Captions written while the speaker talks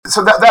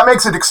so that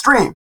makes it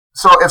extreme.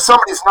 So if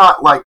somebody's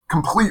not like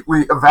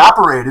completely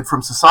evaporated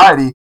from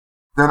society,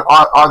 then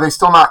are they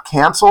still not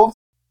canceled?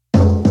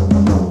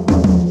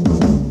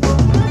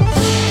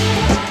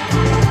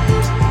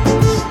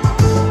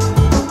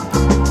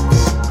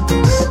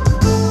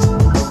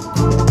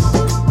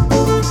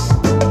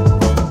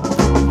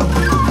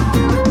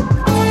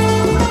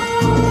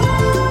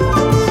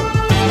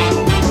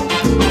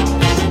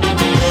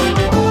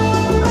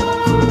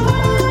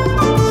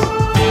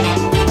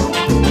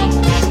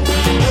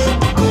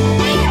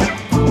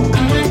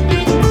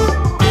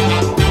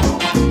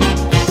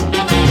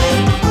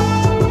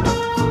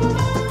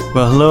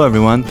 Well, hello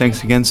everyone.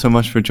 Thanks again so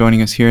much for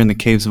joining us here in the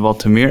Caves of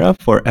Altamira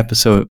for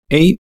episode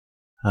 8.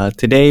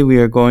 Today we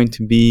are going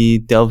to be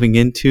delving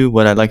into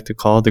what I like to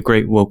call the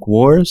Great Woke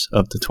Wars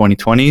of the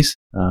 2020s.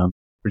 We're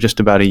just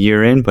about a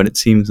year in, but it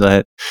seems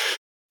that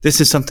this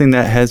is something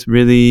that has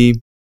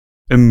really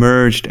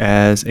emerged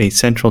as a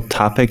central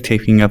topic,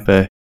 taking up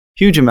a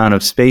huge amount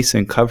of space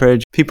and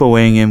coverage. People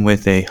weighing in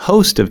with a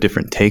host of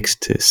different takes,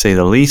 to say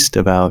the least,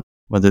 about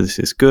whether this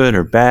is good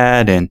or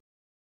bad, and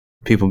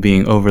people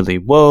being overly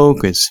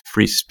woke. Is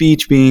free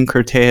speech being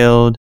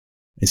curtailed?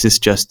 Is this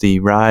just the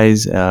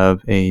rise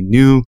of a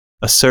new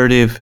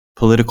assertive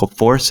political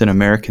force in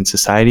American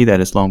society that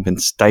has long been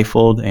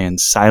stifled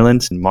and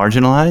silenced and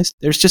marginalized?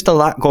 There's just a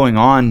lot going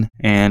on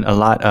and a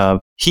lot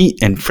of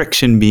heat and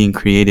friction being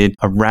created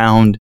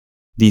around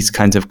these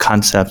kinds of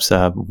concepts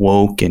of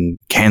woke and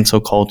cancel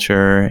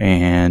culture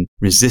and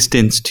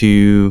resistance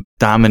to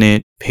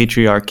dominant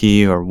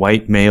patriarchy or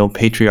white male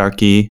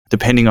patriarchy,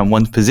 depending on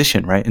one's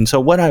position, right? And so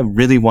what I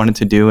really wanted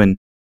to do, and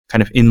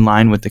kind of in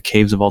line with the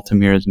Caves of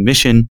Altamira's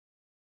mission,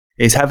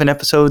 is have an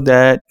episode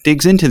that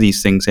digs into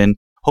these things and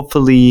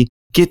hopefully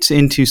gets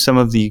into some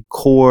of the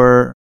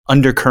core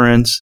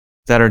undercurrents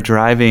that are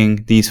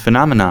driving these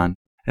phenomenon.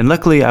 And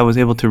luckily, I was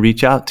able to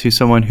reach out to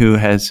someone who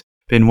has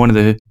been one of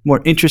the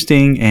more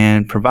interesting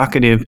and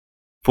provocative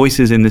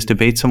voices in this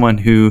debate, someone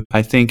who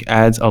I think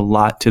adds a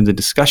lot to the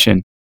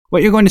discussion.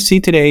 What you're going to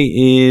see today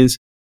is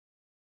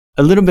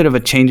a little bit of a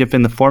change up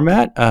in the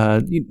format.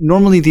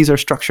 Normally, these are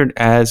structured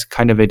as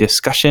kind of a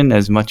discussion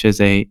as much as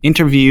an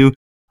interview.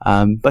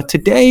 But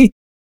today,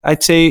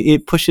 I'd say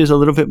it pushes a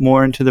little bit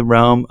more into the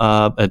realm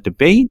of a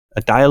debate,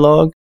 a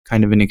dialogue,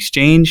 kind of an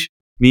exchange.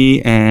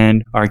 Me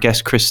and our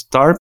guest, Chris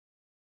Tharp,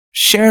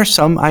 share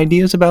some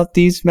ideas about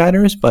these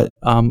matters, but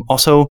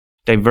also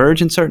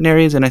diverge in certain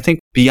areas. And I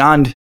think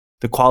beyond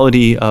the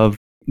quality of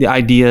the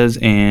ideas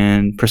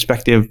and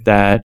perspective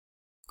that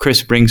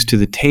Chris brings to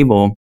the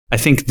table, I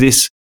think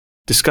this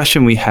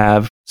discussion we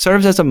have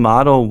serves as a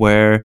model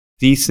where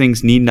these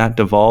things need not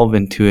devolve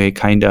into a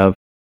kind of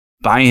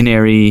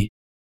binary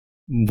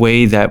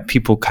way that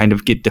people kind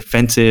of get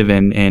defensive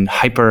and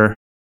hyper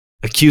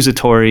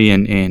accusatory,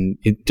 and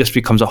it just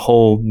becomes a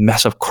whole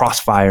mess of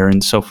crossfire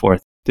and so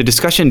forth. The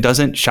discussion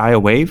doesn't shy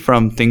away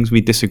from things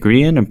we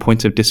disagree in and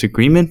points of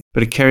disagreement,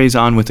 but it carries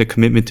on with a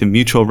commitment to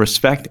mutual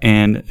respect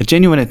and a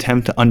genuine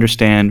attempt to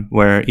understand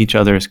where each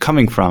other is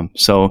coming from.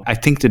 So I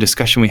think the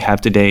discussion we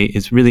have today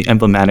is really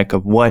emblematic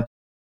of what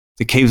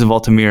the Caves of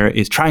Altamira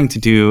is trying to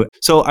do.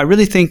 So I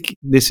really think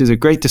this is a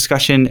great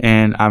discussion,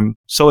 and I'm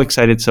so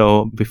excited.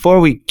 So before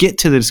we get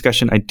to the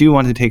discussion, I do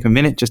want to take a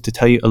minute just to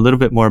tell you a little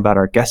bit more about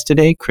our guest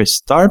today,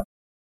 Chris Tharp.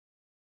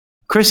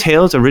 Chris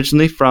hails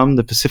originally from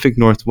the Pacific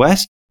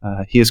Northwest.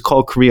 He has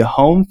called Korea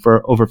home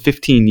for over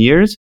 15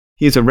 years.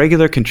 He is a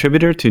regular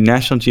contributor to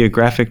National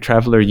Geographic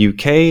Traveler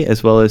UK,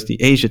 as well as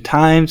the Asia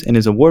Times, and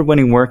his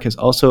award-winning work has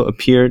also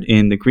appeared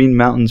in the Green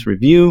Mountains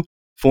Review,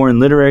 Foreign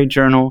Literary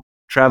Journal,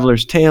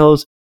 Traveler's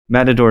Tales,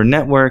 Matador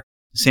Network,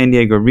 San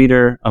Diego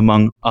Reader,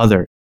 among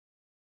others.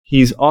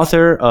 He's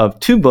author of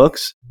 2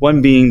 books,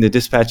 one being The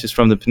Dispatches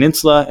from the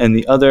Peninsula, and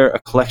the other a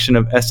collection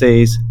of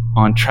essays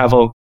on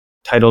travel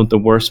titled The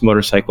Worst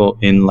Motorcycle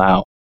in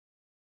Laos.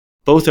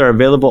 Both are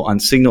available on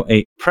Signal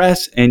 8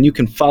 Press, and you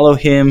can follow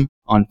him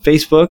on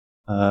Facebook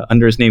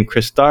under his name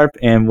Chris Tharp,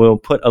 and we'll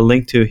put a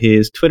link to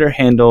his Twitter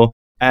handle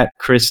at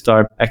Chris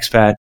Tharp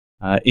Expat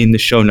in the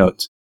show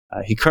notes.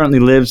 He currently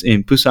lives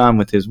in Busan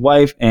with his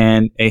wife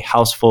and a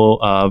house full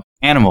of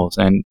animals,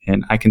 and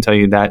I can tell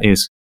you that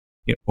is,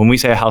 when we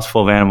say a house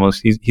full of animals,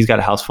 he's got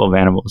a house full of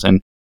animals,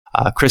 and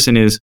Chris and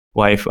his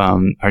wife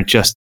are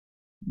just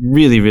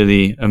really,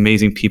 really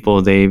amazing people.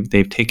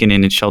 They've taken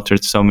in and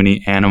sheltered so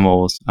many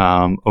animals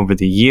over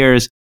the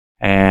years,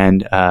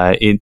 and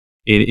it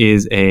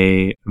is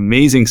a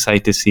amazing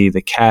sight to see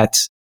the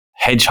cats,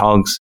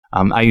 hedgehogs.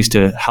 I used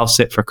to house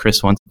sit for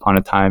Chris once upon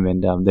a time,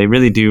 and they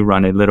really do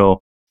run a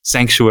little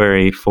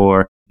sanctuary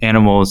for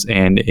animals,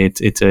 and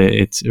it's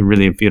a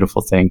really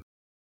beautiful thing.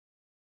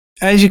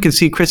 As you can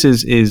see, Chris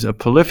is a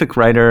prolific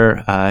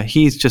writer.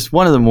 He's just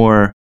one of the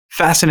more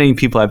fascinating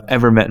people I've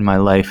ever met in my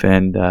life,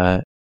 and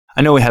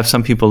I know we have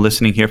some people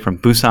listening here from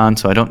Busan,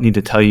 so I don't need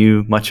to tell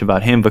you much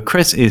about him, but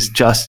Chris is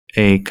just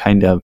a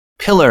kind of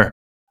pillar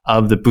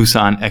of the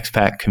Busan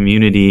expat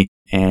community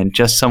and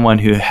just someone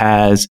who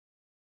has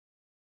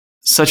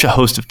such a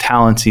host of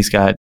talents. He's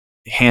got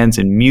hands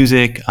in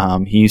music.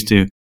 He used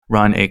to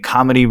run a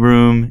comedy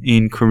room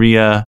in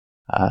Korea.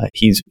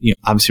 He's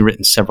obviously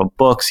written several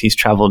books. He's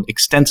traveled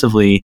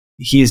extensively.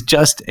 He is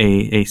just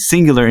a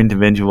singular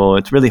individual.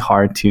 It's really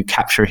hard to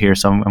capture here,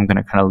 so I'm going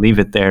to kind of leave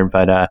it there.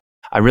 But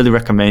I really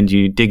recommend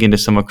you dig into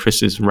some of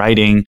Chris's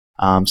writing.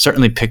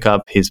 Certainly pick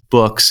up his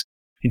books.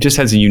 He just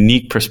has a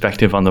unique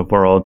perspective on the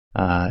world.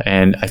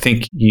 And I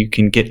think you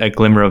can get a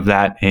glimmer of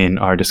that in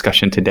our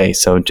discussion today.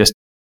 So just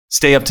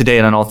stay up to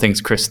date on all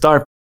things Chris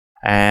Tharp.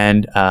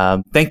 And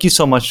thank you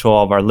so much to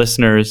all of our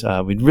listeners.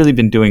 We've really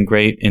been doing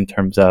great in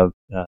terms of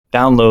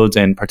downloads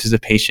and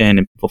participation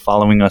and people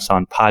following us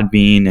on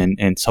Podbean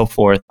and so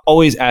forth.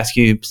 Always ask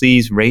you,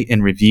 please rate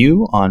and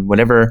review on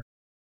whatever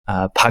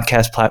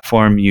podcast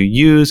platform you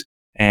use.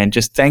 And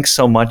just thanks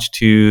so much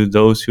to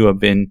those who have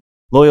been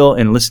loyal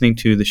in listening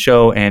to the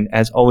show. And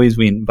as always,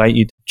 we invite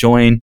you to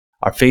join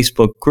our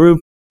Facebook group.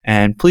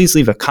 And please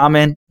leave a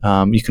comment.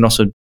 You can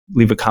also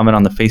leave a comment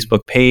on the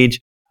Facebook page.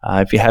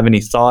 If you have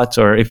any thoughts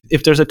or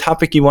if there's a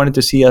topic you wanted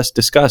to see us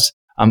discuss,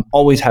 I'm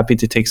always happy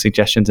to take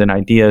suggestions and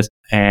ideas.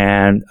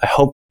 And I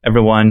hope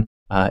everyone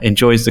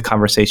enjoys the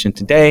conversation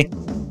today.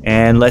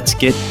 And let's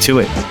get to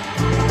it.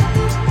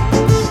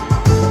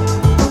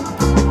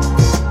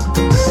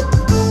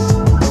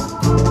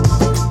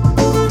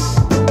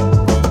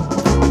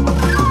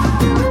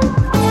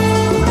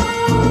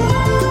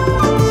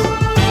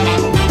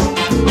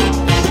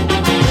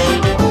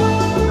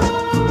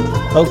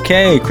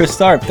 Okay, Chris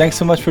Tharp, thanks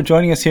so much for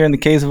joining us here in the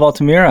Caves of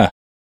Altamira.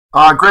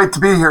 Great to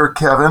be here,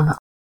 Kevin.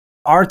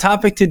 Our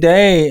topic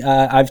today,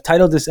 I've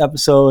titled this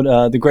episode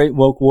 "The Great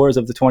Woke Wars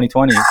of the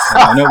 2020s."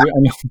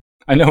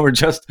 I know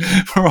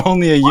we're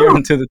only a year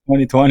into the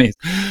 2020s,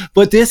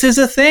 but this is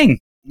a thing.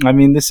 I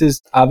mean, this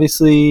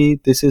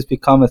has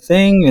become a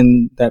thing,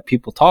 and that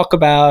people talk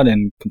about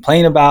and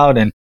complain about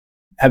and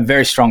have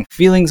very strong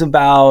feelings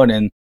about,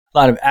 and a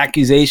lot of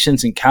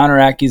accusations and counter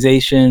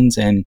accusations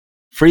and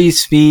free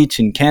speech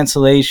and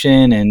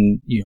cancellation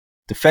and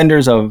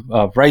defenders of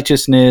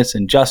righteousness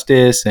and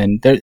justice.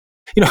 And there,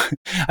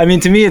 I mean,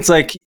 to me, it's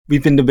like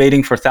we've been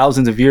debating for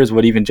thousands of years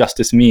what even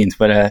justice means.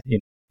 But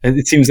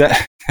it seems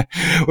that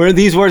where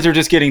these words are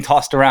just getting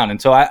tossed around.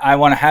 And so I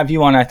want to have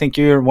you on. I think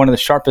you're one of the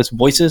sharpest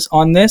voices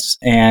on this.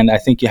 And I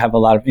think you have a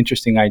lot of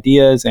interesting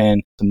ideas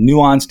and some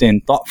nuanced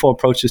and thoughtful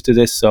approaches to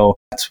this. So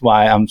that's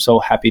why I'm so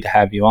happy to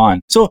have you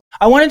on. So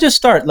I want to just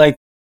start,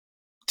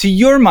 to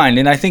your mind,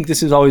 and I think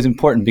this is always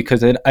important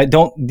because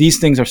these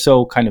things are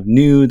so kind of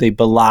new, they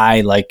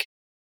belie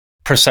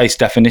precise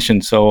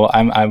definitions. So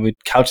I would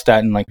couch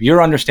that in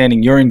your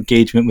understanding, your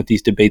engagement with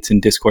these debates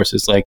and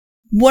discourses.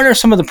 What are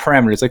some of the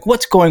parameters?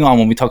 What's going on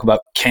when we talk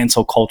about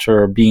cancel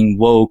culture or being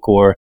woke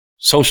or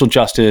social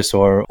justice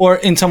or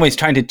in some ways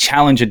trying to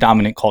challenge a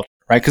dominant culture,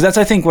 right? Because that's,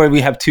 I think, where we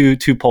have two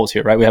poles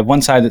here, right? We have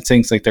one side that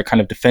thinks they're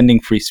kind of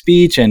defending free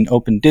speech and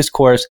open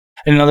discourse,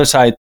 and another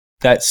side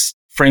that's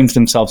frames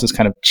themselves as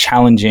kind of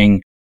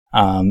challenging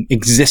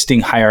existing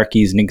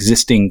hierarchies and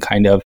existing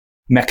kind of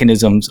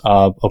mechanisms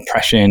of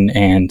oppression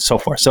and so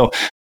forth. So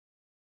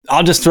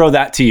I'll just throw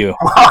that to you.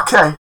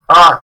 Okay.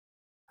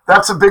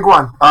 That's a big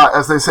one,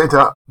 as they say,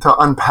 to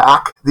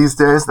unpack these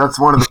days. That's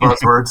one of the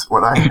buzzwords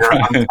when I hear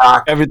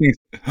unpack. Everything's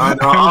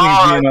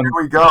here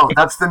we go.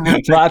 That's the new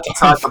thing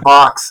inside the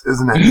box,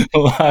 isn't it? A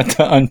lot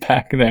to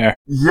unpack there.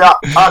 Yeah.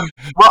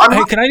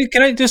 Hey,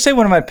 can I just say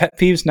one of my pet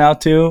peeves now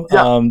too?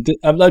 Yeah. I'm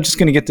just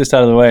going to get this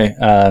out of the way.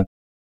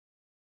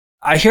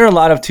 I hear a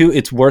lot of too.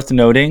 It's worth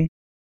noting.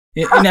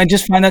 And I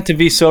just find that to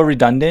be so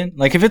redundant.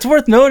 If it's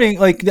worth noting,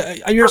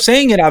 you're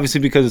saying it obviously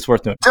because it's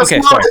worth noting. Just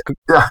okay, sorry.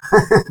 Yeah.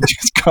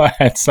 Just go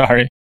ahead.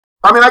 Sorry.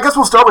 I mean, I guess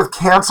we'll start with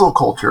cancel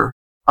culture.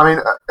 I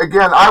mean,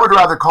 again, I would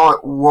rather call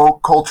it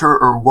woke culture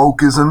or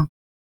wokeism,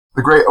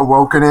 the great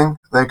awakening,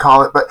 they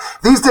call it. But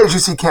these days you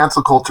see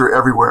cancel culture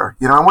everywhere,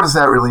 and what does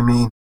that really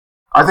mean?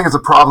 I think it's a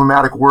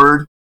problematic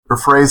word or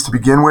phrase to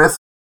begin with,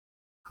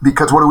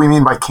 because what do we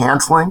mean by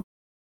canceling?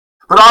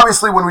 But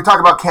obviously when we talk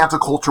about cancel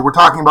culture, we're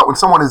talking about when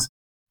someone is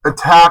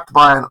attacked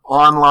by an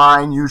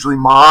online, usually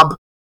mob,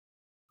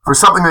 for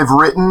something they've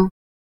written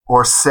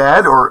or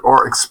said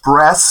or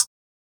expressed.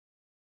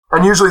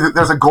 And usually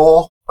there's a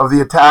goal of the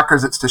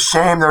attackers. It's to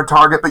shame their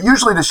target, but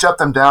usually to shut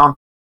them down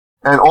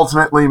and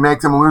ultimately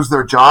make them lose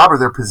their job or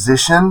their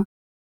position.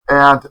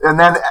 And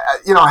then,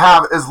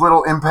 have as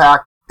little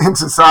impact in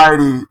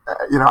society,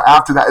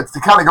 after that. It's to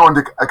kind of go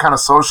into a kind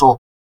of social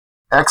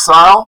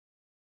exile.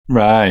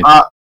 Right.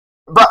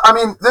 But I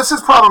mean, this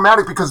is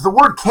problematic because the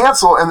word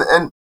cancel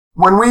and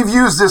when we've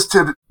used this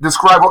to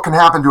describe what can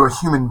happen to a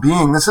human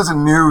being, this is a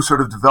new sort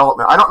of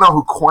development. I don't know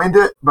who coined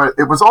it, but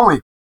it was only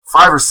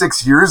 5 or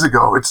 6 years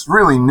ago. It's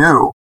really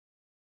new.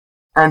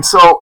 And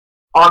so,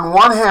 on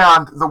one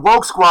hand, the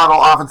woke squad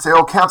will often say,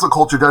 oh, cancel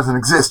culture doesn't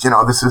exist.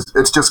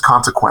 It's just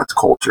consequence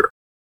culture.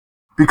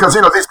 Because,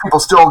 these people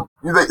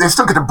they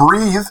still get to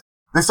breathe.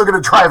 They still get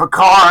to drive a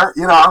car,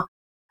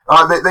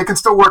 they can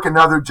still work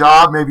another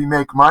job, maybe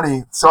make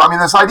money. So, I mean,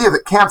 this idea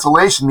that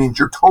cancellation means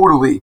you're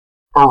totally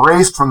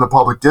erased from the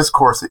public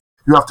discourse,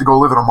 you have to go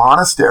live in a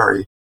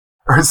monastery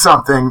or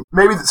something.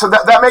 Maybe so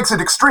that makes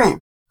it extreme.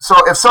 So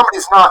if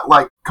somebody's not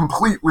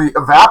completely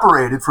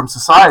evaporated from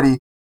society,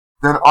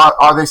 then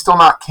are they still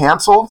not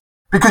canceled?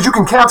 Because you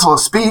can cancel a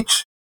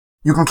speech,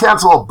 you can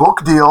cancel a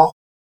book deal.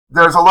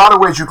 There's a lot of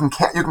ways you can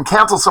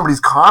cancel somebody's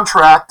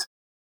contract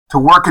to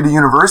work at a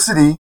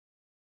university,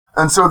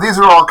 and so these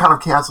are all kind of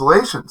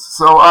cancellations.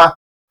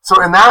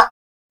 So in that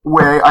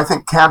way, I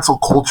think cancel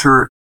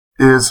culture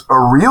is a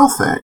real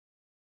thing.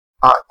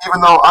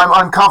 Even though I'm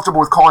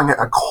uncomfortable with calling it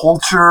a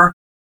culture,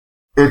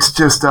 it's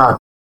just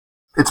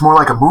it's more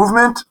like a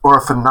movement or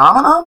a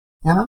phenomenon,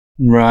 you know?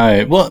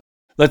 Right. Well,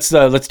 let's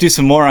do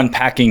some more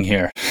unpacking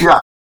here. Yeah.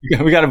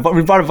 We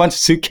bought a bunch of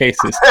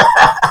suitcases.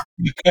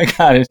 I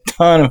got a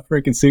ton of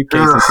freaking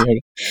suitcases here.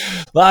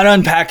 A lot of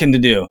unpacking to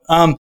do.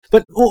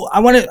 But I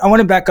want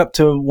to back up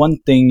to one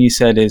thing you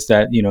said is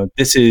that,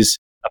 this is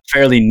a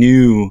fairly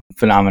new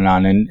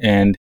phenomenon,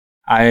 and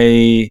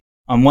I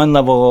on one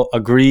level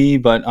agree,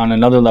 but on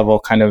another level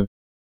kind of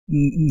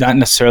not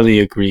necessarily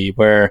agree,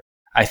 where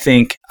I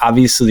think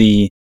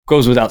obviously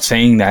goes without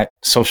saying that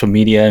social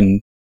media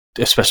and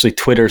especially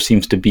Twitter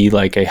seems to be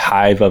like a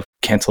hive of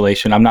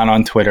cancellation. I'm not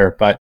on Twitter,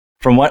 but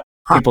from what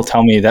people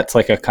tell me, that's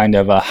like a kind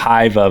of a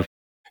hive of,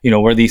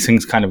 where these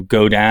things kind of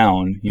go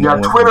down.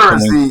 Twitter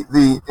is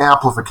the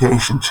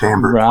amplification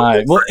chamber.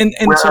 Right. Well, and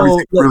so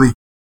everything really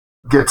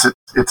gets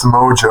its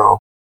mojo.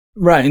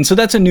 Right. And so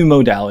that's a new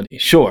modality.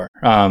 Sure.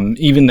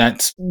 Even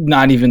that's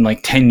not even like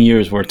 10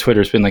 years where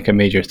Twitter's been like a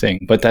major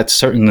thing, but that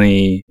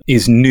certainly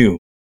is new,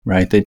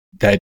 right?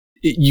 That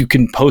you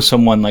can post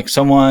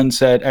someone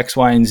said X,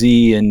 Y, and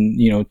Z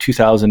in,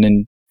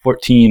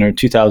 2014 or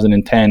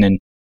 2010 and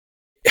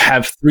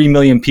have 3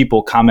 million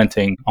people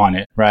commenting on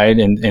it, right?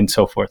 And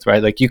so forth,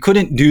 right? Like you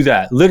couldn't do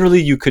that.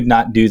 Literally, you could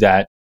not do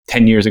that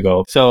 10 years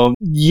ago. So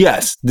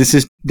yes, this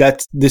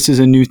is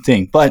a new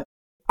thing. But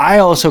I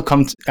also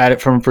come at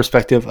it from a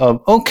perspective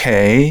of,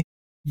 okay,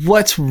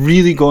 what's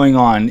really going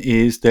on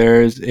is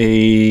there's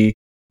a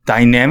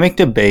dynamic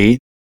debate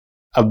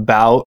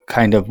about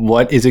kind of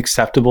what is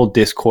acceptable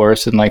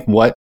discourse and like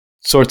what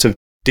sorts of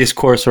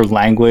discourse or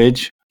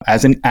language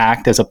as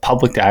a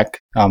public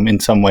act in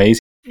some ways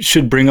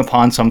should bring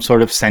upon some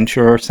sort of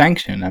censure or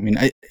sanction. I mean,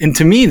 and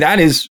to me, that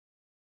is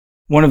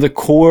one of the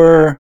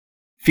core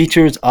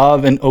features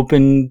of an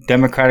open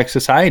democratic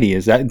society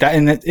is that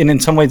and in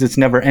some ways it's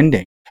never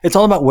ending. It's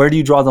all about where do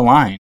you draw the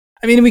line?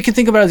 I mean, we can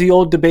think about it as the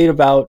old debate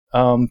about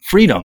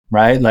freedom,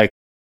 right? Like,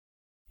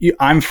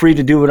 I'm free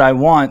to do what I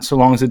want so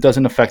long as it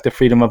doesn't affect the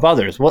freedom of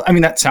others. Well, I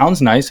mean, that sounds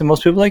nice. And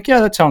most people are like, yeah,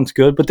 that sounds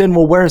good. But then,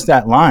 well, where's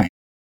that line?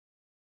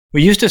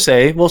 We used to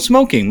say, well,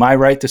 smoking, my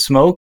right to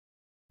smoke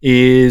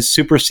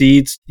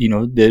supersedes,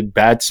 the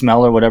bad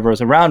smell or whatever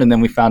is around. And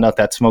then we found out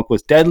that smoke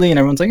was deadly. And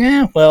everyone's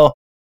like, well,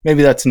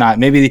 maybe that's not.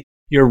 Maybe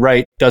your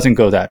right doesn't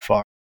go that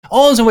far.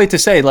 All is a way to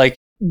say, like,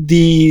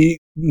 the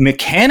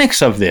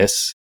mechanics of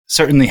this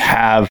certainly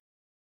have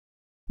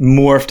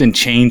morphed and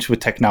changed with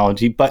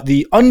technology, but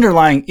the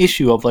underlying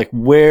issue of like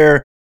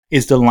where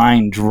is the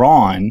line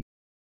drawn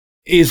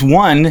is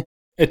one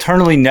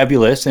eternally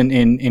nebulous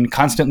and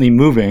constantly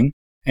moving.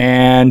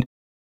 And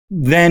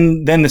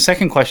then the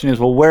second question is,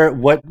 well,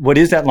 what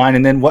is that line,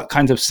 and then what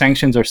kinds of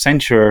sanctions or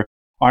censure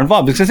are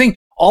involved? Because I think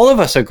all of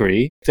us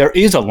agree there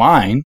is a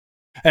line,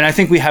 and I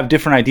think we have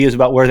different ideas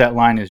about where that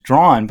line is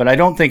drawn. But I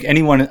don't think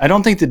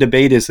the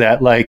debate is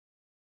that like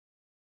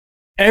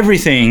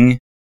everything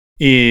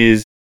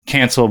is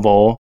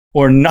cancelable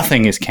or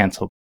nothing is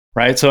cancelable,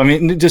 right? So I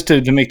mean, just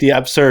to make the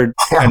absurd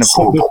kind of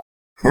point,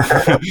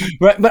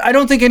 right? But I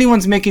don't think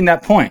anyone's making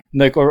that point,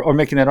 like or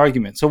making that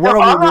argument. So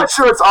I'm not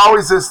sure it's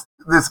always this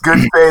good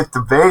faith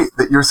debate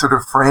that you're sort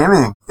of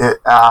framing it.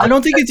 I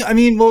don't think it's. I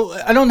mean, well,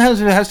 I don't know if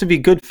it has to be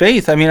good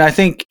faith. I mean, I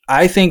think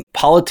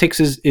politics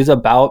is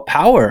about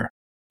power.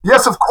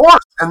 Yes, of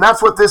course, and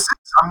that's what this is.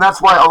 I mean,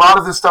 that's why a lot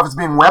of this stuff is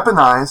being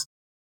weaponized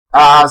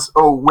as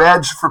a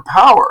wedge for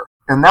power,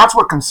 and that's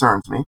what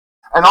concerns me.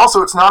 And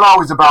also, it's not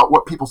always about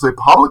what people say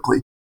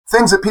publicly.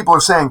 Things that people are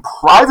saying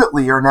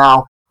privately are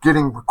now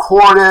getting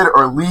recorded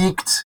or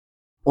leaked,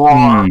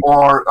 or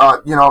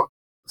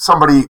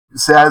somebody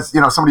says,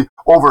 somebody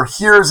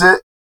overhears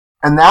it,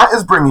 and that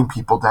is bringing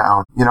people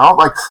down.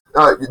 Like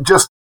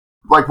just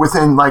like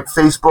within like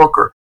Facebook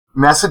or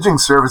messaging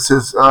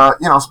services,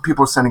 some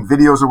people are sending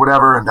videos or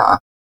whatever,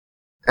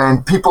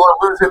 and people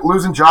are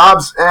losing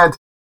jobs and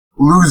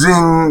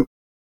losing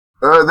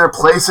their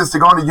places to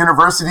go into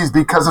universities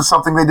because of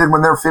something they did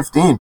when they were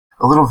 15,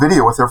 a little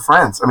video with their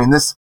friends. I mean,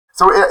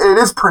 so it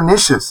is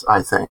pernicious,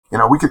 I think.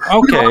 We could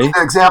look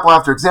at example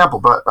after example,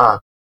 but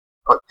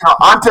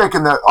I'm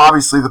taking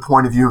obviously the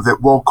point of view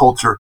that woke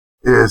culture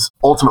is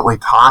ultimately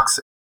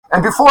toxic.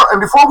 And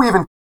before we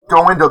even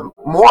go into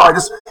more,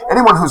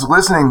 anyone who's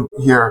listening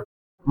here,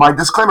 my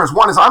disclaimer is,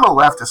 one is I'm a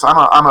leftist.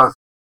 I'm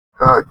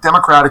a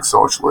democratic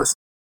socialist.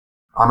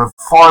 I'm a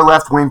far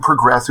left-wing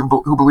progressive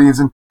who believes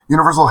in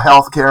universal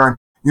health care and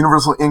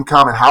universal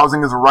income and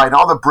housing as a right,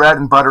 all the bread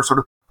and butter sort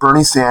of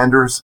Bernie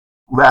Sanders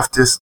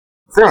leftist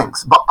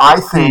things. But I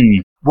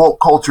think woke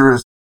culture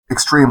is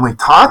extremely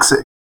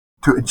toxic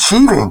to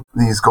achieving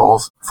these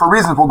goals for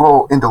reasons we'll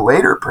go into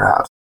later,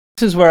 perhaps.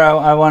 This is where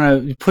I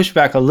want to push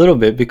back a little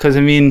bit, because,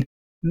 I mean,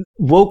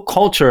 woke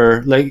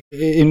culture, like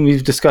and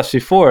we've discussed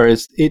before,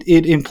 is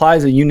it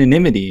implies a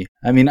unanimity.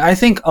 I mean, I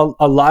think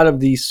a lot of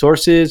these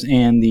sources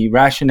and the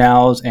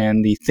rationales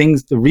and the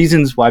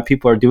reasons why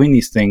people are doing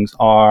these things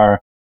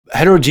are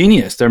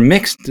heterogeneous. They're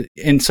mixed,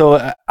 and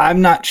so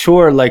I'm not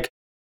sure. Like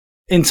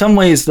in some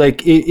ways,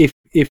 like if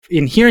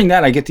in hearing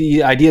that, I get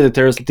the idea that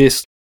there's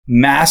this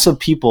mass of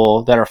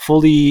people that are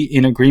fully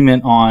in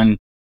agreement on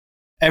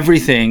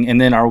everything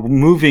and then are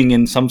moving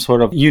in some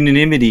sort of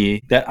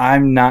unanimity that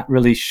I'm not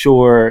really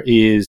sure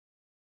is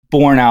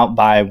borne out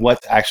by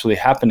what's actually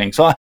happening.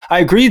 So I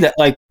agree that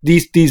like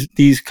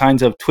these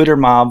kinds of Twitter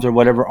mobs or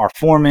whatever are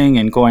forming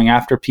and going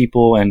after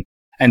people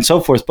and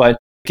so forth, but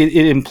it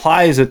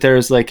implies that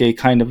there's like a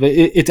kind of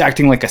it's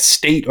acting like a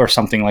state or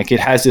something. Like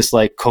it has this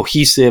like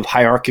cohesive,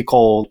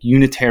 hierarchical,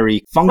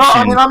 unitary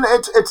function. Well, I mean,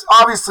 it's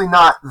obviously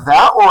not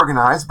that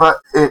organized, but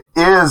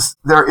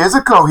there is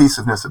a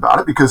cohesiveness about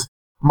it because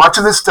much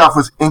of this stuff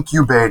was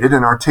incubated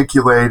and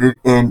articulated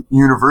in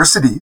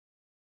university,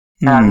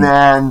 and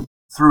then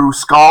through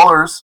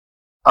scholars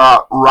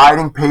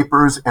writing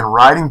papers and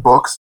writing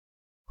books,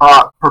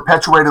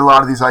 perpetuated a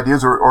lot of these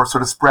ideas or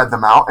sort of spread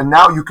them out. And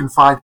now you can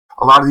find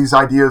a lot of these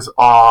ideas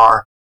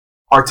are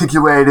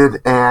articulated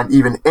and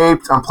even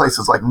aped on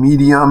places like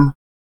Medium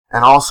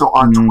and also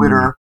on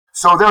Twitter.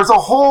 So there's a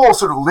whole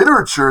sort of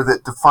literature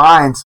that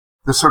defines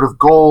the sort of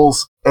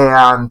goals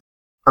and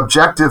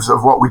objectives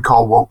of what we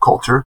call woke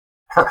culture.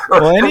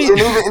 Well, and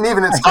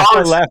even in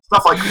scholars,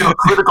 stuff like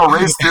critical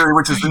race theory,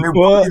 which is the new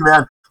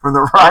boogeyman from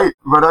the right.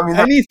 But I mean,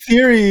 any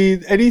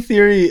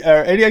theory,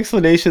 or any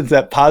explanations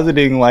that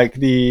positing like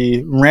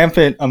the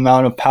rampant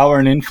amount of power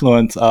and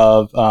influence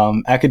of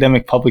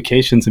academic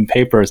publications and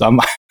papers,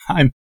 I'm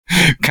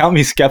count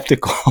me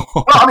skeptical.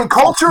 Well, I mean,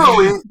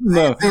 culturally,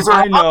 no, these are.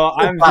 I know.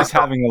 I'm just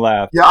having a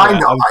laugh. Yeah, I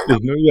know.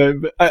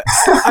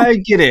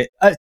 I get it.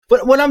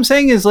 But what I'm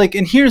saying is like,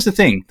 and here's the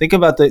thing: think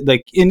about and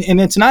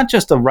it's not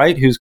just the right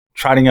who's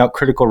trotting out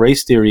critical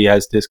race theory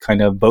as this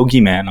kind of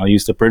bogeyman. I'll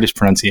use the British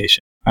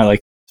pronunciation. It's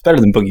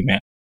better than boogeyman.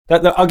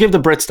 I'll give the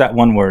Brits that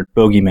one word,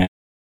 bogeyman.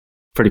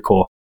 Pretty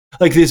cool.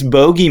 Like this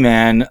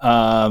bogeyman.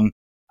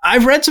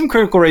 I've read some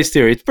critical race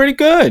theory. It's pretty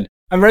good.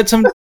 I've read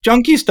some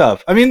junky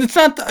stuff. I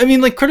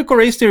mean, like critical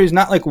race theory is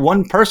not like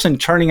one person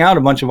churning out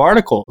a bunch of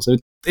articles.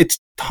 It's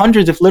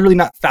hundreds, if literally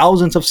not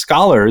thousands of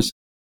scholars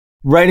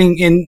writing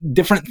in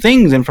different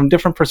things and from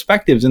different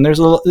perspectives. And there's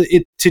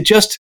to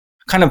just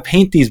kind of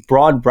paint these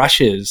broad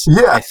brushes,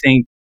 I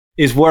think,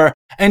 is where,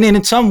 and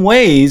in some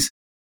ways,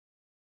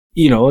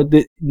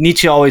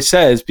 Nietzsche always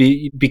says,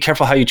 be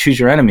careful how you choose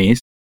your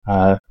enemies,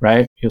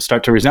 right? You'll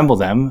start to resemble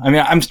them. I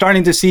mean, I'm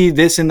starting to see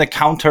this in the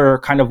counter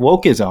kind of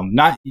wokeism,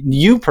 not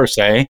you per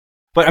se,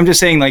 but I'm just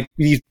saying like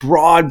these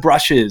broad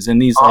brushes and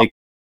these like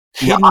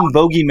hidden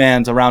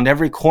bogeymans around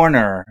every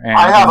corner.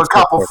 I have a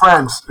couple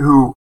friends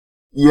who,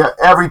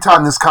 every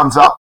time this comes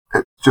up,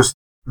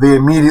 they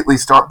immediately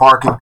start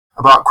barking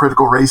about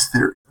critical race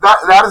theory.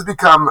 That has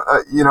become,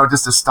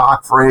 just a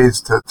stock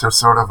phrase to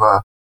sort of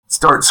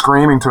start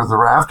screaming to the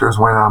rafters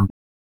when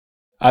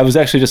I was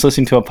actually just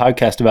listening to a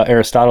podcast about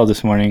Aristotle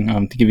this morning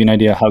to give you an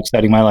idea how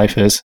exciting my life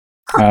is.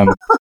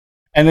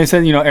 And they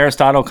said,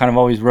 Aristotle kind of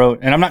always wrote,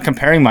 and I'm not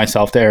comparing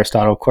myself to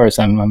Aristotle, of course,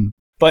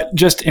 but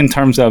just in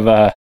terms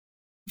of,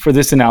 for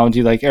this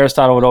analogy, like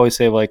Aristotle would always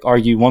say, like,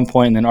 argue one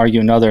point and then argue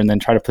another and then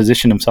try to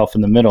position himself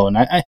in the middle. And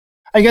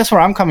I guess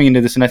where I'm coming into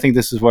this, and I think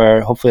this is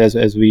where hopefully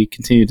as we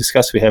continue to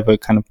discuss, we have a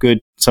kind of good,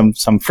 some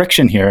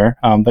friction here,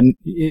 but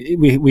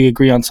we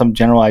agree on some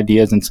general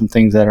ideas and some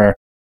things that are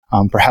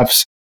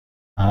perhaps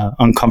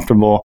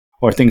uncomfortable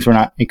or things we're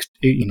not,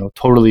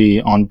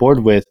 totally on board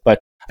with. But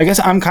I guess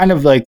I'm kind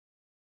of like,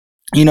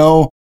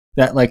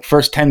 that like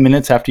first 10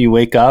 minutes after you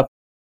wake up,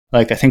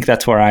 like I think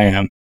that's where I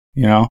am,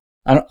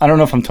 I don't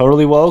know if I'm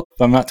totally woke,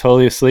 but I'm not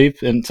totally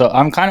asleep. And so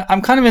I'm kind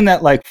of in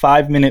that like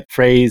 5-minute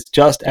phrase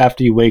just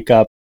after you wake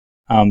up.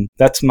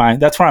 That's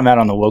where I'm at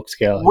on the woke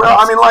scale. Well,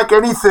 I mean, like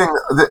anything,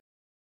 the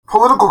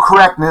political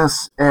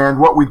correctness and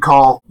what we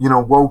call,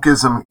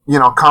 wokeism,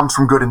 comes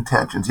from good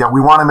intentions. Yeah,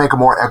 we want to make a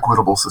more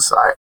equitable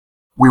society.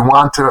 We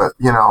want to,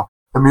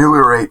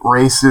 ameliorate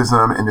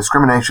racism and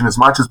discrimination as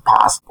much as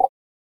possible.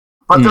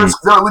 But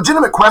there are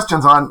legitimate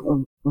questions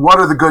on what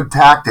are the good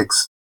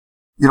tactics,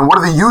 what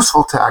are the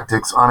useful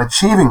tactics on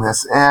achieving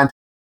this. And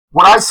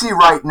what I see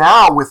right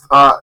now with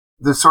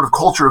the sort of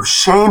culture of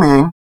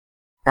shaming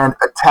and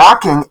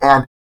attacking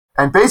and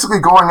basically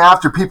going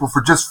after people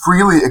for just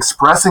freely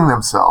expressing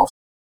themselves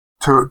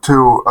to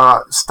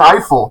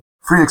stifle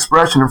free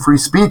expression and free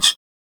speech,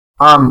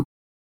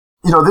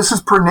 this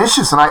is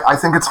pernicious, and I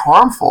think it's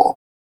harmful.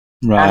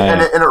 Right.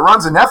 And it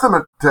runs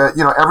anathema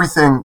to,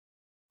 everything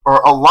or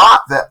a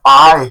lot that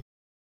I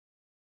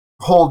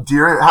hold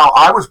dear, how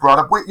I was brought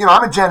up.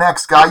 I'm a Gen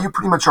X guy. You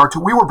pretty much are too.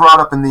 We were brought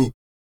up in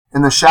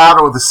the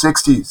shadow of the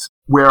 60s,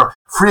 where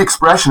free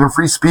expression and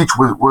free speech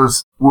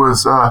was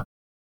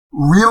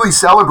really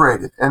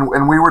celebrated,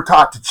 and we were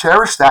taught to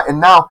cherish that.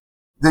 And now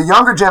the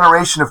younger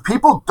generation of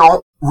people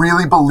don't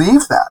really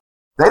believe that.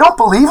 They don't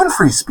believe in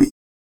free speech.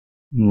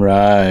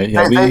 Right.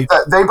 Yeah,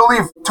 they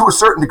believe to a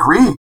certain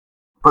degree,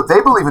 but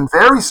they believe in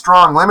very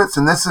strong limits.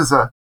 And this is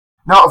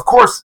now, of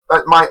course,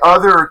 my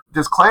other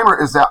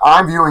disclaimer is that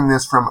I'm viewing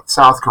this from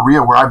South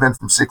Korea, where I've been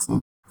for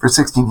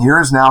 16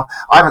 years now.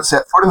 I haven't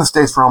set foot in the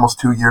States for almost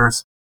 2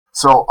 years.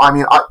 So, I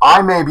mean,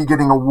 I may be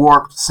getting a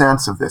warped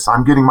sense of this.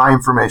 I'm getting my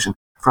information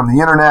from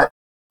the internet,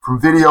 from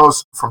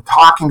videos, from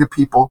talking to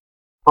people.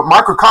 But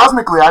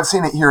microcosmically, I've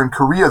seen it here in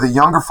Korea, the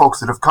younger folks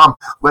that have come,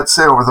 let's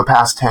say, over the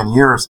past 10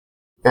 years.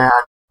 And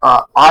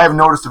I have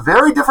noticed a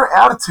very different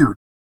attitude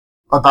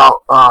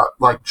about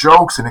like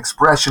jokes and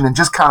expression, and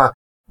just kind of,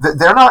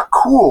 they're not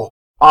cool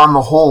on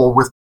the whole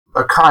with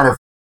a kind of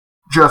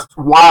just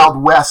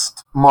Wild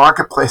West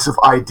marketplace of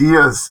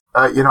ideas.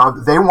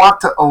 They want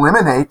to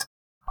eliminate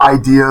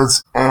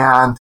ideas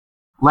and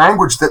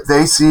language that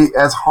they see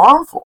as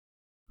harmful.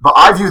 But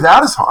I view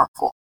that as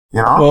harmful,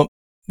 Well,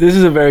 this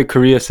is a very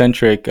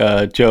Korea-centric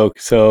joke,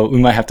 so we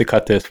might have to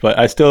cut this. But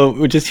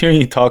we're just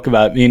hearing you talk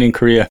about being in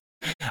Korea.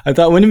 I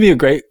thought, wouldn't it be a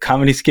great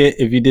comedy skit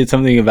if you did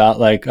something about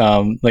like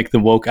the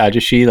woke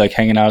ajushi, like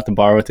hanging out at the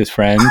bar with his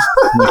friends?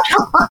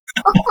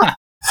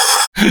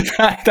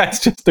 That's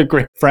just a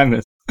great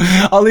premise.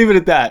 I'll leave it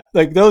at that.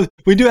 Like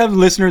we do have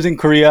listeners in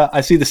Korea.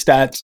 I see the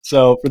stats.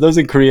 So for those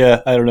in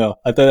Korea, I don't know.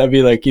 I thought that'd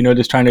be like,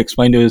 just trying to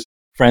explain to his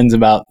friends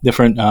about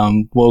different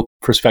woke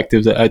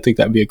perspectives. I think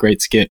that'd be a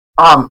great skit.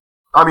 I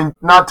mean,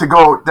 not to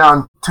go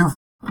down too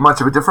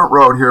much of a different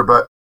road here,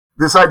 but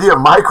this idea of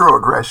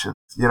microaggressions,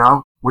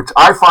 which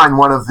I find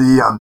one of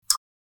the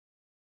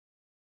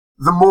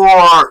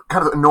more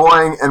kind of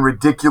annoying and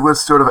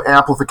ridiculous sort of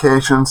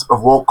amplifications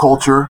of woke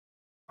culture.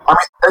 I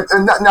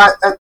mean,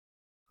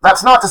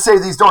 that's not to say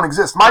these don't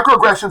exist.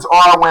 Microaggressions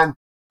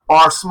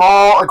are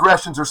small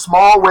aggressions or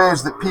small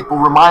ways that people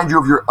remind you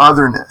of your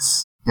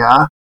otherness.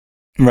 Yeah.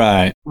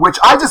 Right. Which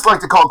I just like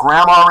to call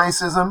grandma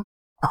racism,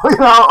 or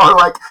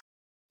like,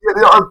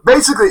 or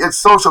basically it's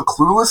social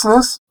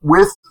cluelessness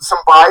with some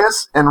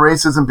bias and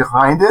racism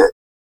behind it.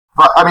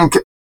 But I mean,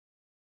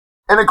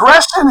 an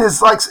aggression is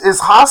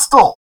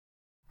hostile.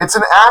 It's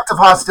an act of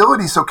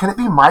hostility. So can it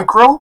be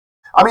micro?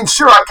 I mean,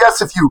 sure, I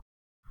guess if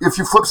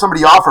you flip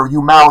somebody off or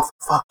you mouth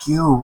 "fuck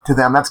you" to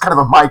them, that's kind of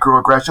a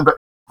microaggression. But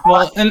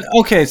and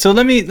okay, so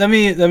let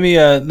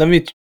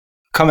me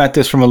come at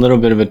this from a little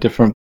bit of a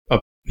different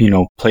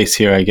place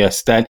here. I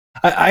guess that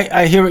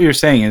I hear what you're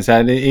saying is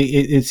that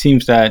it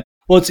seems that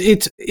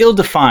it's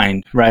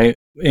ill-defined, right?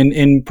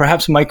 And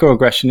perhaps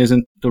microaggression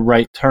isn't the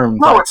right term.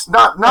 No, it's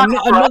not.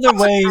 Another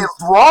way.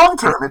 It's wrong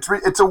term.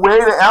 It's a way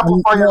to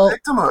amplify your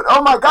victimhood.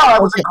 Oh my God, I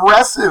was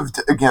aggressive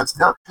against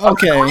them.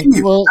 Okay, well,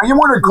 you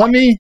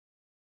weren't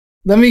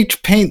let me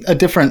paint a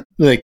different,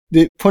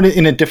 put it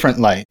in a different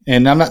light.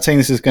 And I'm not saying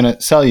this is going to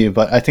sell you,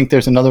 but I think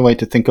there's another way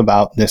to think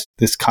about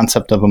this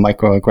concept of a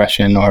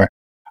microaggression or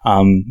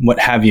what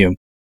have you.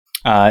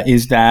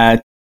 Is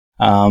that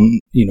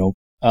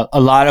a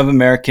lot of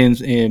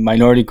Americans in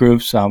minority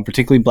groups,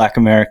 particularly Black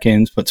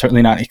Americans, but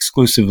certainly not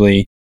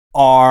exclusively,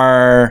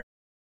 are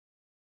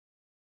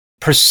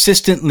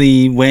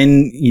persistently,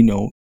 when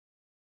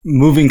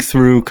moving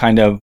through kind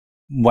of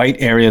white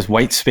areas,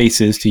 white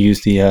spaces, to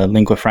use the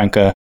lingua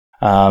franca,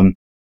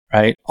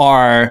 right,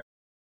 are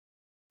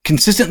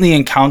consistently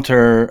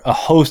encounter a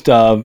host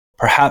of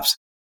perhaps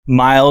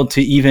mild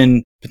to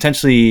even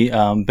potentially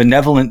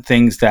benevolent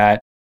things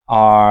that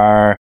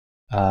are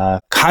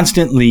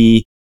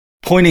constantly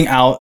pointing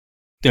out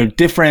their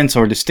difference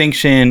or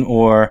distinction,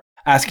 or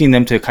asking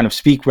them to kind of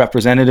speak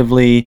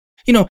representatively.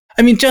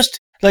 I mean, just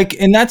like,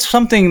 and that's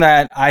something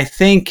that I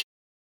think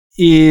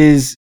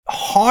is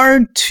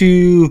hard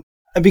to,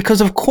 because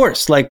of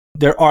course, like,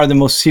 there are the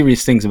most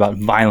serious things about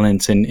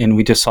violence, and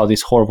we just saw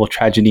this horrible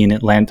tragedy in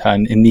Atlanta,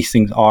 and these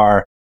things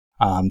are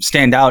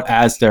stand out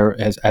as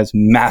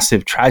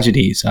massive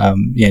tragedies,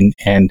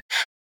 and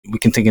we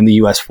can think in the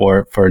U.S.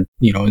 for with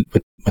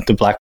the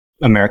Black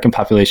American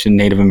population,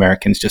 Native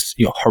Americans, just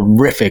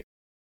horrific,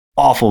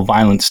 awful,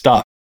 violent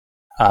stuff.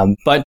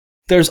 But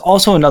there's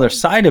also another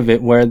side of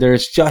it where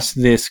there's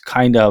just this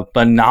kind of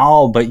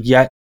banal but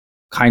yet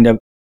kind of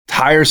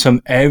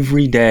tiresome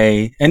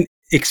everyday and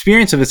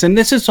experience of this. And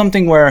this is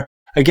something where,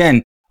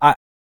 again,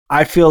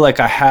 I feel like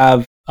I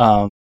have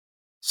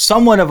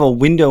somewhat of a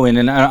window in,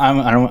 and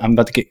I don't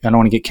want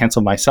to get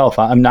canceled myself.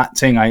 I'm not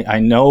saying I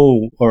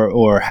know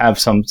or have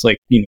some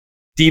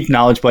deep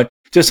knowledge, but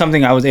just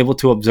something I was able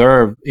to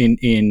observe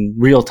in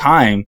real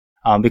time,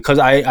 because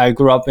I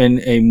grew up in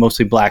a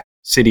mostly Black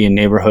city and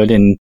neighborhood,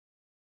 and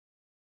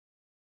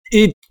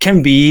it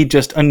can be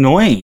just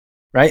annoying,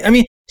 right? I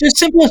mean, just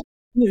simple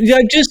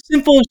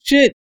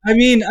shit. I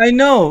mean, I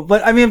know,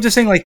 but I mean, I'm just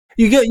saying, like,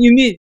 you get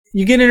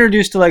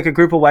introduced to like a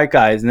group of white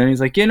guys, and then he's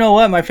like, you know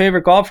what, my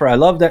favorite golfer, I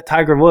love that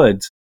Tiger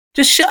Woods.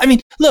 Just shit. I mean,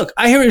 look,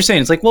 I hear what you're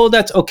saying. It's like, well,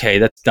 that's okay,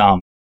 that's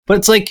dumb, but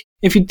it's like,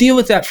 if you deal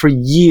with that for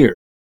years,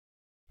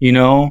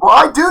 Well,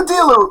 I do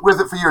deal with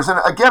it for years, and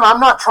again, I'm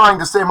not trying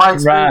to say my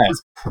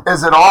experience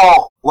is at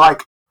all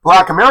like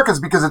Black Americans,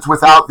 because it's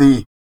without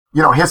the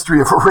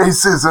history of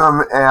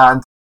racism,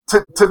 and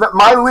to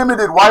my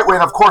limited white way.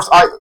 And of course,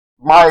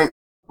 my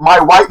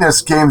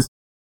whiteness gains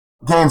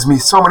me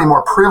so many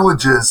more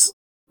privileges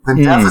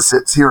than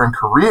deficits here in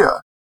Korea.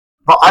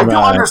 But I do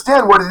Right.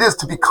 understand what it is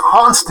to be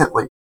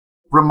constantly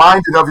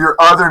reminded of your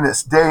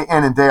otherness day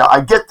in and day out.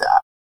 I get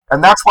that.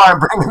 And that's why I'm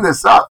bringing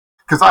this up,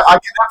 because I can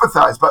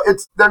empathize, but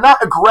they're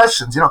not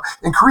aggressions.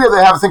 In Korea,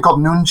 they have a thing called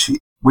nunchi,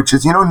 which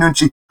is,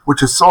 nunchi,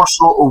 which is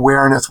social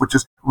awareness, which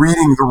is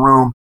reading the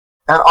room.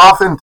 And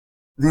often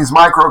these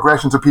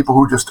microaggressions are people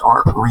who just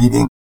aren't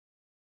reading.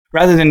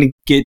 Rather than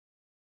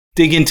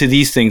dig into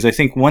these things, I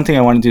think one thing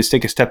I want to do is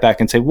take a step back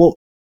and say, well,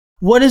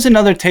 what is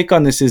another take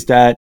on this is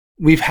that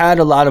we've had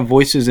a lot of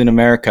voices in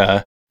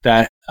America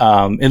that,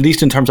 at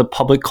least in terms of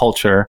public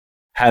culture,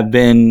 have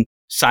been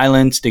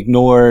silenced,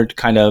 ignored,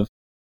 kind of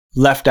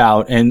left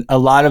out. And a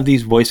lot of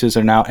these voices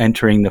are now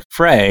entering the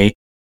fray.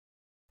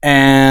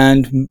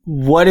 And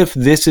what if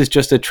this is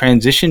just a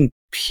transition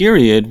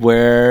period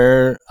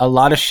where a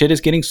lot of shit is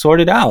getting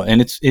sorted out?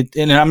 And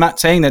and I'm not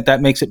saying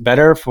that makes it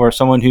better for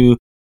someone who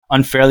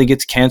unfairly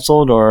gets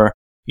canceled or,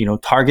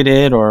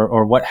 targeted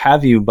or what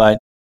have you. But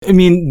I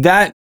mean,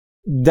 that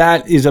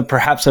is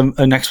perhaps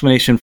an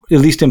explanation, at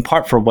least in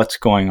part, for what's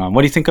going on.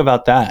 What do you think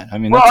about that? I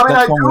mean,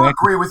 I do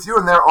agree with you,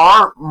 and there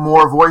are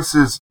more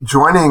voices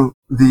joining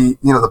the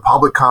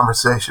public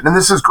conversation, and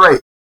this is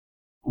great.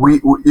 We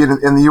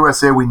in the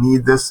USA, we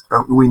need this.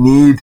 We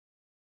need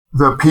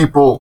the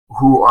people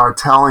who are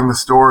telling the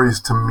stories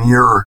to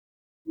mirror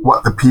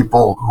what the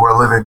people who are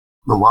living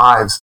the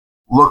lives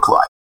look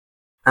like.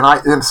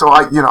 So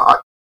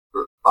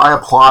I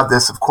applaud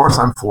this. Of course,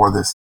 I'm for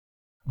this,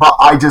 but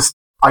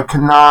I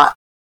cannot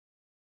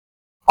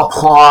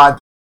applaud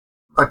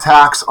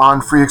attacks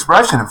on free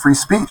expression and free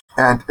speech,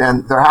 and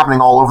they're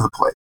happening all over the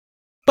place.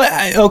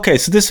 But okay,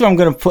 so this is what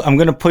I'm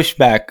going to push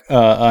back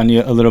on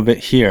you a little bit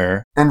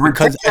here, and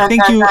because I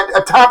think and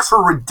attacks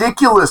for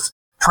ridiculous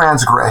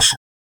transgression.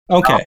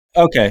 Okay.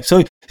 Okay.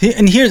 So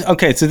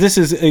this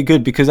is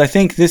good, because I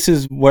think this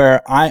is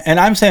where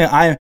I'm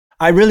saying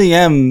I really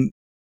am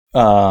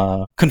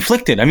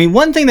conflicted. I mean,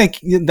 one thing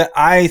that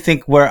I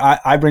think where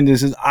I bring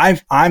this is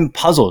I'm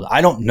puzzled.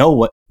 I don't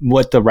know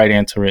what the right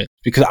answer is,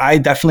 because I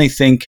definitely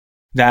think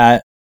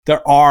that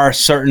there are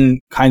certain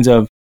kinds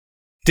of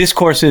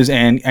discourses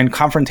and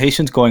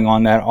confrontations going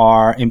on that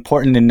are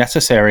important and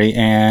necessary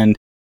and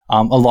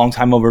a long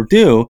time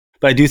overdue.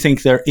 But I do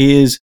think there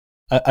is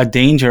a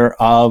danger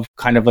of,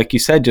 kind of like you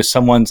said, just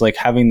someone's like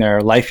having their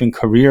life and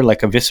career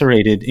like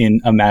eviscerated in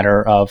a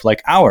matter of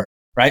like hours,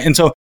 right? And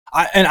so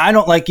I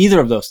don't like either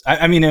of those.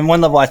 I mean, in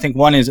one level, I think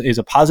one is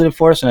a positive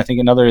force, and I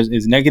think another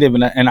is negative,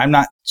 and I'm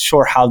not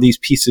sure how these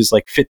pieces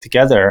like fit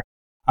together,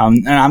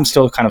 and I'm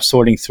still kind of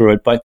sorting through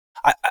it. But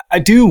I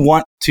do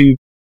want to.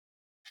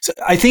 So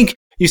I think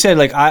you said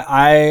like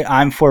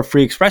I'm for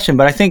free expression,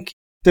 but I think,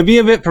 to be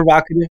a bit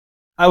provocative,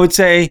 I would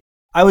say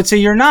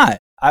you're not.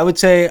 I would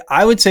say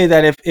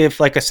that if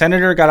like a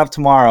senator got up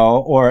tomorrow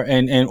or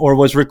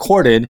was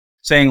recorded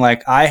saying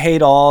like, I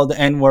hate all the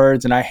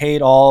N-words and I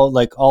hate all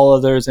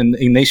others,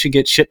 and they should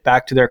get shipped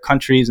back to their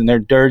countries and they're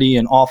dirty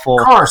and awful.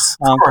 Of course.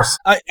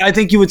 I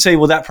think you would say,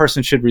 well, that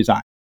person should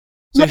resign.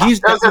 So he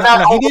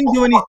didn't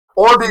do any,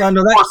 or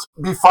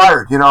be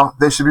fired.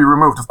 They should be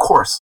removed. Of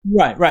course.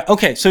 Right.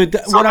 Okay. So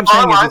what I'm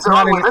saying is,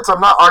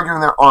 I'm not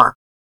arguing there aren't.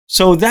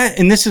 So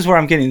this is where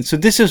I'm getting. So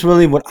this is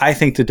really what I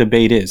think the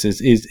debate is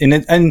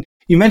and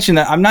you mentioned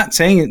that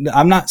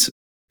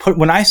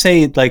when I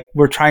say like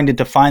we're trying to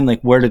define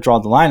like where to draw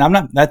the line,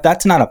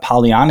 that's not a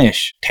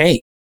Pollyannish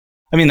take.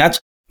 I mean,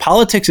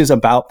 politics is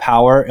about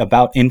power,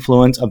 about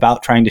influence,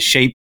 about trying to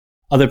shape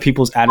other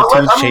people's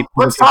attitudes,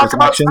 let's talk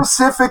about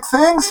specific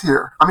things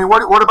here. I mean,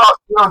 what about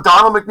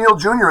Donald McNeil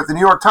Jr. at the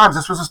New York Times?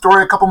 This was a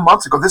story a couple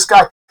months ago. This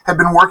guy had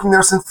been working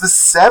there since the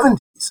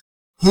 70s.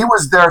 He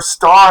was their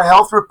star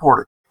health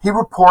reporter. He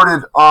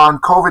reported on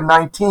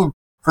COVID-19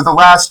 for the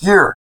last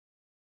year.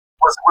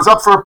 Was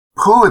up for a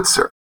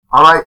Pulitzer.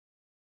 All right.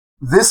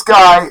 This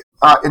guy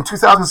in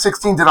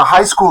 2016 did a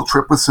high school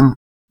trip with some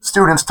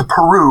students to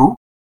Peru.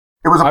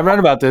 I read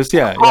about this.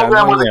 Yeah.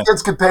 Program where the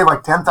kids could pay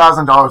like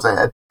 $10,000 a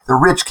head. The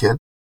rich kid,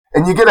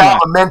 and you get to have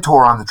a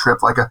mentor on the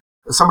trip, like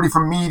somebody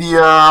from media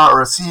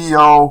or a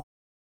CEO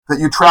that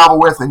you travel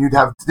with, and you'd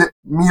have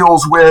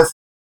meals with.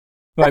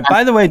 Right.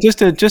 By the way, just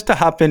to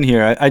hop in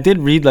here, I did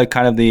read like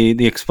kind of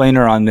the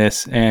explainer on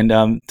this, and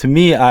to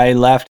me, I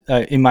laughed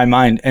in my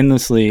mind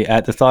endlessly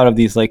at the thought of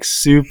these like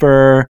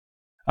super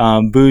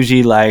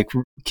bougie like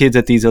kids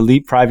at these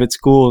elite private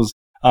schools,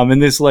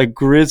 and this like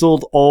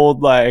grizzled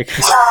old like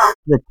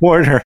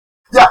reporter.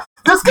 Yeah,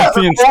 this guy's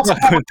an old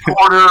school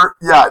reporter.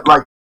 Yeah,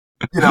 like.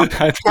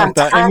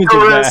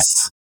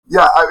 Cantankerous.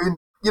 Yeah, I mean,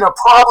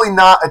 probably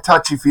not a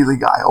touchy-feely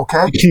guy,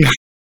 okay?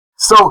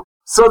 So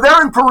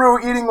they're in Peru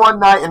eating one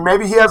night, and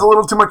maybe he has a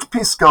little too much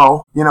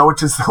pisco,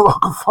 which is the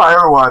local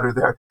firewater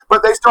there.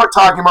 But they start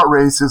talking about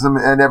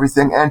racism and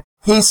everything, and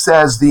he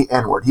says the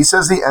N-word. He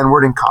says the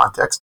N-word in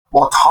context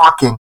while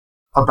talking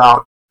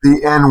about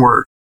the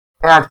N-word.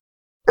 And,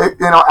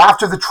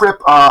 after the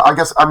trip,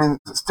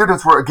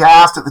 students were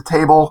aghast at the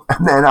table,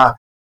 and then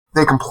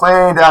they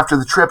complained after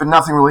the trip, and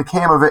nothing really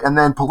came of it. And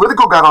then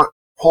Politico got a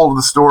hold of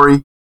the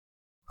story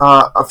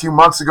a few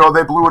months ago.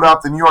 They blew it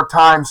up. The New York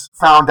Times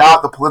found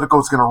out the Politico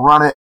was going to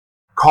run it,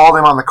 called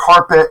him on the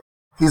carpet,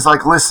 he's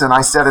like, listen,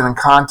 I said it in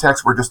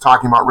context. We're just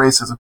talking about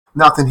racism.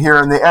 Nothing here.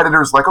 And the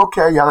editor's like,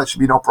 okay, yeah, that should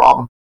be no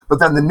problem. But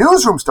then the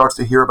newsroom starts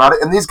to hear about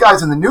it. And these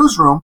guys in the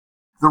newsroom,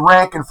 the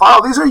rank and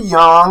file, these are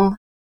young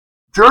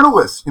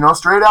journalists,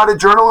 straight out of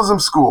journalism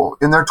school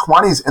in their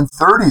 20s and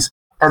 30s.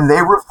 And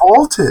they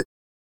revolted.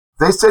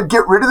 They said,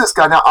 get rid of this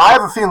guy. Now, I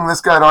have a feeling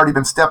this guy had already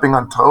been stepping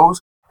on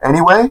toes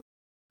anyway.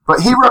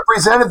 But he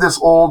represented this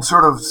old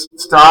sort of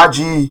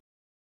stodgy,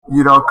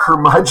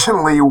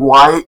 curmudgeonly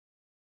white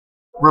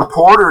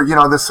reporter,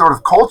 this sort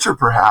of culture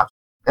perhaps.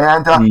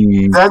 And then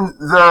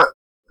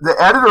the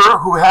editor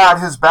who had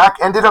his back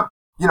ended up,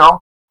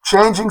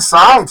 changing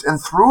sides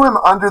and threw him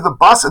under the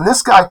bus. And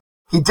this guy,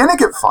 he didn't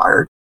get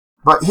fired,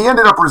 but he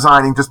ended up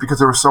resigning just because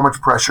there was so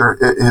much pressure.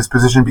 His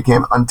position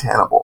became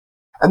untenable.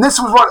 And this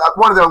was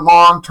one of their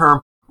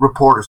long-term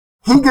reporters.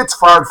 He gets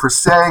fired for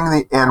saying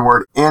the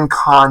N-word in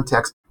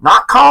context,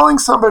 not calling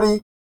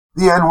somebody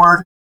the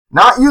N-word,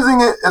 not using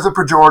it as a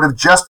pejorative,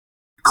 just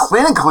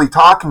clinically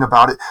talking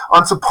about it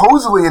on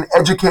supposedly an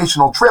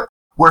educational trip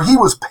where he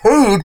was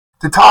paid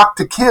to talk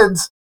to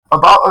kids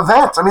about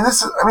events.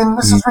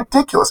 This is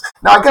ridiculous.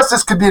 Now, I guess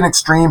this could be an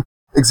extreme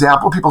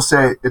example. People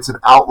say it's an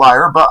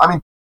outlier, but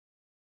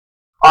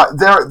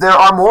there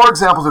are more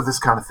examples of this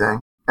kind of thing.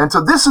 And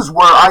so this is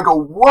where I go,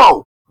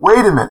 whoa,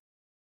 wait a minute.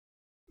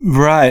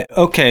 Right.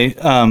 Okay.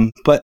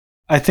 But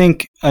I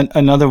think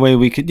another way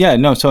we could,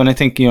 and I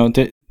think,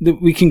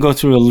 we can go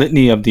through a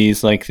litany of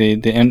these, like the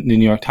New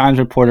York Times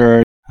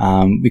reporter.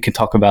 We can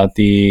talk about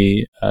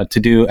the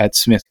to-do at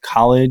Smith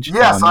College.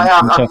 Yes, I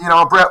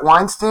have. Brett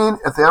Weinstein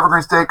at the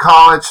Evergreen State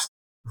College.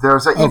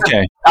 There's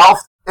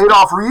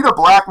Adolph Reed, a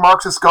black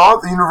Marxist scholar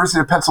at the University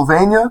of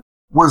Pennsylvania,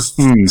 was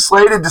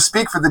slated to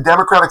speak for the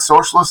Democratic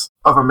Socialists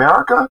of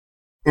America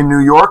in New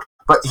York.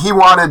 But he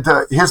wanted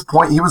his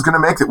point he was going to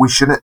make that we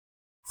shouldn't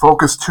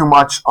focus too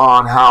much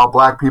on how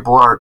black people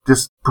are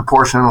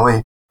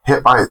disproportionately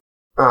hit by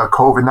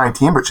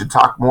COVID-19, but should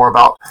talk more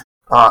about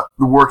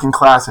the working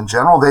class in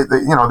general.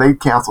 They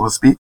canceled his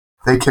speech.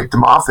 They kicked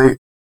him off.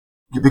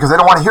 Because they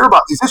don't want to hear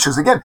about these issues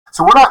again.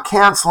 So we're not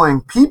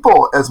canceling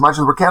people as much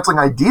as we're canceling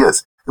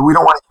ideas that we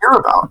don't want to hear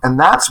about, and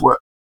that's what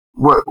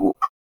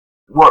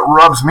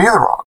rubs me the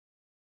wrong.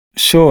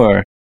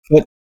 Sure,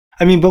 but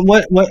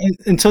what?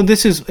 And so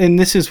this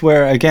is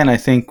where again I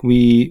think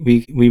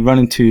we run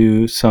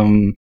into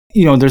some.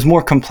 There's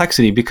more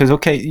complexity because,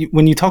 okay,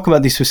 when you talk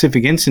about these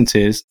specific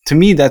instances, to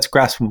me, that's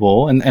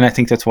graspable. And I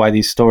think that's why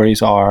these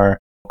stories are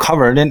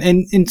covered. And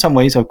in some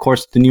ways, of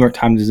course, the New York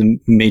Times is a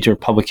major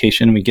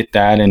publication. We get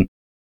that and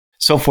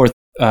so forth.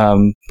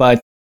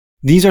 But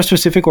these are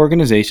specific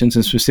organizations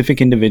and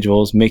specific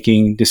individuals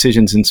making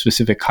decisions in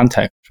specific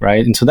contexts,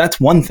 right? And so that's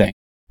one thing,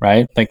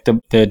 right? Like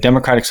the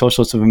Democratic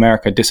Socialists of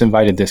America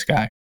disinvited this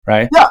guy,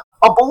 right? Yeah,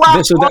 a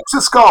black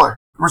Marxist scholar,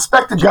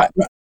 respected guy.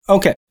 Right.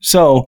 Okay,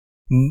 so...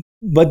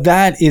 But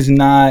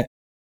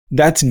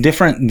that's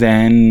different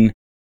than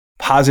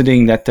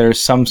positing that there's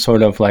some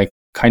sort of like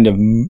kind of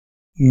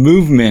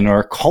movement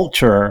or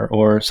culture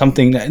or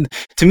something.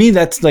 To me,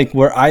 that's like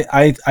where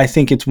I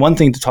think it's one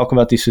thing to talk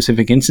about these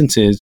specific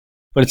instances,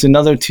 but it's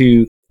another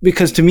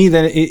because to me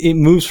then it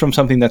moves from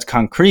something that's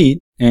concrete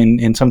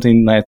and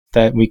something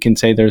that we can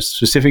say there's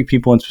specific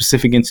people and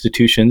specific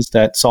institutions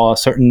that saw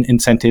certain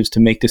incentives to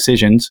make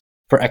decisions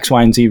for X,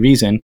 Y, and Z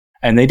reason,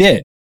 and they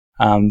did.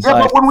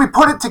 But when we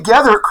put it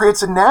together, it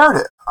creates a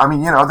narrative.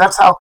 That's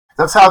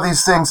how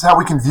these things, how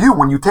we can view.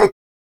 When you take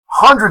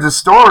hundreds of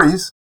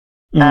stories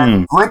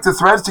and link the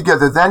threads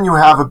together, then you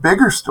have a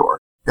bigger story.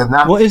 And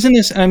that, well, isn't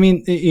this? Then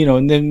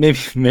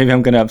maybe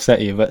I'm going to upset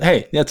you, but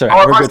hey, that's all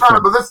right.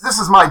 But this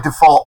is my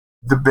default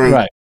debate.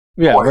 Right.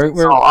 Yeah,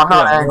 so I'm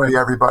not angry,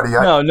 everybody.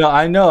 No,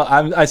 I know.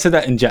 I said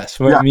that in jest.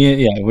 We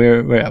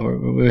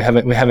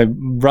have a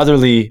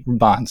brotherly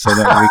bond, so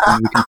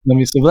that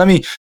let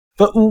me.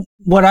 But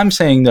what I'm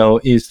saying,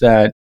 though, is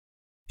that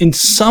in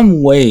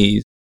some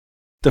ways,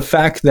 the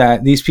fact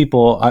that these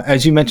people,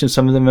 as you mentioned,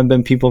 some of them have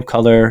been people of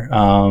color,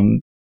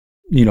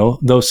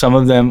 though some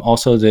of them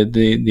also,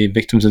 the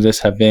victims of this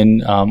have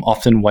been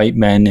often white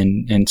men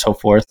and so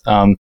forth.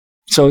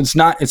 So it's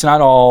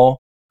not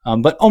all,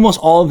 but almost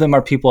all of them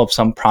are people of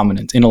some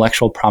prominence,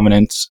 intellectual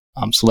prominence,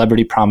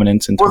 celebrity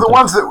prominence. Well, the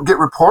ones that get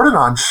reported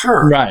on,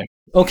 sure. Right.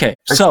 Okay.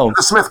 So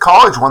the Smith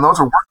College one, those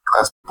are working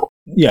class people.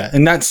 Yeah,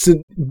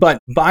 but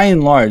by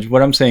and large,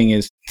 what I'm saying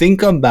is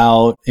think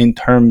about in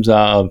terms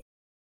of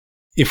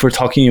if we're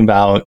talking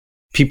about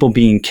people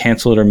being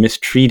canceled or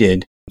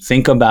mistreated,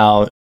 think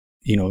about,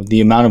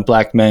 the amount of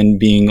black men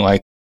being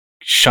like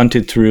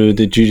shunted through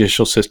the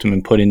judicial system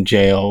and put in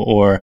jail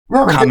or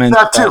comments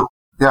that too.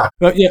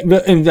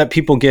 And that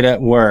people get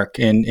at work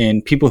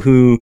and people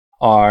who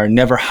are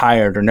never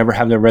hired or never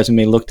have their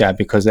resume looked at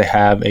because they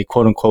have a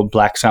quote unquote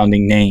black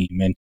sounding name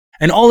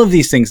and all of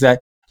these things that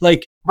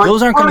like but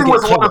those aren't going to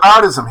get covered.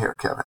 Whataboutism here,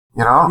 Kevin.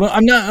 Well,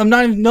 I'm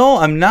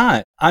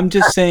not. I'm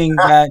just saying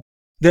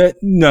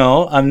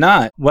no, I'm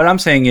not. What I'm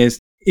saying is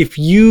if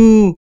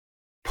you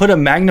put a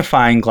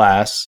magnifying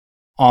glass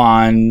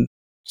on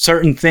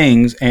certain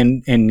things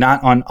and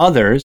not on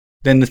others,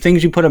 then the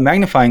things you put a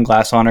magnifying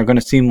glass on are going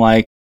to seem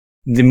like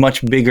the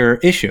much bigger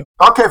issue.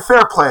 Okay,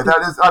 fair play.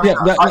 That is, I mean,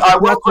 I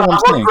will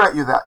grant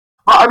you that.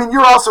 But I mean,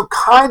 you're also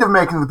kind of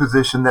making the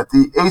position that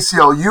the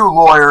ACLU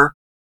lawyer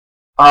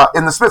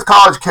in the Smith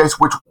College case,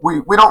 which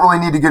we don't really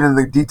need to get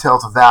into the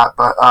details of that,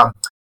 but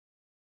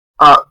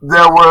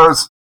there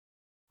was.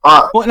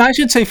 Well, and I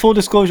should say full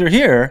disclosure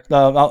here.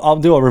 I'll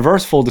do a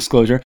reverse full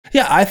disclosure.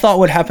 Yeah, I thought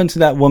what happened to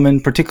that woman,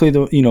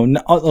 particularly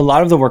a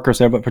lot of the workers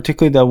there, but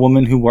particularly the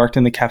woman who worked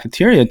in the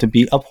cafeteria, to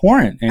be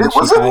abhorrent. And it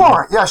was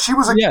abhorrent. Yeah, she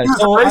was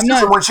accused of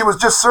racism when she was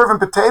just serving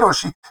potatoes.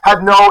 She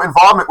had no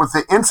involvement with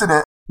the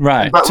incident.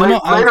 Right. But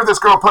later, this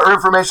girl put her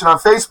information on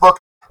Facebook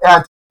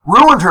and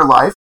ruined her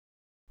life.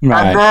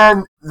 Right. And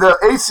then the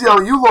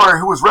ACLU lawyer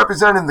who was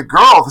representing the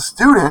girl, the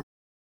student,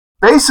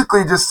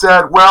 basically just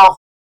said, well,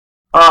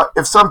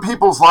 if some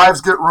people's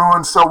lives get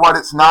ruined, so what?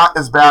 It's not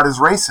as bad as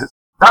racism.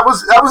 That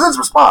was his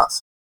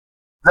response.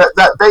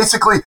 That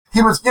basically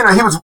he was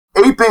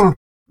aping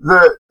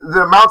the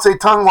Mao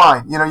Zedong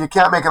line. You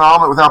can't make an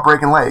omelet without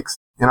breaking legs.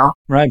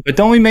 Right, but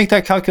don't we make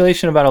that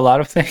calculation about a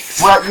lot of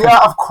things? Well, yeah,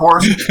 of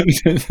course.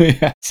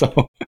 Yeah,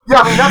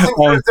 I mean, nothing.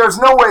 There's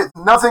no way.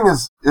 Nothing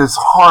is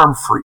harm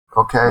free.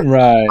 Okay,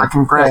 right. I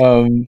can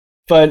grant.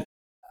 But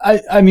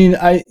I mean,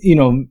 I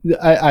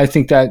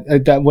think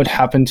that what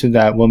happened to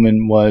that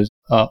woman was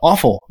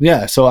awful.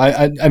 Yeah. So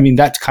I mean,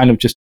 that's kind of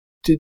just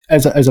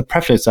as a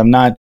preface. I'm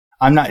not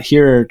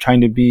here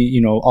trying to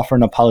be, offer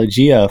an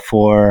apologia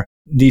for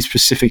these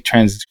specific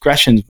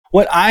transgressions.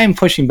 What I'm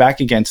pushing back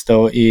against,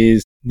 though,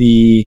 is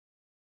the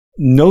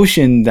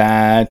notion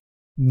that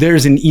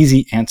there's an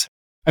easy answer.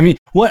 I mean,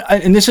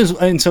 I'm not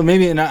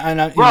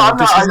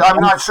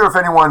sure if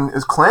anyone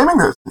is claiming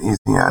there's an easy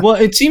answer. Well,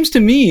 it seems to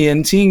me,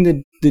 and seeing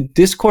the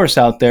discourse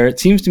out there, it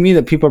seems to me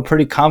that people are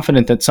pretty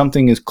confident that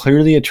something is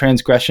clearly a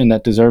transgression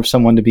that deserves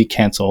someone to be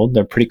canceled.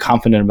 They're pretty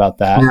confident about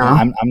that.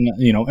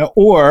 Yeah.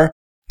 Or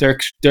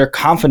they're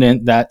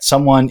confident that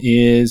someone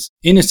is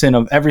innocent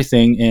of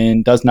everything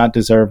and does not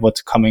deserve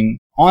what's coming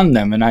on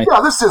them. And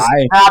this is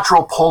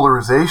natural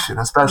polarization,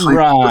 especially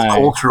with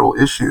cultural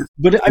issues.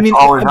 But I mean,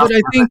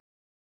 I think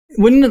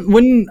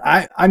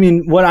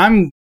what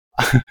I'm,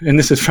 and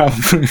this is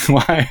probably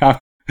why I'm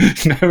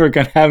never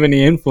going to have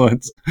any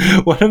influence.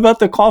 What about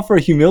the call for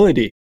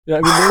humility? I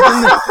mean,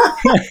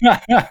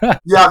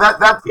 yeah,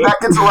 that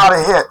gets a lot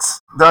of hits,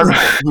 doesn't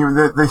it?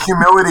 The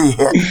humility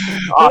hit.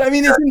 But I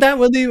mean, isn't that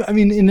what they? I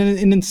mean,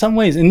 in some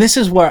ways, and this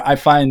is where I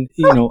find,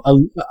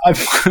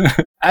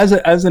 as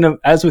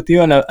with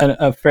you, and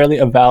a fairly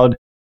avowed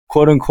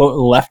quote unquote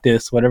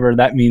leftist, whatever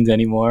that means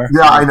anymore.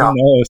 Yeah, I know. Who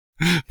knows?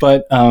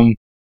 But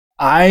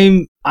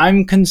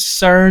I'm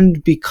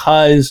concerned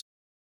because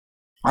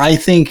I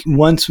think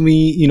once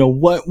we,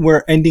 what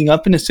we're ending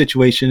up in a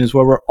situation is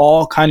where we're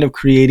all kind of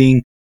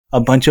creating a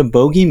bunch of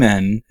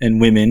bogeymen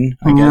and women,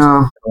 I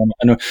guess,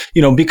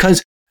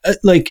 because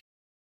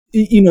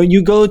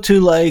you go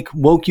to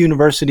woke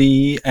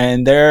university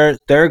and they're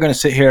going to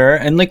sit here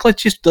and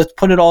let's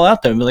put it all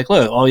out there and be like,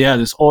 look, oh yeah,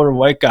 this older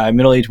white guy,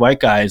 middle-aged white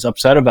guy is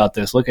upset about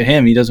this. Look at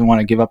him. He doesn't want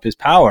to give up his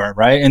power.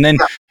 Right. And then,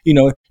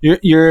 you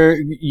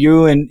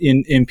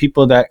and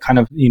people that kind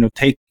of,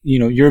 take,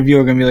 your view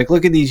are going to be like,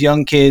 look at these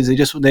young kids. They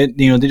just want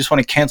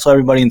to cancel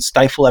everybody and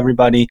stifle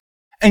everybody.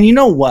 And you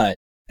know what?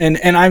 And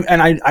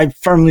I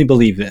firmly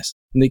believe this.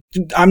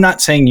 I'm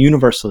not saying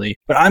universally,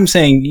 but I'm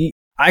saying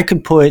I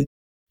could put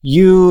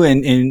you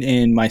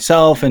and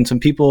myself and some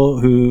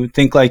people who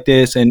think like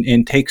this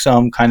and take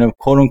some kind of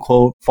quote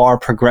unquote far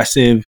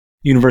progressive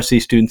university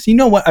students. You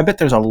know what? I bet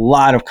there's a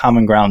lot of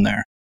common ground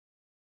there.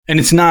 And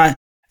it's not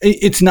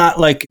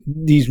like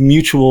these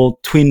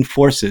mutual twin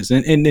forces.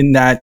 And in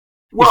that,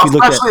 well, if you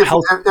look at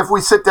if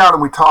we sit down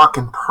and we talk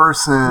in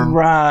person,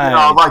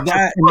 right?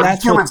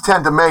 Humans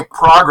tend to make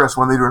progress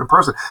when they do it in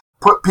person.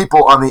 Put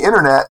people on the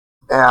internet,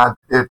 and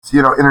it's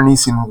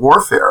internecine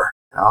warfare.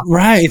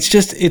 Right.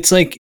 It's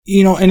like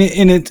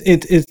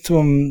it's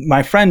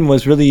my friend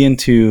was really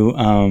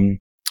into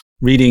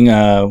reading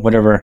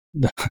whatever.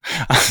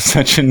 I'm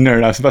such a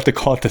nerd. I was about to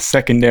call it the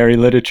secondary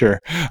literature,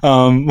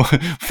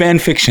 fan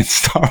fiction,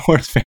 Star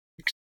Wars fan.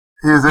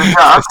 Is it?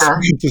 Yeah,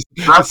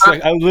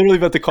 okay. I'm literally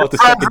about to call it the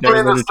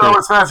secondary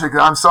literature.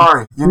 I'm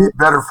sorry. You need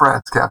better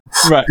friends, Captain.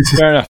 Right,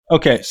 fair enough.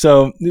 Okay,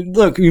 so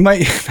look,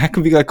 that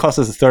could be cost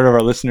us a third of our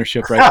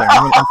listenership right there.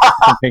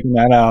 I'm taking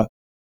that out.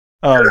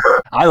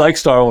 I like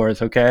Star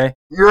Wars. Okay.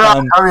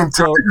 Yeah,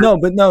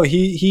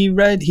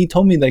 he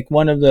told me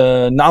one of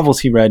the novels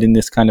he read in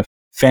this kind of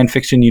fan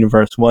fiction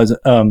universe was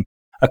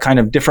a kind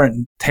of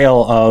different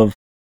tale of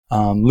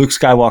Luke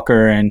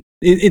Skywalker, and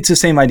it's the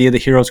same idea, the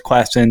hero's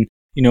quest, and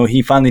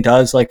he finally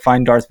does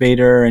find Darth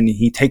Vader and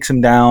he takes him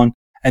down,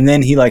 and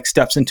then he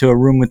steps into a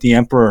room with the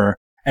Emperor,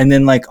 and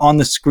then on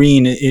the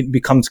screen it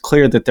becomes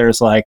clear that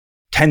there's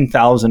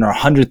 10,000 or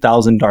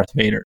 100,000 Darth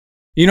Vader.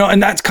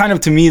 And that's kind of,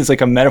 to me, is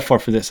a metaphor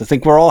for this. I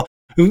think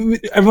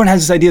everyone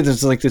has this idea that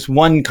there's this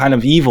one kind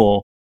of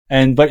evil,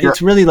 but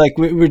it's really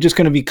we're just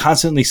going to be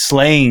constantly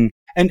slaying.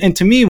 And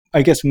to me,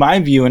 I guess my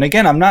view, and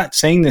again, I'm not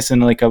saying this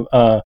in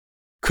a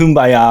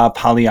kumbaya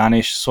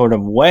Pollyannish sort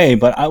of way,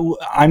 but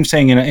I'm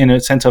saying in a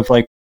sense of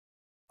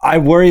I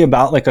worry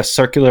about like a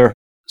circular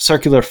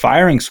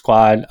firing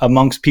squad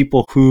amongst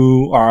people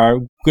who are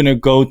going to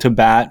go to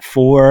bat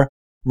for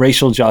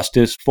racial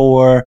justice,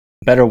 for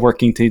better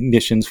working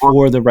conditions,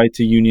 for the right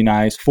to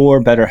unionize,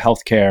 for better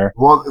health care.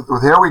 Well,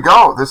 there we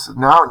go.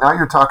 Now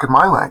you're talking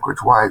my language.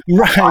 Why?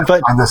 Right,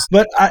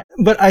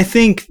 but I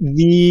think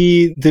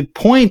the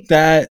point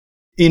that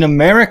in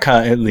America,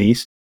 at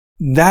least,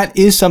 that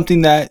is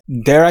something that,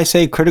 dare I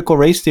say, critical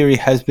race theory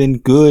has been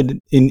good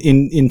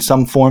in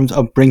some forms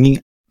of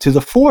bringing to the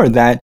fore,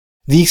 that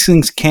these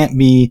things can't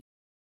be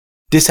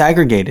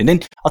disaggregated.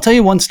 And I'll tell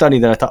you one study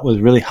that I thought was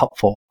really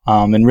helpful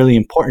and really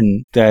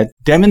important, that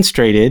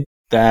demonstrated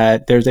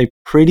that there's a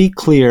pretty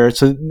clear,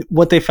 so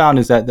what they found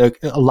is that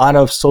a lot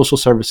of social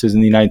services in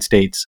the United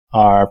States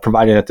are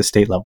provided at the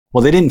state level.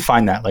 Well, they didn't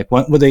find that. Like,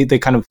 they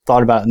kind of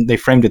thought about it and they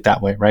framed it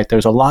that way, right?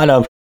 There's a lot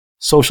of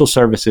social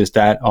services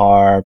that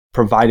are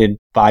provided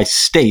by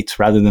states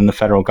rather than the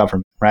federal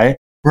government, right?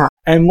 Yeah.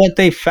 And what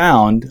they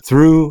found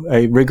through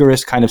a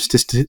rigorous kind of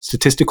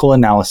statistical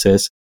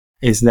analysis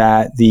is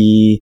that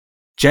the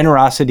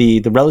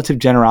relative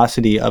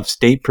generosity of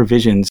state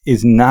provisions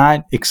is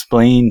not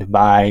explained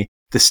by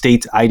the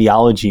state's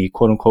ideology,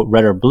 quote unquote,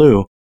 red or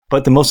blue,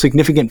 but the most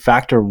significant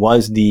factor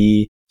was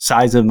the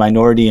size of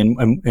minority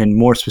and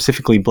more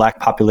specifically Black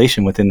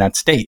population within that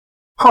state.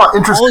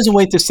 Interesting. Always a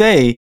way to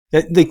say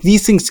that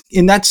these things,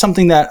 and that's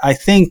something that I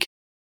think,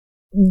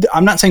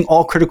 I'm not saying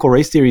all critical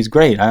race theory is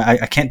great.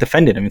 I can't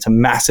defend it. I mean, it's a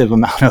massive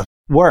amount of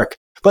work,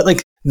 but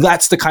like,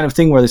 that's the kind of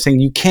thing where they're saying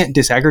you can't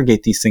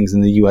disaggregate these things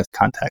in the U.S.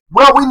 context.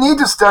 Well, we need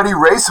to study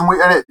race, and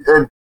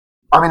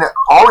it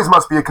always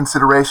must be a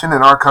consideration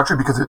in our country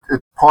because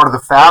it's part of the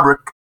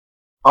fabric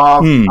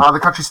of how the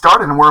country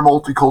started, and we're a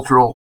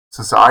multicultural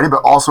society,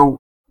 but also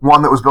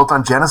one that was built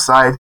on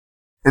genocide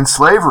and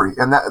slavery,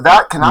 and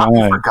that cannot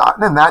be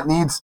forgotten, and that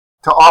needs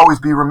to always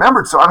be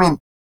remembered. So, I mean,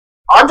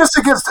 I'm just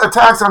against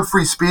attacks on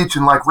free speech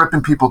and like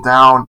ripping people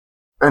down,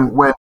 and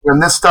when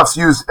this stuff's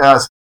used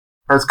as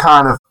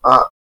kind of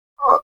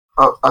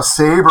a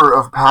saber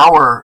of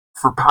power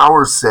for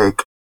power's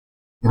sake.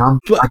 You know,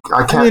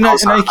 I can't.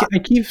 I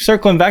keep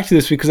circling back to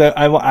this because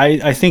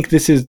I think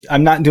this is,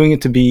 I'm not doing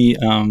it to be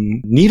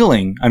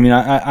needling. I mean,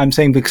 I'm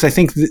saying because I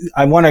think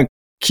I want to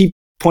keep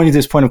pointing to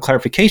this point of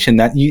clarification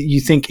that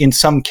you think in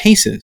some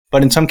cases,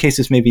 but in some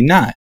cases maybe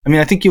not. I mean,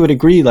 I think you would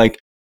agree, like,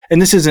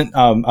 and this isn't,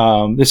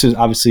 this is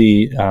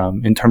obviously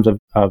in terms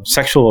of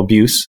sexual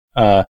abuse,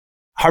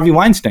 Harvey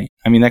Weinstein.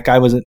 I mean, that guy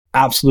was an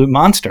absolute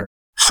monster.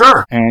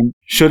 Sure. And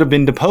should have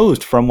been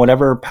deposed from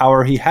whatever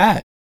power he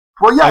had.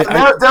 Well, yeah,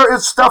 there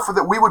is stuff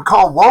that we would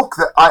call woke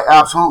that I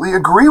absolutely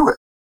agree with.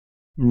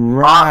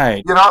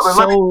 Right. You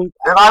know,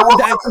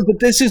 but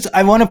this is,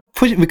 I want to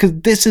push it because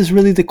this is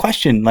really the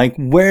question. Like,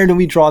 where do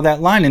we draw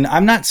that line? And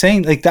I'm not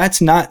saying like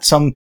that's not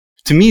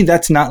to me,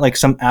 that's not like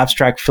some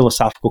abstract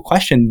philosophical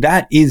question.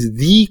 That is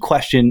the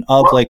question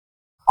of like,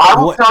 I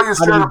will tell you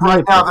straight up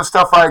right now the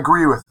stuff I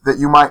agree with that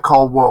you might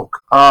call woke.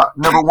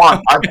 Number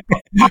one, I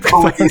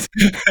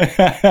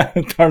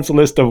believe Tom's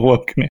list of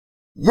wokeness.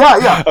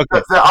 Yeah.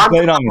 Okay.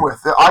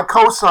 That I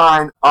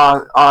co-sign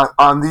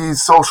on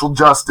these social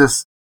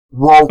justice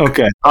woke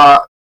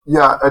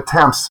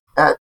attempts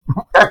at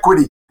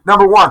equity.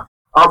 Number one,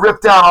 rip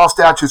down all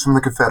statues from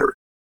the Confederate.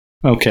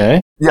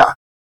 Okay. Yeah.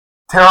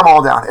 Tear them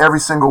all down, every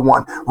single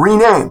one.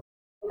 Rename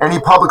any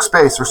public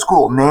space or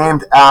school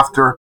named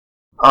after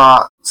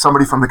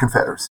somebody from the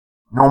Confederacy.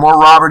 No more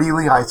Robert E.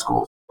 Lee High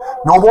School.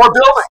 No more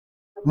building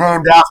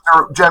named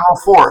after General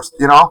Forrest,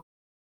 you know?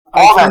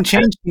 I can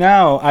change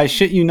now. I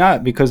shit you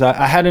not, because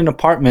I had an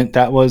apartment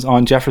that was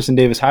on Jefferson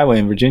Davis Highway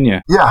in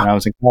Virginia when I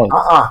was in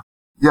college.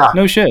 Yeah.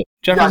 No shit.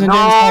 Jefferson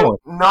Davis Highway.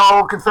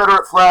 No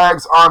Confederate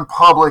flags on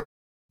public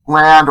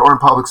land or in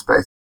public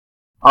space.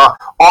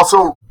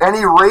 Also, any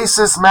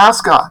racist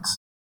mascots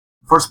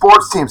for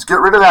sports teams, get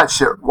rid of that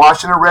shit.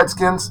 Washington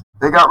Redskins,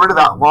 they got rid of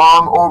that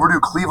long overdue.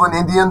 Cleveland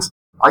Indians,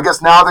 I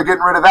guess now they're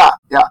getting rid of that.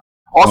 Yeah.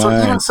 Also,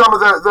 even some of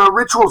the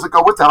rituals that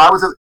go with that. I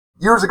was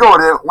years ago at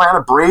an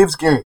Atlanta Braves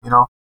game, you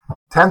know,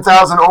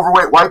 10,000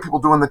 overweight white people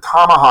doing the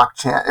tomahawk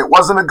chant. It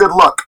wasn't a good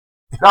look.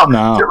 You know,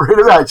 Get rid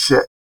of that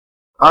shit.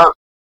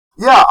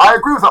 Yeah, I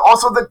agree with it.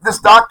 Also, this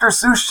Dr.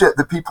 Seuss shit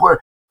that people are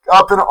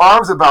up in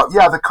arms about.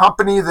 Yeah, the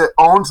company that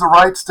owns the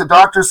rights to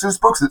Dr. Seuss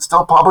books that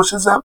still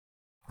publishes them,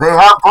 they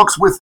have books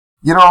with,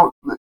 you know,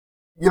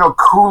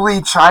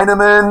 coolie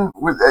Chinamen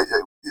with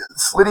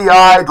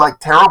slitty-eyed, like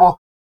terrible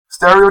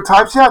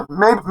stereotypes. Yeah,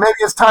 maybe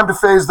it's time to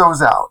phase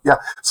those out. Yeah,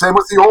 same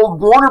with the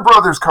old Warner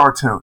Brothers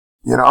cartoon.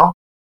 You know,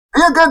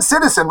 be a good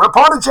citizen,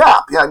 report a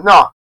Jap. Yeah,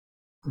 no,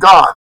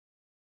 God.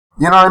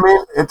 You know what I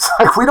mean? It's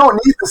like we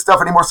don't need this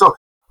stuff anymore. So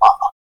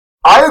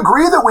I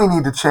agree that we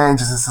need to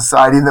change as a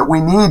society and that we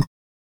need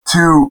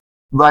to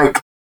like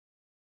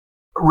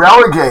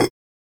relegate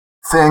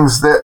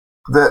things that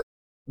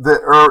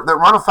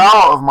run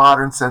afoul of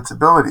modern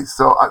sensibilities.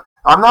 So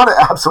I'm not an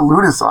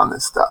absolutist on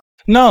this stuff.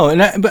 No,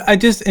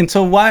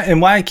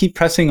 why I keep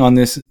pressing on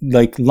this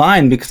like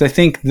line, because I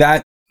think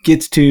that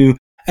gets to,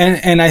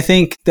 and I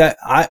think that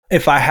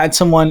if I had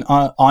someone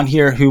on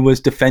here who was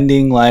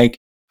defending like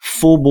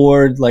full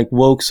board, like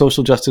woke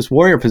social justice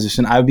warrior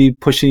position, I would be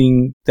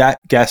pushing that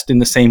guest in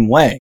the same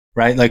way,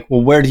 right? Like,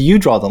 well, where do you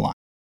draw the line?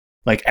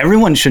 Like,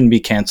 everyone shouldn't be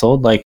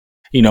canceled. Like,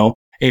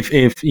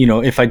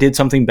 if I did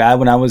something bad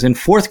when I was in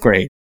fourth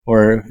grade,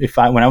 or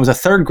when I was a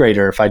third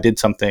grader, if I did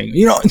something,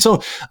 and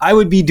so I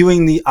would be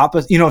doing the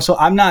opposite, so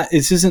I'm not,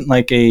 this isn't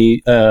like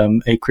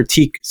a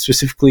critique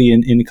specifically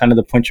in kind of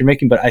the point you're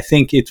making, but I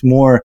think it's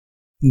more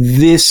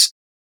it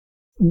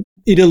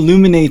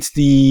illuminates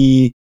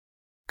the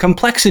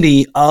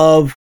complexity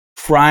of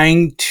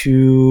trying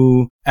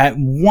to at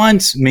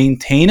once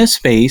maintain a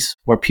space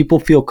where people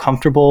feel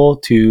comfortable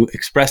to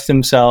express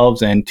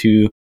themselves and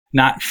to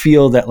not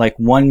feel that like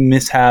one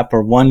mishap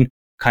or one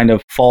kind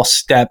of false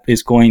step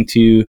is going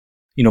to,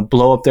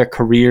 blow up their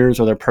careers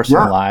or their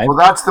personal lives. Well,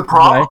 that's the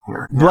problem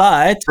here. Yeah.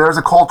 But there's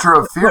a culture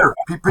of fear.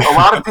 A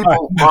lot of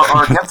people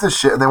are against this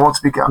shit and they won't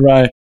speak out.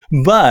 Right.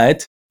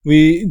 But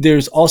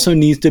there's also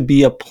needs to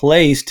be a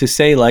place to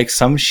say like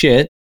some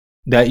shit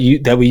that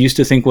we used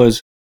to think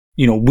was,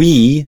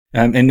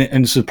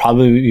 and so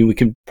probably we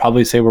could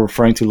probably say we're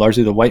referring to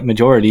largely the white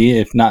majority,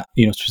 if not,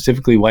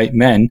 specifically white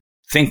men,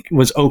 think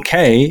was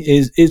okay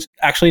is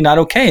actually not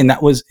okay, and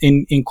that was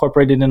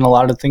incorporated in a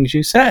lot of things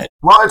you said.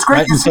 Well, it's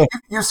great. Right?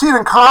 You see it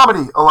in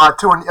comedy a lot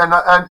too, and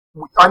I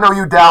know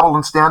you dabbled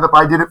in stand up.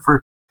 I did it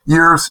for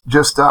years,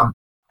 just a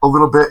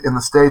little bit in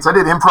the States. I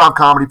did improv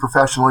comedy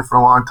professionally for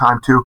a long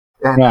time too,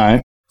 and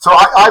right. So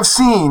I've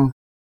seen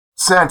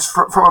since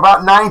from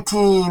about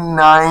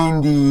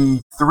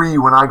 1993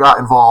 when I got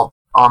involved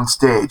on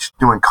stage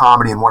doing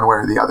comedy in one way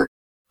or the other,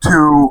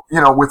 to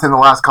within the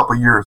last couple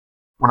of years.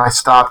 When I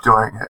stopped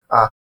doing it,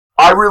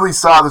 I really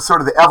saw the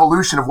sort of the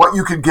evolution of what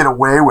you could get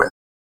away with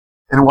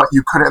and what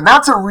you couldn't. And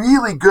that's a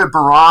really good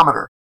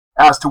barometer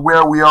as to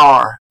where we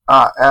are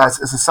as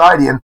a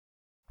society. And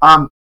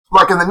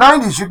like in the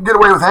 90s, you could get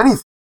away with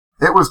anything.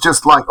 It was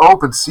just like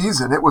open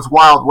season. It was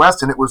Wild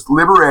West, and it was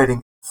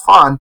liberating,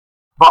 fun.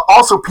 But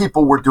also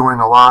people were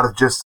doing a lot of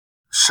just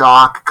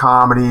shock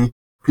comedy.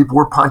 People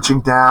were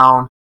punching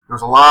down. There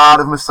was a lot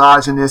of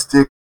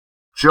misogynistic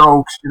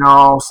jokes,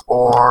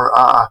 or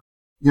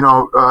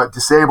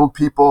disabled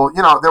people,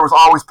 there was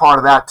always part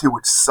of that too,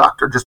 which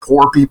sucked, or just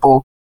poor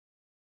people.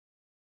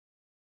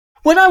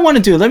 What I want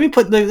to do, let me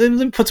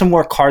put some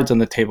more cards on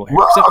the table here.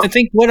 So I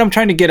think what I'm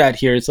trying to get at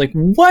here is like,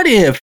 what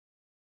if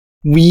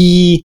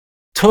we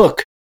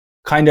took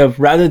kind of,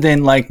 rather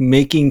than like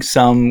making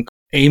some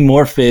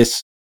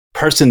amorphous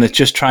person that's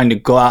just trying to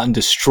go out and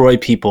destroy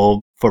people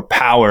for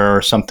power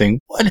or something,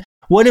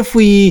 what if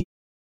we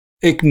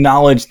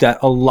acknowledge that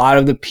a lot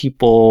of the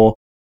people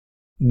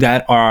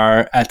that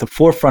are at the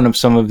forefront of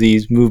some of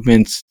these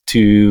movements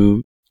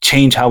to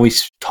change how we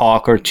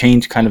talk, or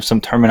change kind of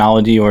some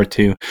terminology, or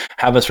to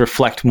have us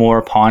reflect more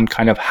upon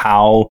kind of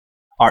how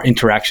our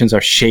interactions are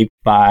shaped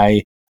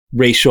by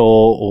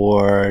racial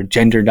or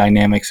gender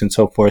dynamics and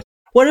so forth.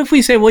 What if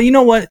we say, well, you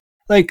know what?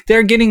 Like,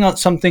 they're getting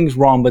some things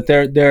wrong, but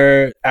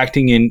they're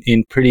acting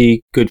in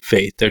pretty good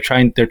faith. They're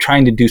trying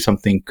to do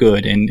something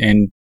good,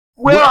 and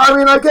well, I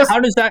mean, I guess, how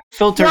does that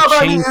filter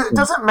change? It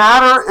doesn't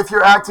matter if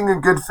you're acting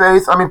in good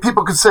faith. I mean,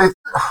 people could say,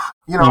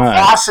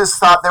 fascists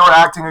thought they were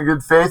acting in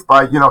good faith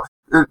by,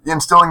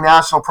 instilling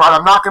national pride.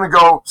 I'm not going to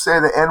go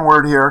say the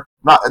N-word here,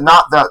 not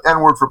the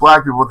N-word for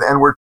black people, the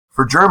N-word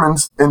for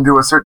Germans into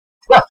a certain,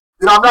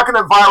 I'm not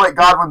going to violate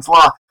Godwin's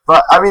law.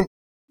 But I mean,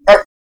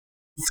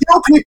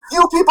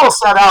 few people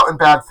set out in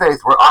bad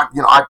faith where I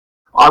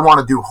want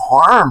to do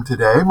harm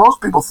today.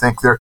 Most people think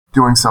they're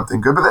doing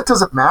something good, but that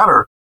doesn't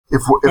matter.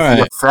 If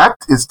the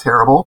effect is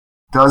terrible,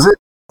 does it?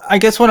 I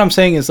guess what I'm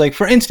saying is, like,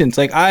 for instance,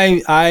 like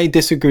I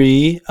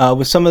disagree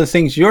with some of the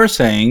things you're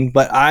saying,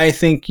 but I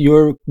think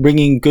you're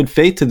bringing good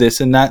faith to this,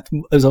 and that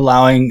is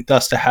allowing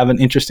us to have an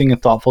interesting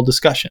and thoughtful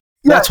discussion.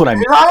 Yeah, that's what I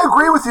mean. And I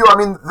agree with you. I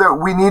mean,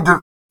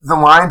 the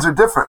lines are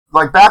different.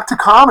 Like, back to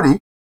comedy,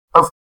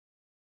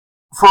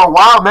 for a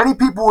while, many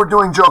people were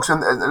doing jokes,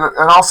 and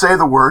I'll say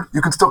the word.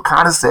 You can still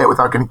kind of say it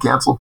without getting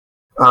canceled.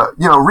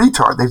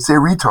 Retard. They'd say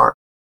retard.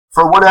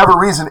 For whatever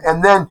reason,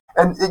 and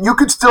you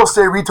could still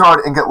say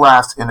retard and get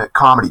laughs in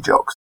comedy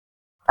jokes.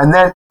 And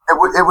then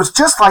it was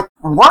just like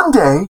one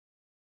day,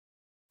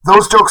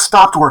 those jokes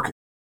stopped working.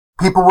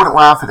 People wouldn't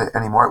laugh at it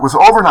anymore. It was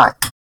overnight.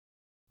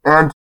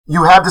 And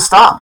you had to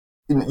stop.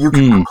 You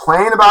can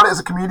complain about it as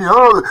a comedian.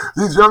 Oh,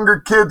 these younger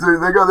kids,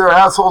 they got their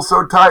assholes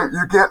so tight,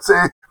 you can't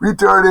say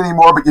retard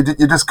anymore, but you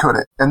just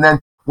couldn't. And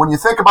then when you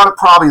think about it,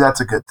 probably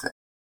that's a good thing.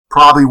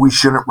 Probably we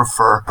shouldn't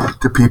refer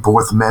to people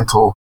with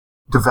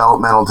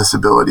developmental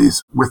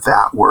disabilities with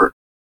that word.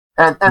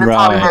 And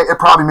it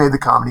probably made the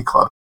comedy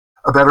club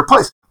a better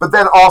place. But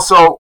then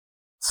also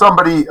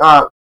somebody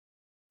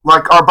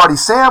like our buddy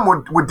Sam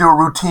would do a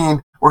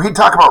routine where he'd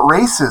talk about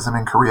racism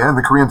in Korea, and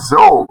the Koreans say,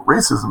 oh,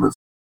 racism is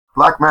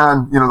black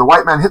man, the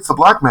white man hits the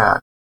black man.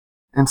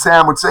 And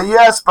Sam would say,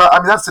 yes, but I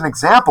mean, that's an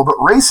example, but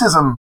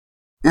racism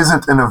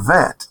isn't an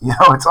event,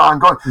 it's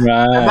ongoing.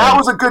 Right. And that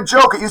was a good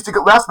joke. It used to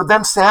get laughs, but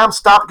then Sam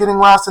stopped getting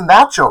laughs in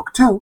that joke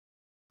too.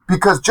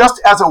 Because just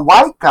as a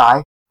white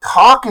guy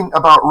talking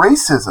about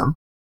racism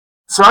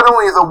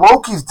suddenly the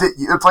wokies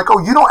it's like, oh,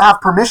 you don't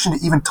have permission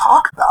to even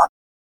talk about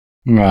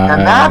it. Right.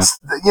 And that's,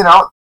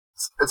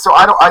 so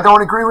I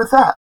don't agree with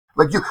that.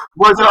 Like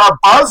where there are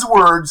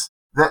buzzwords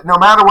that no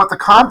matter what the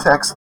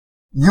context,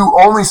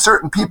 only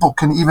certain people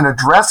can even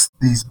address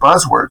these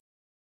buzzwords.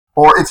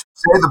 Or if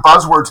you say the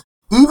buzzwords,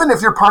 even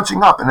if you're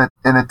punching up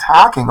and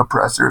attacking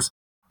oppressors,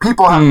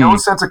 people have no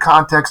sense of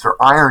context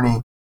or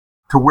irony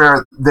to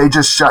where they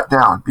just shut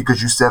down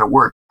because you said a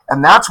word.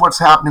 And that's what's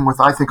happening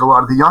with, I think, a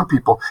lot of the young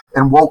people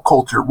in woke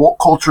culture. Woke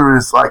culture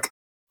is like,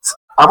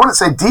 I wouldn't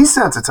say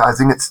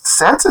desensitizing, it's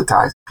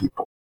sensitizing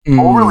people,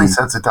 overly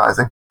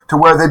sensitizing to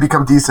where they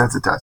become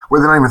desensitized,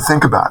 where they don't even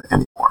think about it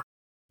anymore.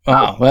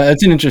 Wow, well,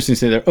 that's an interesting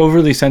thing. They're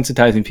overly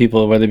sensitizing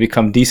people where they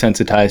become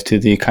desensitized to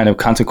the kind of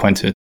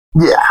consequences.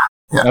 Yeah.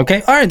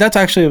 Okay. All right. That's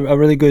actually a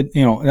really good,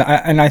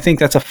 and I think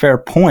that's a fair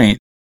point.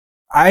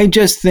 I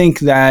just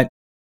think that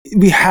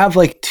we have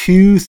like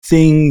two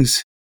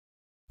things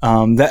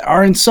that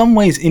are in some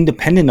ways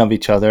independent of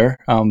each other,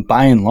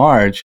 by and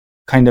large,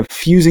 kind of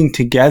fusing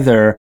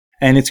together,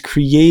 and it's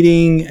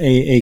creating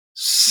a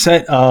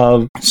set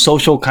of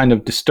social kind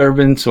of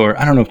disturbance, or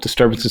I don't know if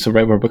disturbance is the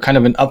right word, but kind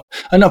of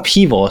an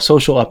upheaval, a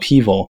social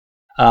upheaval.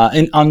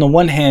 And on the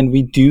one hand,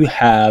 we do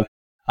have,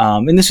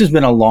 and this has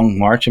been a long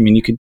march. I mean,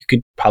 you could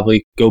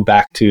probably go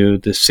back to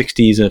the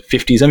 60s or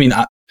 50s. I mean,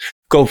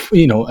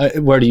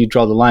 where do you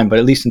draw the line? But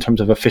at least in terms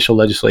of official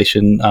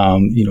legislation,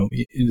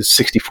 the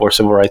 64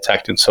 Civil Rights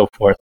Act and so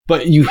forth.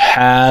 But you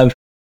have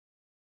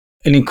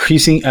an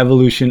increasing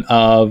evolution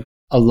of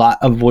a lot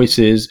of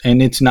voices,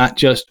 and it's not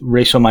just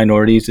racial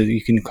minorities.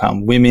 You can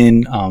count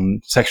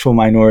women, sexual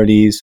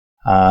minorities,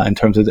 in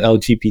terms of the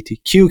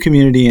LGBTQ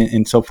community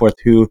and so forth,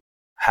 who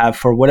have,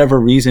 for whatever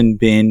reason,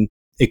 been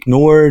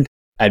ignored,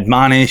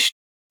 admonished,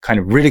 kind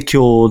of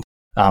ridiculed,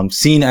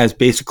 seen as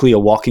basically a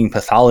walking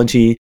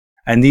pathology.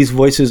 And these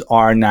voices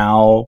are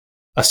now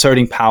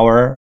asserting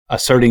power,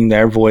 asserting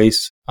their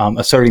voice,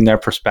 asserting their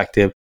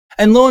perspective.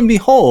 And lo and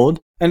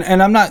behold, and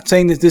I'm not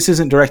saying that this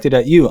isn't directed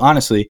at you,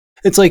 honestly,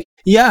 it's like,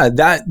 yeah,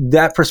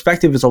 that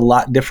perspective is a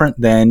lot different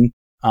than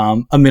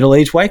a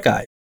middle-aged white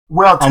guy.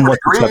 Well, to a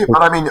degree,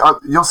 but I mean,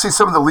 you'll see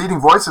some of the leading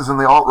voices in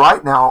the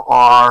alt-right now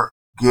are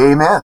gay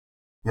men,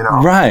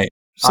 Right.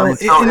 So,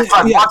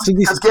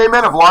 because gay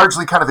men have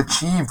largely kind of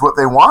achieved what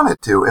they wanted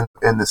to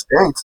in the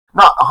States.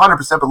 Not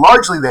 100%, but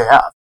largely they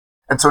have.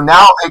 And so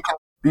now they can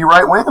be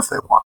right-wing if they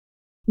want.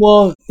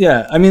 Well,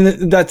 yeah. I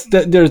mean, there's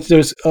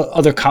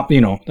other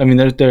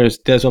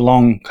there's a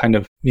long kind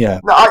of, yeah.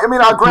 No,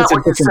 I grant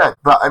what you said,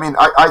 but I mean,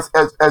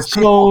 as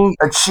people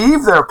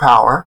achieve their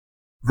power,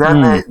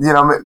 then they,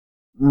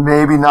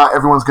 maybe not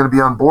everyone's going to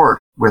be on board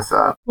with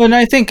that. Well, and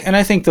I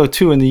think though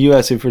too in the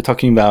U.S., if we're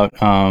talking about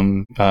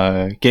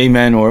gay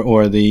men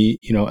or the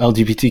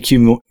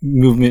LGBTQ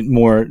movement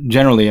more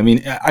generally, I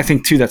mean, I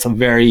think too that's a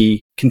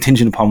very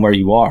contingent upon where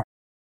you are.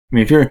 I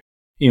mean, if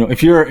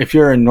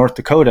you're in North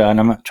Dakota, and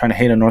I'm not trying to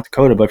hate on North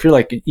Dakota, but if you're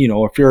like,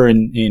 if you're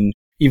in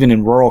even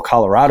in rural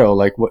Colorado,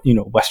 like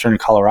Western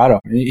Colorado,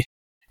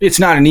 it's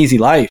not an easy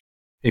life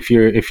if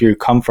you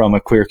come from a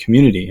queer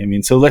community. I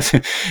mean, so let's,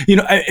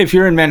 if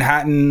you're in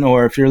Manhattan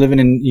or if you're living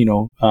in,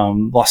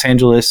 Los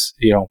Angeles,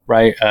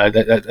 right,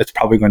 that's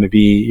probably going to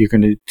be, you're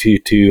going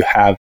to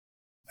have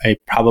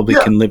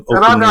can live openly.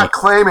 And I'm not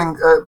claiming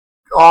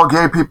all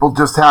gay people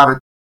just have it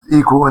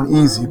equal and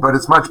easy, but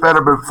it's much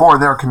better before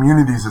in their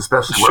communities,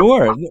 especially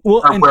where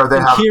they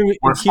have. Here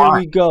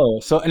we go.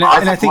 So,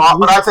 I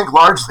think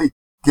largely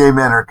gay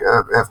men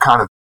have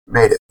kind of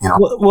made it.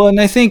 Well, and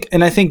I think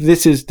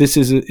this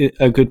is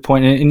a good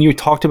point. And you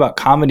talked about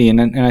comedy,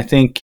 and I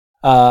think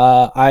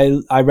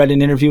I read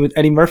an interview with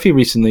Eddie Murphy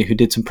recently, who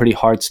did some pretty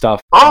hard stuff.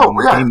 Oh,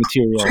 yeah,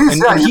 material.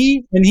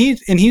 Jeez,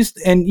 he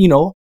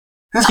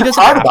doesn't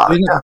hard about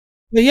it. Yeah.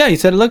 Yeah, he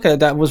said, "Look,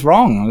 that was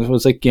wrong. It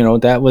was like,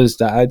 that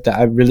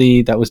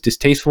was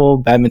distasteful,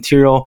 bad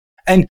material."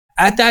 And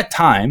at that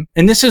time,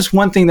 and this is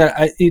one thing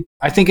that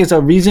I think is a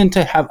reason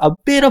to have a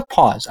bit of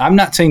pause. I'm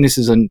not saying this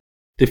is a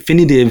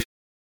definitive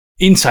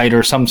insight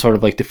or some sort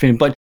of like definitive,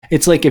 but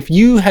it's like if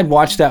you had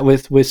watched that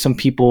with some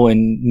people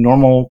in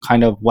normal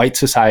kind of white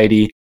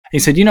society, and you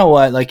said, you know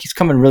what, like he's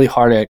coming really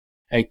hard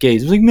at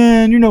gays. It's like,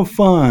 man, you're no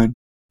fun,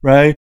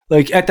 right?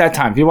 Like at that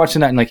time, if you're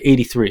watching that in like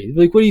 83,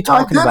 like, what are you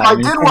talking about? I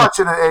did watch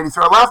it in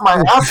 83. I laughed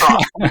my ass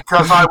off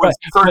because I was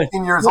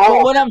 13 years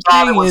old. What I'm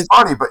saying was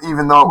funny, but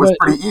even though it was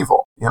pretty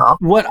evil,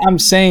 What I'm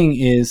saying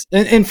is,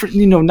 and for,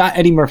 not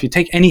Eddie Murphy,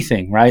 take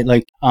anything, right?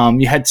 Like,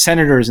 you had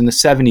senators in the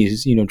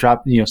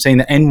 70s, saying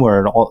the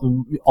N-word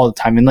all the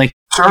time. And like,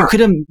 sure. You could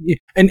have,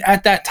 and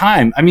at that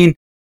time, I mean,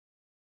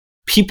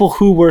 people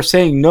who were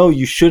saying, no,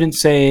 you shouldn't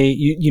say,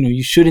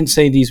 you shouldn't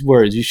say these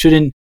words. You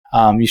shouldn't,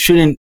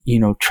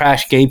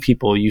 trash gay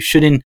people. You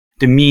shouldn't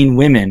demean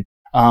women.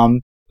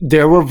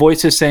 There were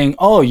voices saying,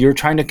 "Oh, you're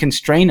trying to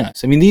constrain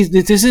us." I mean,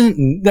 this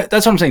isn't.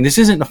 That's what I'm saying. This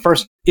isn't the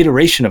first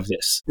iteration of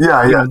this.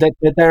 Yeah.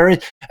 That there is,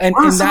 and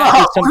loosen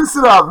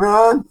it up,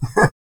 man.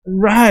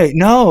 Right?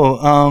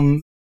 No.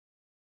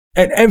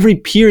 At every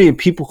period,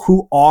 people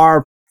who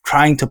are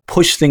trying to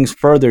push things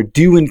further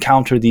do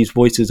encounter these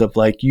voices of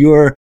like,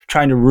 you're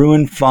trying to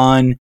ruin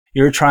fun.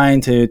 You're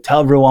trying to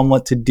tell everyone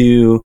what to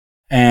do.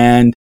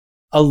 And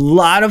a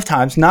lot of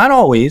times, not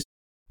always,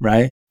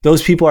 right?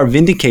 Those people are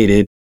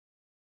vindicated,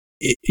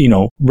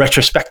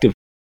 retrospectively,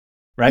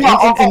 right?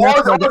 Yeah, And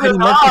that's where or the they're Eddie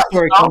Murphy not,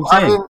 story comes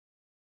in.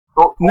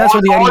 And that's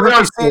where the Eddie they're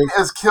Murphy seen story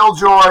as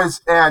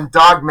killjoys and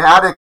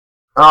dogmatic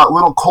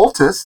little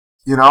cultists,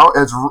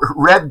 as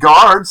red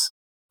guards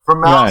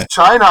from Mao's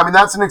China. I mean,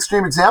 that's an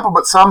extreme example,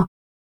 but some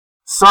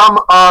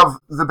of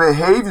the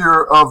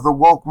behavior of the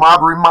woke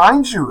mob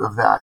reminds you of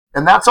that.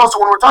 And that's also,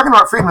 when we're talking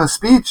about freedom of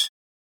speech,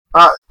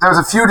 there's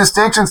a few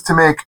distinctions to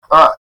make.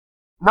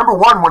 Number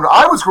one, when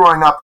I was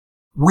growing up,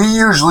 we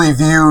usually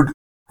viewed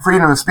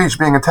freedom of speech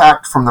being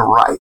attacked from the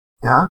right,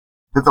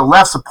 that the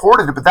left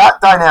supported it, but that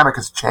dynamic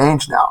has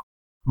changed now.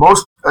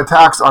 Most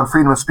attacks on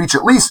freedom of speech,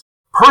 at least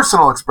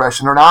personal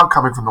expression, are now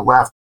coming from the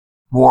left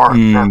more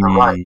than the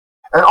right.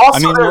 And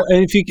also,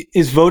 I think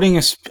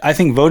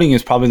voting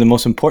is probably the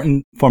most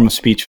important form of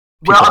speech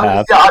people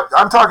have. Yeah,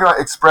 I'm talking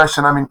about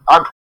expression. I mean,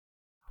 I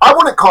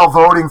wouldn't call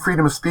voting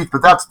freedom of speech,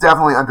 but that's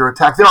definitely under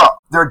attack. There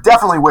are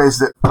definitely ways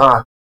that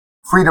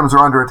freedoms are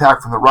under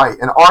attack from the right,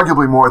 and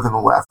arguably more than the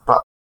left.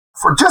 But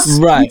for just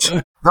speech,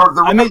 the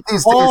right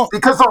these days,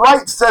 because the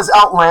right says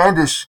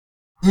outlandish,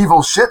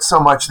 evil shit so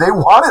much, they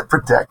want it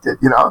protected.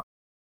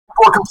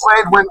 People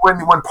complained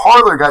when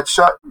Parler got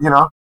shut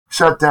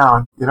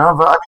down. But I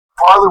mean,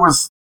 Parler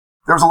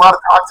there was a lot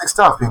of toxic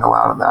stuff being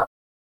allowed in that.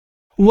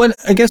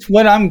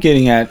 What I'm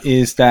getting at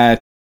is that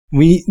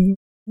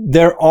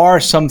there are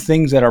some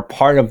things that are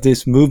part of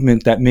this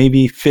movement that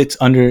maybe fits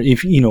under,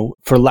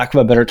 for lack of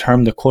a better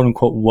term, the quote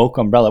unquote woke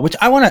umbrella, which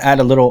I want to add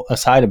a little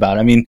aside about.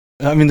 I mean,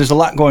 there's a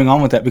lot going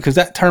on with that, because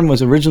that term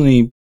was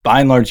originally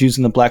by and large used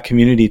in the Black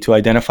community to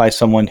identify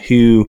someone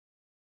who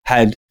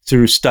had,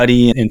 through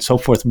study and so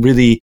forth,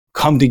 really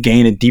come to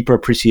gain a deeper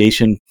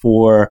appreciation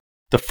for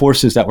the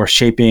forces that were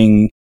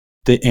shaping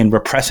and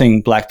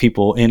repressing Black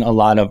people in a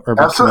lot of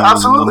urban communities.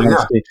 Absolutely,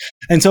 yeah.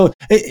 And so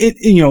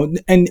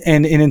and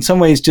in some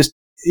ways, just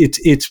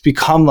it's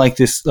become like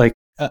this, like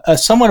a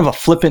somewhat of a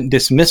flippant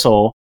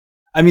dismissal.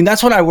 I mean,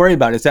 that's what I worry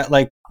about, is that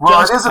it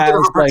is a bit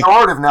of a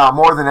pejorative now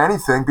more than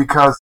anything,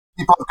 because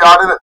people have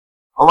gotten it.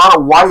 A lot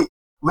of white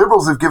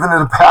liberals have given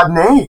it a bad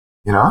name,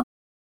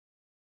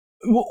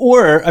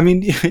 Or, I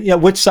mean,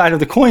 which side of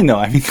the coin though?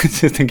 I mean,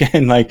 this is,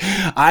 again,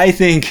 I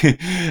think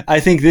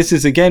this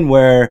is again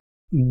where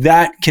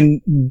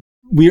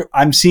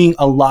I'm seeing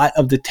a lot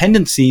of the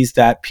tendencies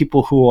that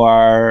people who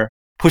are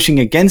pushing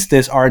against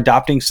this are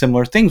adopting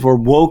similar things, where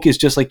woke is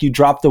just like you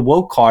drop the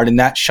woke card and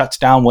that shuts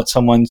down what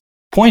someone's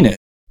point is.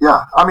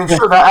 Yeah, I mean,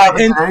 sure, that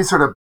happens in any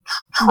sort of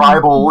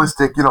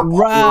tribalistic,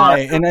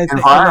 right?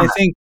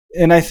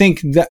 And I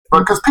think that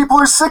because people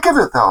are sick of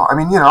it, though. I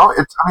mean,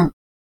 it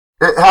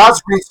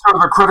has reached sort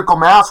of a critical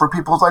mass where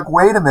people are like,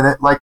 wait a minute,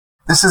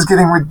 this is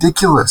getting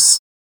ridiculous.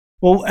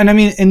 Well, and I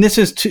mean, and this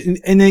is, this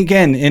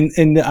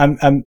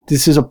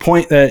is a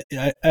point that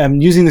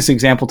I'm using this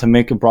example to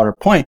make a broader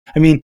point. I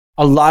mean,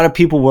 a lot of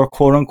people were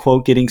quote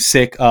unquote getting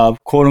sick of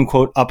quote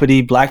unquote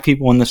uppity Black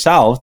people in the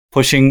South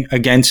pushing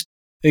against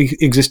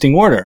existing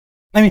order.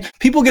 I mean,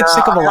 people get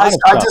sick of a lot of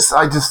stuff.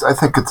 I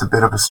think it's a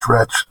bit of a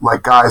stretch.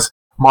 Like guys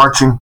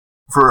marching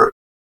for,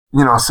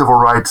 civil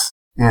rights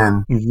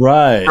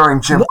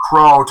during Jim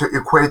Crow, to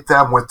equate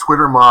them with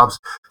Twitter mobs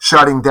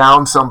shutting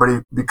down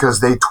somebody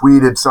because they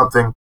tweeted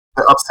something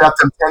that upset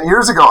them 10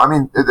 years ago. I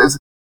mean, I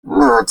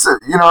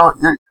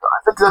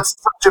think that's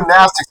some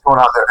gymnastics going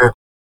on there.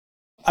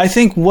 I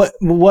think what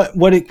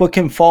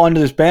can fall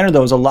under this banner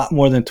though is a lot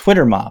more than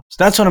Twitter mobs.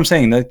 That's what I'm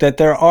saying. That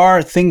there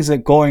are things that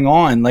going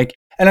on,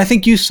 and I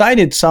think you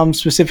cited some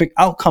specific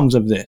outcomes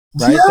of this,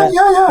 right?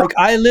 Yeah.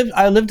 I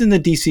lived in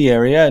the DC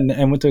area and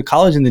went to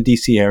college in the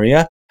DC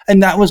area,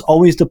 and that was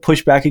always the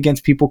pushback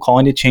against people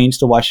calling to change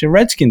the Washington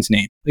Redskins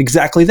name.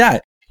 Exactly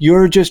that.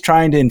 You're just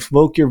trying to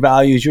invoke your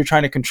values. You're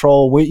trying to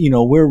control.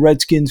 We're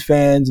Redskins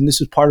fans, and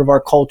this is part of our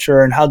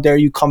culture. And how dare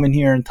you come in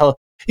here and tell?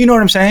 You know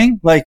what I'm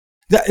saying? Like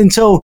that. And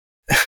so,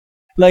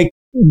 what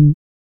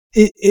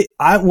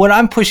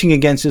I'm pushing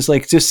against is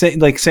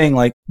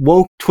saying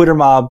woke Twitter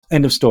mob,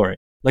 end of story.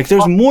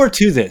 There's more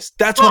to this.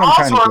 That's what I'm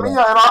trying to get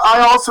at. And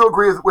I also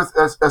agree with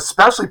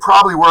especially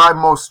probably where I'm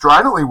most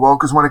stridently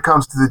woke is when it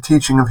comes to the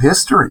teaching of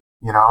history.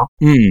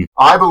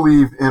 I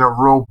believe in a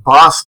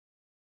robust,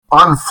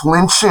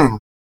 unflinching,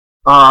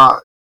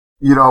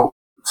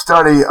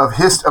 study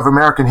of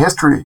American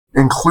history,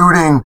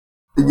 including,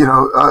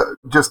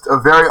 just a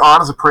very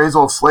honest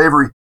appraisal of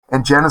slavery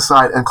and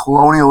genocide and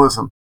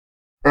colonialism,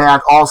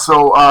 and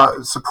also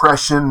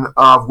suppression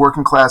of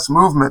working class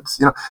movements.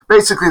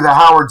 Basically the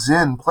Howard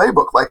Zinn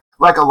playbook.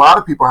 Like a lot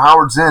of people,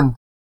 Howard Zinn's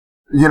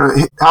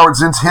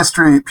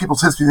history,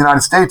 people's history of the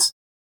United States,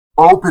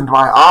 opened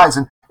my eyes,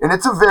 and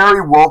it's a very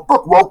woke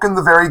book, woke in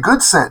the very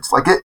good sense.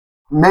 It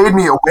made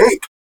me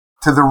awake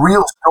to the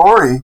real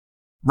story,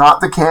 not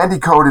the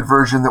candy-coated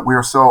version that we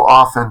are so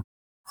often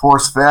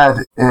force-fed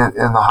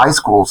in the high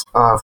schools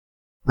of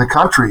the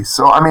country.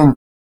 So, I mean,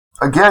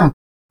 again,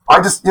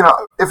 I just,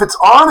 if it's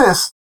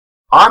honest,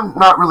 I'm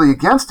not really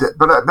against it.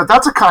 But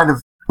that's a kind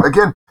of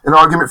again, an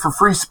argument for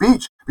free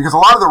speech, because a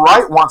lot of the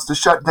right wants to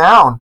shut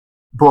down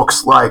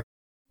books like,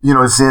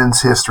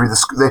 Zinn's history.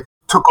 They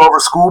took over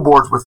school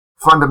boards with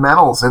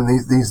fundamentals and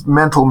these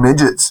mental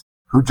midgets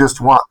who just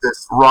want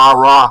this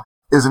rah,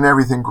 isn't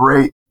everything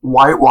great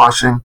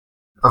whitewashing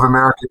of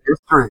American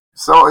history.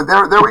 So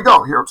there we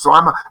go here. So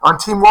I'm on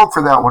Team Woke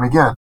for that one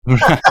again.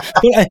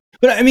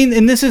 but I mean,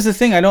 and this is the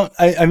thing.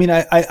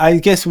 I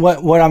guess what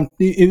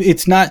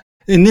it's not,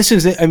 and this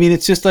is,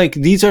 it's just like,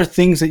 these are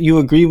things that you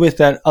agree with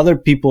that other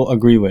people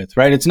agree with,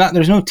 right? It's not,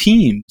 there's no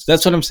teams.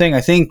 That's what I'm saying.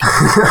 I think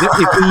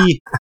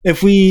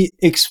if we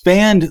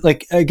expand,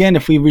 like, again,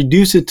 if we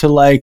reduce it to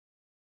like,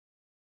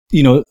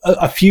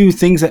 a few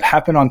things that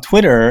happen on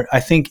Twitter, I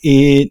think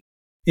it,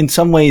 in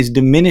some ways,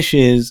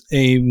 diminishes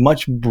a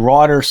much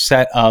broader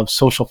set of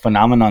social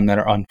phenomenon that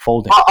are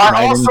unfolding.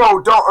 I also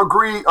don't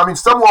agree. I mean,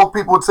 some woke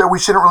people would say we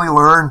shouldn't really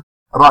learn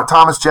about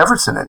Thomas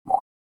Jefferson anymore.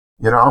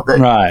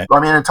 Right. I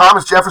mean, and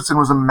Thomas Jefferson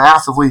was a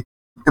massively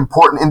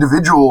important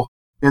individual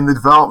in the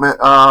development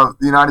of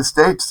the United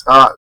States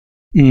for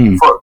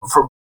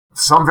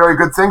some very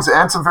good things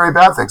and some very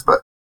bad things.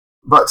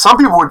 But some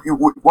people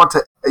would want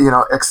to,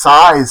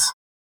 excise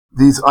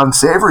these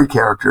unsavory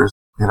characters,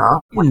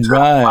 which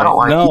right. I don't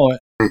like.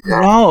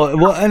 No,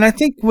 well, and I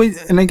think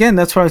and again,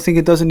 that's why I think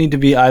it doesn't need to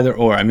be either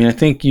or. I mean, I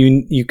think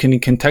you can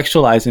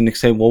contextualize and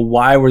say, well,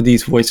 why were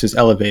these voices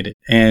elevated?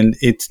 And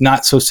it's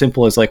not so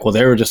simple as like, well,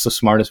 they were just the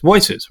smartest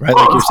voices, right?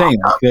 Like you're saying,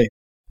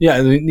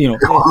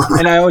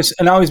 and I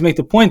always make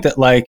the point that,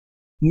 like,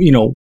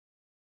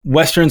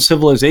 Western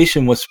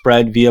civilization was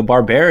spread via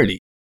barbarity.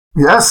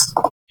 Yes.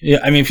 Yeah,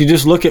 I mean, if you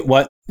just look at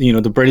what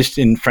the British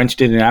and French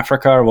did in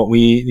Africa, or what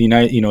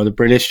the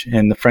British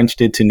and the French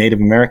did to Native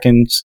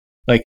Americans,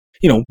 like,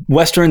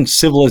 Western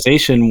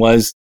civilization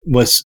was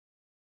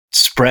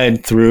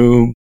spread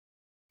through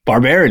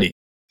barbarity,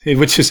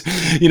 which is,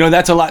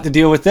 that's a lot to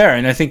deal with there.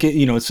 And I think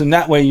so in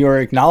that way you're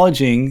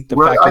acknowledging the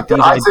fact that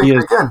these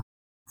ideas. Think, again,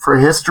 for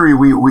history,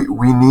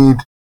 we need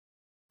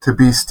to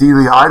be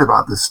steely-eyed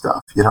about this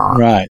stuff,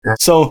 Right. Yeah.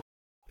 So,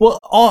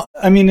 well,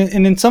 and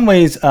in some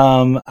ways,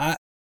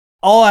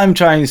 all I'm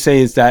trying to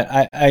say is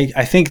that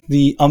I think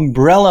the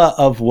umbrella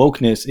of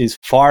wokeness is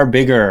far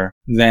bigger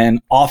than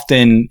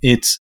often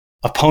its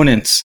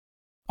opponents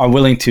are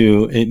willing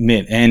to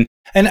admit. And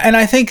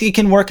I think it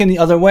can work in the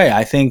other way.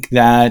 I think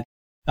that,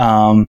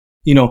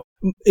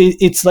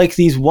 it's like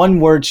these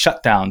one-word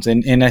shutdowns.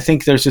 And I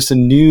think there's just a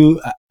new,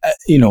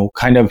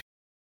 kind of,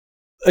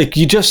 like,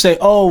 you just say,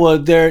 oh, well,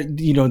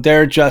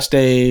 they're just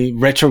a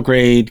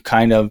retrograde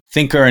kind of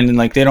thinker. And then,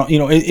 like, they don't,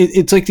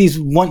 it's like these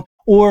one,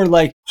 or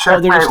like, oh,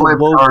 they're just a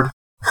woke.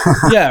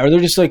 Yeah, or they're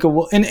just like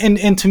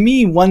and to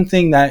me, one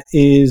thing that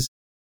is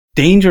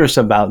dangerous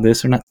about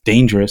this, or not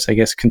dangerous, I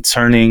guess,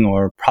 concerning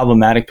or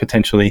problematic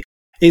potentially,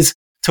 is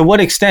to what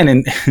extent,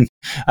 and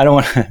I don't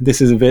want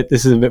this is a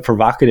bit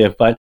provocative,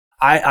 but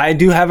I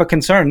do have a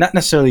concern, not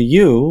necessarily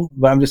you,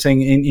 but I'm just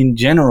saying in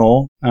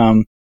general,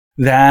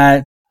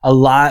 that a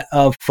lot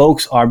of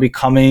folks are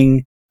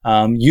becoming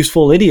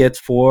useful idiots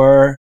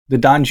for the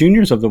Don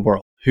Juniors of the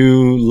world,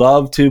 who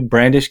love to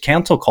brandish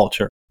cancel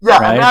culture. Yeah,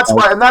 right?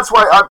 and that's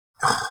why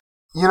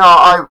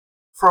I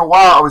for a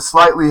while I was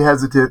slightly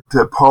hesitant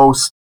to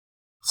post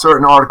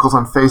certain articles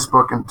on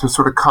Facebook and to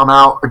sort of come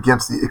out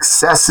against the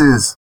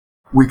excesses,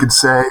 we could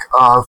say,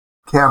 of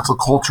cancel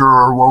culture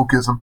or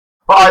wokeism.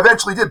 But I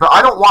eventually did. But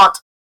I don't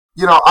want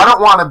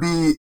to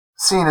be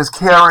seen as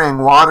carrying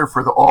water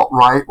for the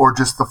alt-right or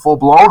just the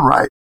full-blown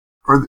right,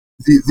 or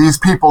these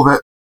people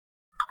that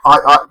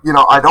I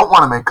don't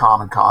want to make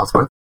common cause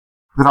with,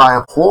 that I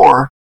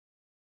abhor.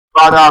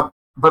 But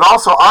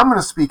also I'm going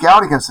to speak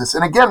out against this.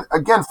 And again,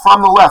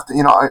 from the left,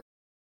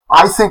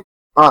 I think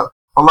a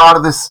lot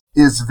of this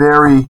is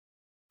very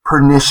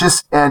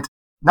pernicious, and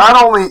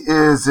not only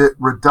is it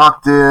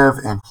reductive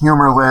and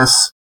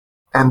humorless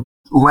and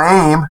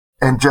lame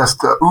and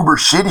just uber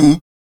shitty,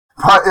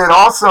 but it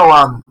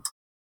also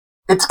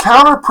it's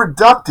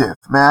counterproductive,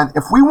 man.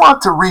 If we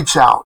want to reach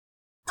out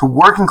to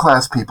working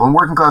class people,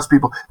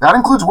 that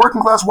includes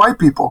working class white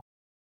people,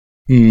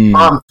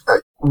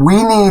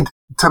 we need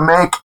to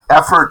make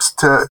efforts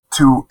to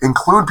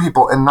include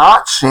people and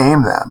not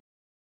shame them.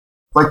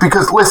 Like,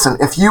 because listen,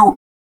 if you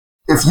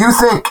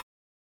think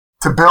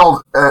to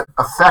build an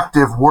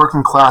effective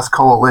working class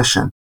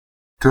coalition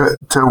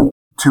to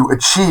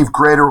achieve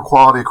greater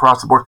equality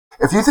across the board,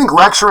 if you think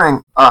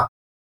lecturing a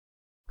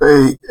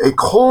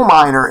coal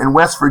miner in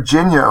West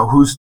Virginia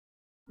whose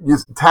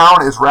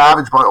town is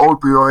ravaged by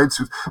opioids,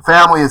 whose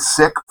family is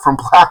sick from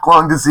black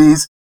lung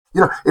disease,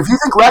 if you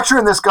think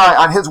lecturing this guy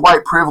on his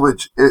white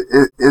privilege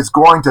is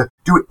going to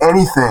do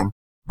anything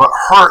but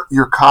hurt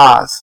your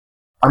cause,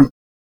 I mean,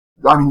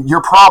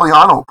 you're probably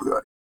on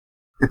opioid.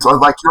 It's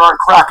like you're on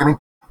crack. I mean,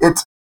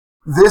 it's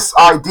this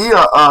idea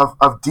of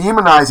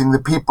demonizing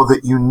the people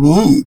that you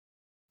need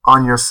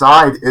on your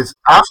side is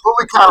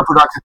absolutely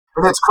counterproductive,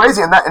 and it's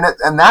crazy.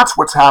 And that's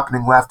what's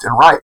happening left and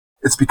right.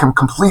 It's become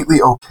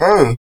completely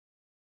okay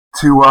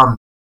to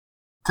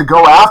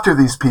go after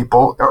these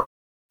people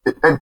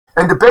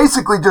and to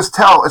basically just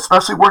tell,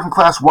 especially working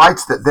class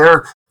whites, that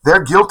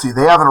they're guilty.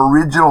 They have an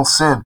original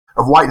sin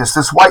of whiteness,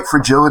 this white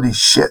fragility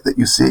shit that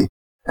you see.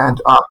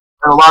 And a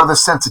lot of the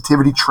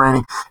sensitivity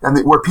training,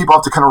 and where people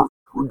have to kind of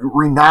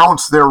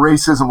renounce their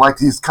racism, like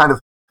these kind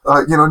of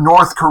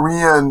North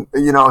Korean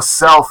where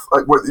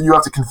you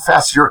have to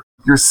confess your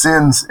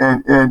sins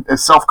and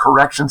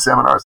self-correction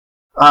seminars.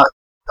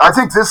 I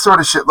think this sort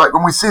of shit, like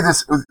when we see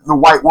this with the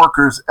white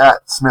workers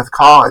at Smith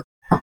College,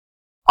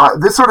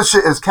 this sort of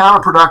shit is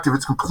counterproductive.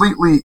 It's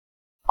completely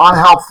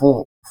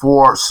unhelpful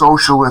for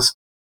socialist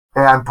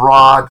and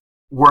broad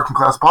working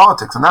class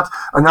politics. And that's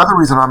another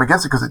reason I'm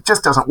against it, because it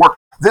just doesn't work.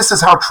 This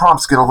is how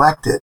Trumps get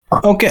elected.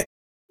 Okay.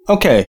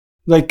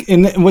 Like,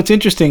 and what's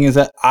interesting is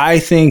that I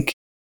think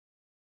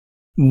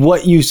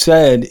what you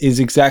said is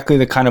exactly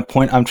the kind of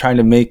point I'm trying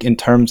to make in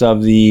terms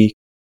of the,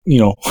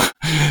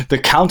 the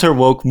counter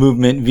woke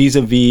movement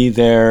vis-a-vis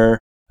their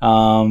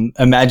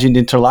imagined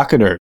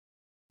interlocutor,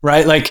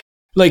 right?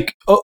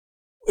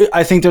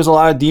 I think there's a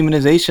lot of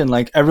demonization.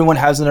 Like, everyone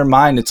has in their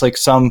mind, it's like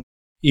some,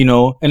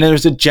 and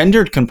there's a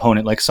gendered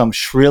component, like some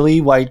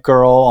shrilly white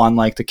girl on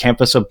like the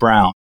campus of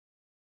Brown.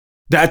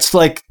 That's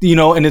like,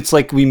 and it's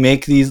like we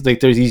make these, like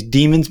there's these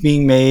demons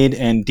being made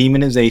and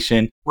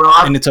demonization. Well,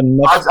 and it's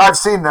I've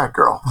seen that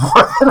girl.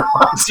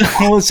 So,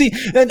 we'll see.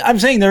 And I'm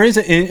saying there is,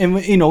 and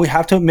we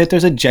have to admit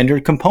there's a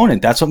gendered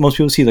component. That's what most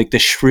people see, like the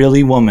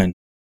shrilly woman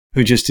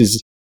who just is,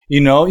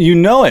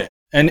 it.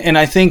 And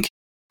I think,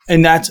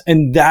 and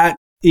that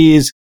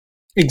is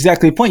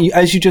exactly the point.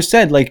 As you just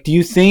said, like, do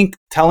you think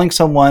telling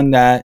someone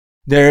that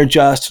they're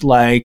just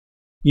like,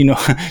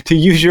 to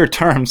use your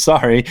term,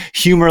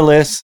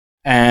 humorless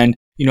and,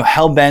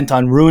 hell-bent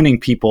on ruining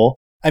people.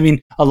 I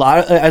mean,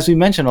 as we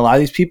mentioned, a lot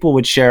of these people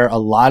would share a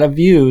lot of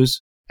views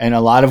and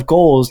a lot of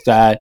goals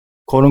that,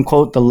 quote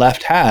unquote, the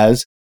left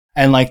has.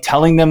 And like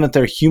telling them that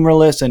they're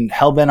humorless and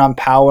hell-bent on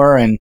power.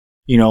 And,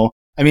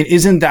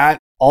 isn't that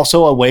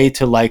also a way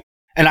to like,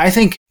 and I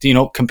think,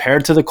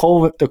 compared to the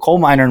coal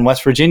miner in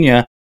West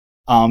Virginia,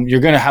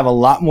 you're going to have a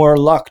lot more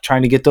luck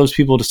trying to get those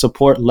people to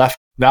support left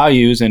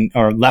values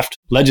or left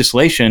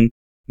legislation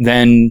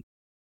than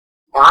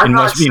I'm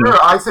not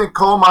sure. I think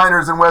coal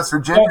miners in West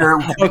Virginia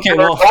are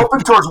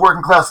open towards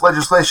working class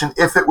legislation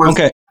if it was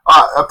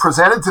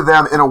presented to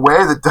them in a way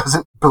that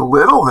doesn't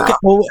belittle them. Okay,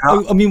 well,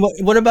 I mean,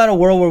 what about a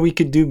world where we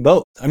could do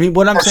both? I mean,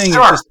 what I'm saying is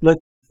just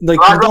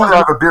I'd rather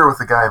have a beer with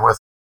the guy in West.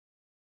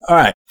 All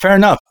right, fair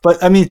enough.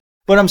 But I mean,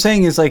 what I'm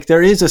saying is like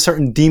there is a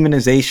certain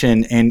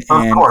demonization and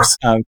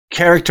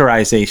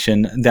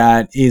characterization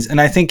that is,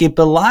 and I think it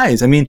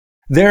belies. I mean,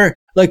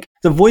 like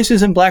the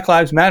voices in Black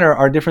Lives Matter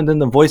are different than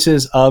the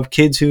voices of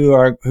kids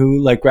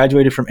who like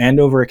graduated from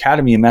Andover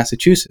Academy in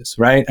Massachusetts,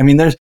 right? I mean,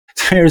 there's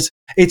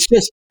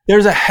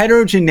a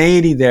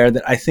heterogeneity there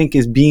that I think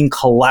is being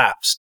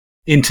collapsed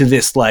into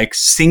this like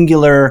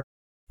singular,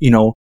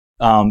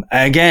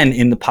 again,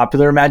 in the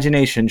popular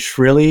imagination,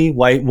 shrilly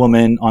white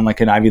woman on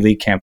like an Ivy League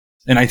campus.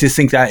 And I just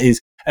think that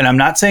is, and I'm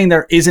not saying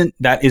that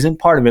isn't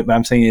part of it, but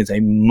I'm saying it's a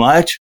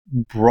much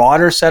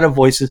broader set of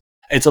voices.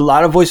 It's a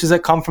lot of voices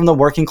that come from the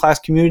working class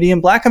community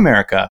in Black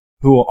America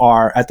who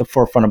are at the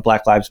forefront of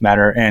Black Lives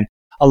Matter and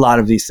a lot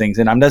of these things.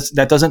 And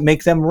that doesn't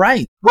make them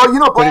right. Well,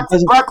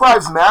 Black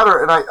Lives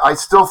Matter, and I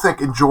still think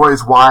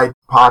enjoys wide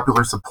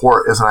popular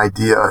support as an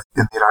idea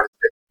in the United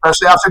States.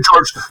 Especially after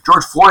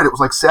George Floyd, it was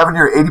like 70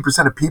 or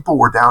 80% of people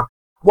were down.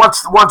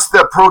 Once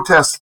the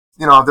protests,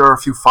 there were a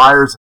few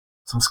fires,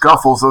 some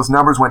scuffles, those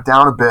numbers went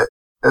down a bit,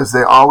 as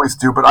they always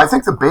do. But I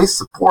think the base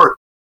support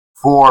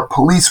for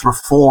police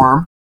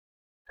reform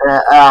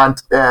and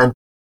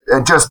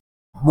just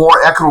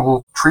more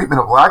equitable treatment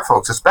of Black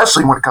folks,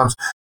 especially when it comes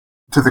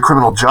to the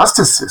criminal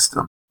justice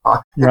system,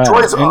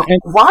 enjoys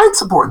wide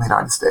support in the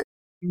United States.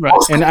 Right,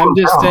 and I'm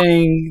just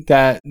saying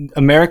that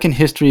American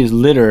history is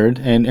littered,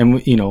 and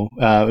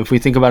if we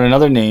think about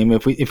another name,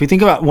 if we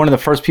think about one of the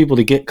first people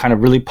to get kind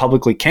of really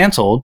publicly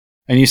canceled,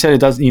 and you said it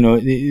does,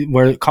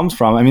 where it comes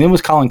from. I mean, it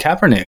was Colin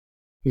Kaepernick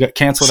who got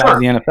canceled out of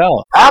the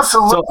NFL.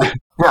 Absolutely,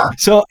 yeah.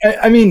 So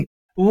I mean.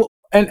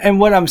 And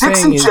what I'm Dixie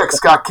saying is Chicks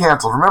got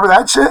canceled. Remember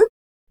that shit?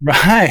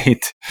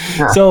 Right.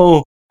 Yeah.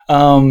 So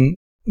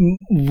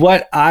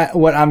what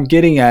I'm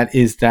getting at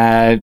is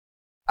that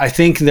I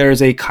think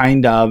there's a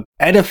kind of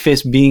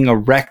edifice being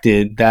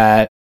erected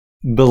that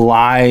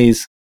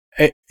belies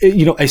a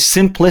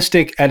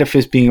simplistic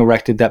edifice being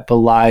erected that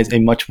belies a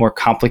much more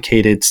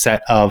complicated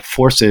set of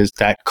forces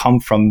that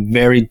come from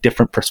very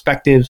different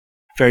perspectives,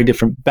 very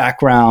different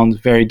backgrounds,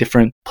 very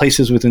different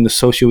places within the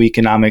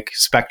socioeconomic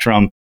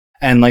spectrum.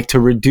 And like to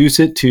reduce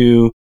it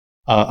to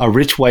a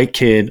rich white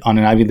kid on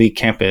an Ivy League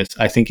campus,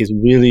 I think is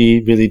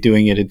really, really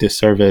doing it a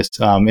disservice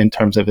in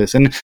terms of this.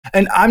 And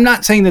I'm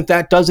not saying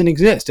that doesn't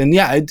exist. And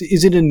yeah,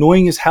 is it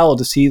annoying as hell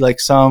to see like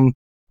some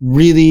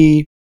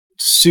really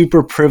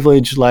super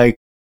privileged like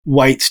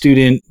white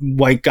student,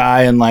 white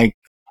guy, and like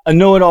a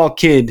know-it-all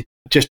kid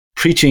just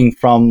preaching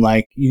from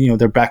like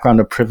their background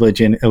of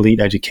privilege and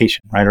elite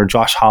education, right? Or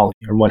Josh Hawley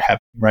or what have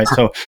you, right?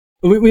 So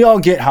we all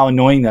get how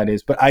annoying that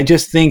is, but I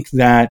just think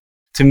that.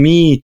 To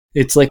me,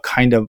 it's like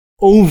kind of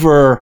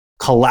over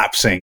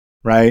collapsing,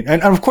 right?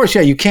 And of course, yeah,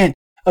 you can't.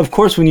 of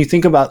course, when you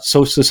think about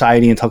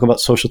society and talk about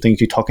social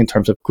things, you talk in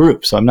terms of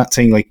groups. So I'm not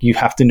saying like you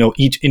have to know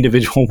each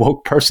individual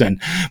woke person.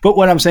 But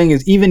what I'm saying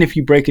is even if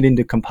you break it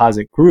into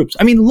composite groups,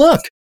 I mean,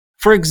 look,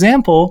 for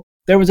example,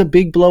 there was a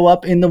big blow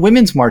up in the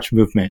Women's March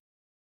movement.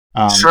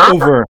 Sure.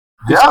 Over.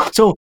 Yeah.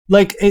 So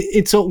like,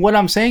 so what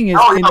I'm saying is, a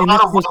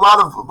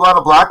lot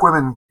of black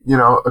women,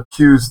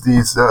 accused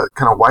these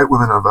kind of white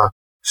women of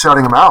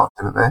shouting them out,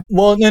 didn't they?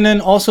 Well, and then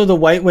also the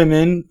white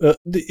women,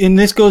 and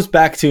this goes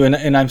back to,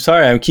 and I'm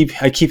sorry, I keep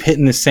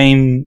banging the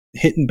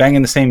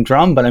same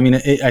drum, but I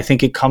mean, I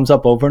think it comes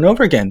up over and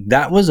over again.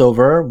 That was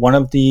over one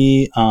of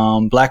the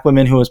black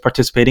women who was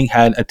participating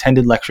had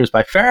attended lectures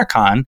by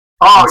Farrakhan.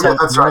 Oh, yeah,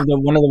 that's right.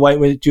 One of the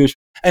white Jewish,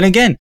 and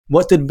again,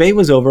 what the debate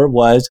was over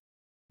was,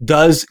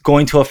 does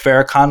going to a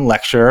Farrakhan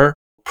lecture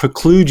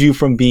preclude you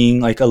from being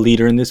like a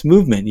leader in this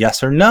movement?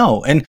 Yes or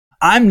no? And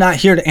I'm not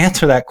here to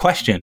answer that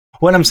question.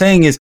 What I'm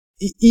saying is,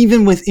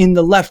 even within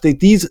the left,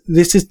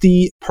 this is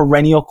the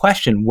perennial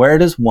question. Where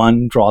does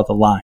one draw the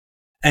line?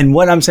 And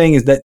what I'm saying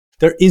is that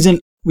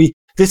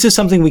this is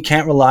something we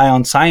can't rely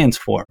on science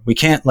for. We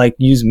can't like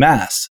use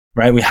math,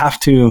 right? We have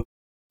to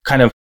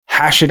kind of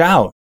hash it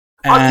out.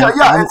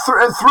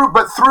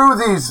 Through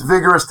these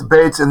vigorous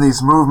debates and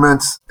these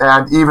movements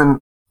and even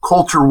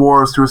culture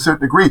wars to a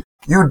certain degree,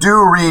 you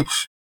do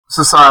reach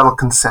societal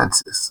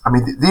consensus. I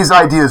mean, these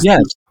ideas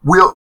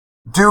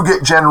do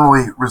get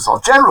generally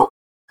resolved.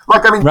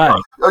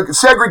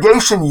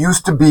 Segregation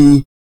used to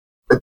be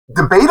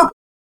debatable.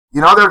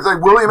 There's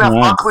like William F.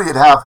 Buckley he'd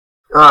have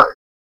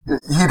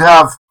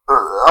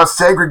a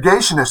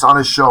segregationist on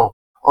his show,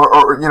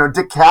 or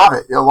Dick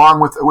Cavett along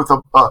with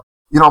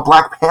a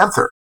Black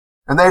Panther,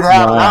 and they'd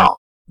have it out.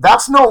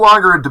 That's no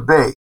longer a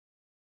debate.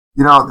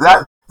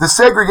 That the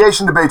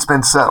segregation debate's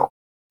been settled.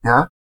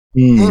 Yeah.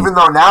 Even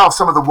though now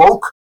some of the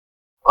woke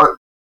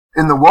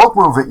in the woke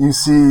movement, you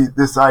see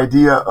this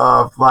idea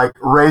of like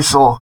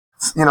racial,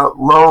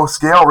 low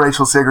scale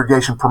racial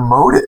segregation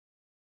promoted.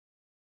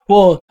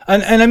 Well,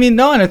 and I mean,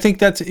 no, and I think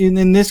that's,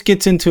 and this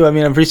gets into, I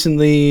mean, I've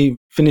recently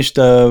finished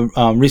a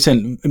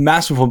recent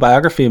masterful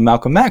biography of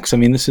Malcolm X. I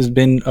mean, this has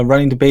been a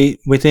running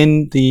debate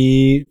within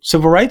the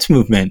civil rights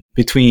movement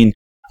between,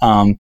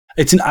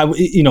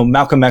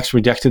 Malcolm X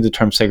rejected the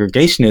term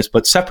segregationist,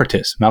 but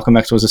separatist. Malcolm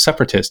X was a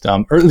separatist,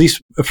 or at least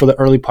for the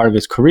early part of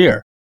his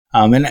career.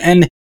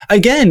 And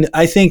again,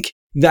 I think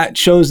that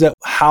shows that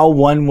how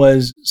one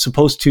was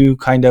supposed to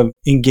kind of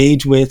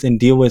engage with and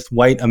deal with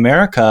white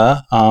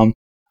America.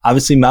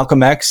 Obviously,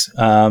 Malcolm X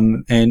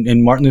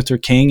and Martin Luther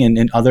King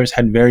and others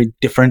had very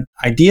different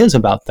ideas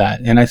about that.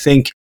 And I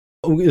think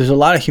there's a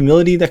lot of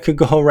humility that could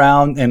go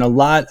around and a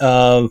lot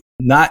of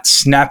not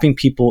snapping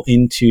people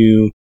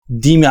into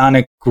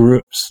demonic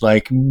groups,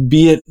 like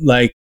be it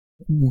like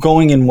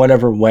going in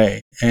whatever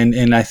way.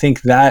 And I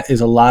think that is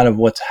a lot of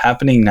what's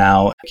happening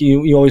now.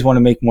 You always want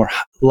to make more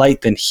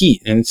light than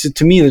heat. And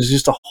to me, there's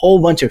just a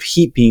whole bunch of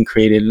heat being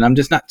created, and I'm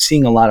just not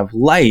seeing a lot of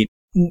light.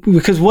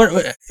 Because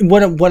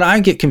what I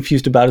get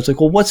confused about is like,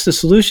 well, what's the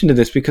solution to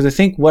this? Because I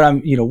think what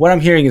I'm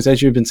hearing is,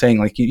 as you've been saying,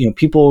 like,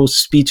 people's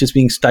speech is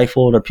being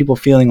stifled, or people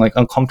feeling like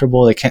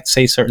uncomfortable, they can't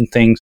say certain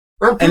things.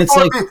 And it's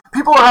like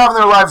people are having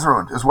their lives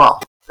ruined as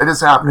well. It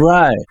is happening.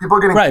 Right. People are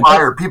getting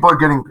fired. People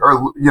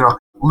are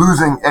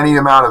losing any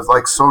amount of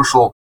like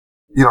social,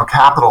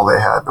 capital they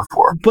had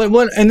before.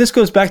 And this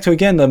goes back to,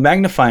 again, the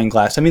magnifying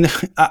glass. I mean,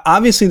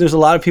 obviously there's a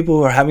lot of people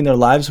who are having their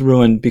lives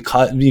ruined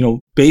because,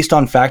 based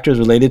on factors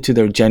related to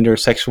their gender,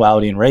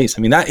 sexuality, and race.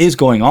 I mean, that is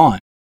going on.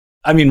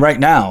 I mean, right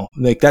now,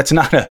 like that's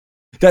not up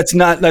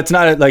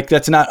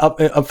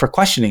for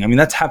questioning. I mean,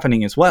 that's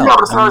happening as well. Yeah,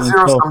 but it's not a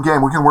zero-sum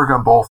game. We can work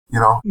on both,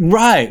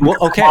 Right. Well,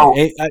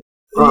 okay.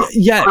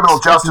 Criminal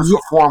justice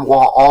reform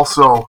while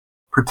also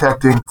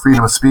protecting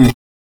freedom of speech.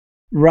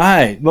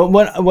 Right. But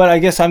what I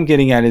guess I'm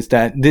getting at is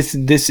that this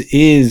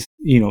is,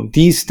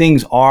 these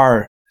things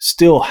are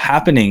still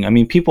happening. I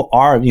mean, people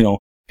are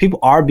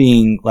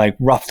being like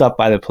roughed up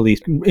by the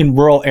police. In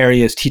rural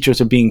areas,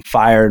 teachers are being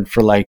fired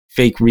for like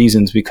fake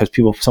reasons because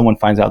someone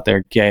finds out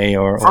they're gay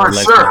or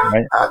lesbian,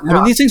 right? Yeah. I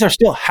mean, these things are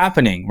still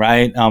happening,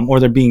 right? Or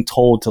they're being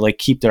told to like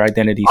keep their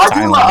identity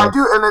silent. I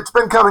do, and it's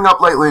been coming up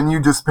lately, and you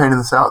just painted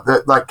this out,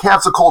 that like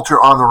cancel culture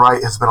on the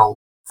right has been a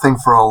thing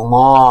for a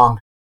long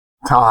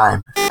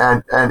time,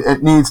 and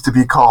it needs to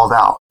be called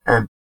out.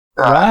 And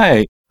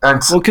right.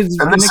 And because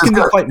it can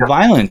be quite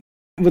violent.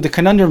 With the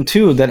conundrum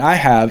too that I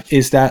have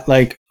is that,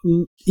 like,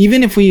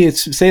 even if we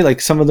say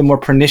like some of the more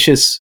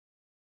pernicious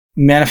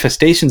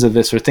manifestations of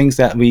this or things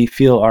that we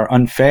feel are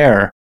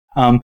unfair,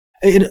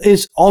 it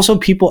is also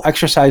people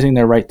exercising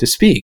their right to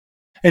speak.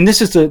 And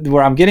this is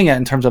where I'm getting at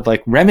in terms of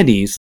like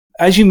remedies.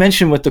 As you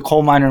mentioned with the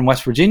coal miner in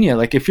West Virginia,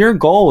 like if your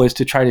goal is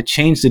to try to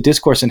change the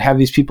discourse and have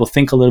these people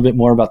think a little bit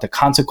more about the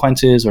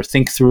consequences or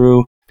think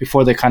through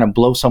before they kind of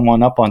blow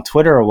someone up on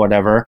Twitter or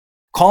whatever,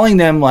 calling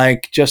them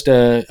like just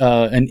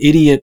an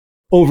idiot,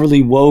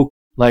 overly woke,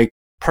 like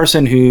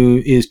person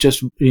who is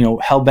just,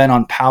 hell-bent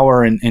on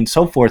power and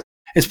so forth,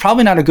 is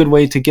probably not a good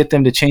way to get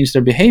them to change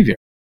their behavior.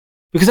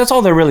 Because that's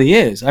all there really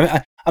is.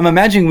 I'm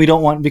imagining we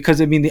don't want, because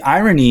I mean, the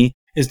irony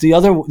is the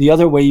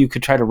other way you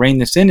could try to rein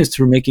this in is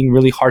through making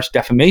really harsh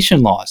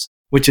defamation laws,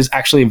 which is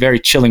actually very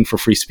chilling for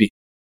free speech.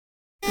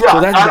 Yeah, so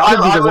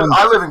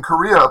I live in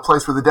Korea, a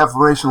place where the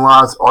defamation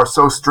laws are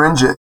so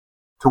stringent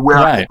to where,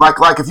 right.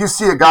 like if you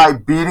see a guy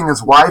beating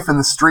his wife in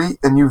the street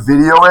and you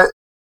video it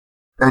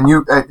and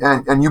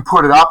you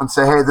put it up and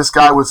say, hey, this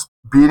guy was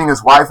beating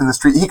his wife in the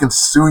street, he can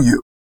sue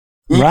you.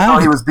 Even though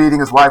he was beating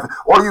his wife.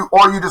 Or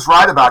you just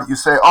write about it. You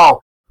say,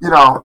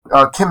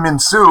 Kim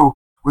Min-soo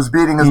was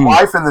beating his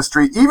wife in the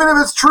street, even if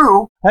it's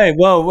true. Hey,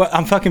 whoa,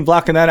 I'm fucking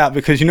blocking that out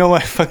because you know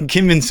what? Fucking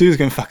Kim Min-soo is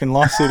going to fucking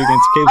lawsuit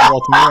against Caves of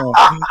Altamira.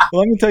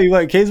 Well, let me tell you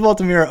what, Caves of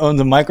Altamira owns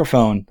a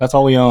microphone. That's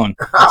all we own.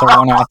 That's our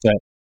one asset.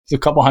 It's a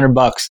couple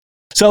 $100.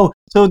 So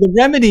the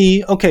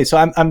remedy, okay, so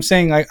I'm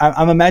saying, like,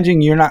 I'm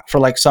imagining you're not for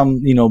like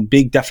some,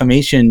 big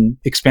defamation,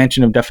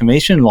 expansion of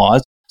defamation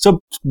laws. So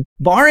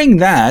barring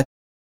that,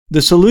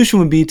 the solution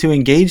would be to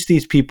engage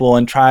these people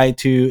and try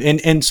to,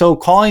 and so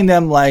calling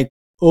them like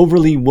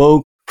overly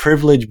woke,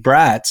 privileged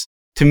brats,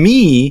 to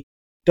me,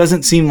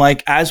 doesn't seem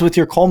like, as with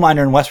your coal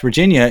miner in West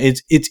Virginia,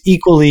 it's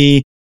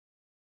equally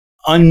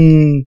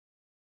productive.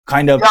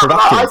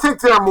 I think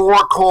there are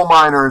more coal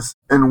miners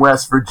in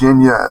West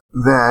Virginia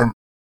than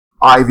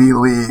Ivy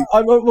League.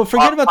 Well,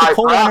 forget about the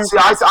coal miners.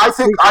 I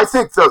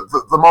think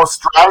the most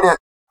strident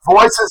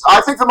voices.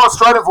 I think the most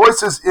strident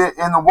voices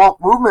in the woke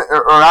movement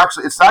are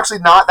actually, it's actually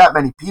not that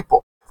many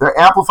people. They're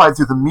amplified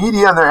through the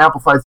media and they're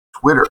amplified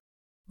through Twitter.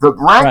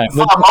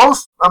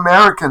 Most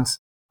Americans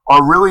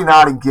are really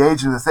not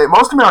engaged in this.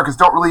 Most Americans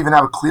don't really even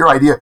have a clear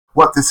idea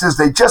what this is.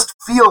 They just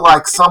feel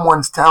like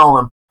someone's telling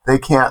them they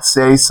can't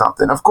say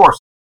something. Of course.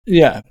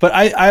 Yeah, but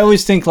I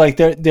always think like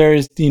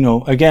there's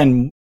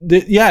again,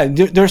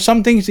 there's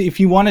some things that if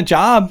you want a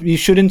job you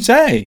shouldn't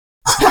say.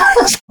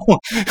 So,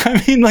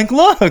 I mean, like,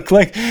 look,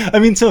 like, I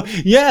mean, so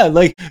yeah,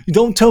 like,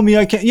 don't tell me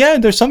I can't. Yeah,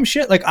 there's some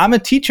shit. Like, I'm a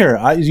teacher.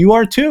 You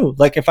are too.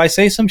 Like, if I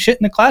say some shit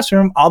in the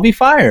classroom, I'll be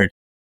fired.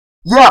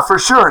 Yeah, for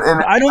sure.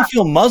 And I don't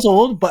feel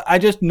muzzled, but I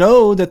just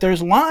know that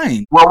there's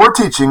lines. Well, we're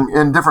teaching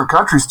in different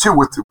countries too,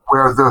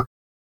 where the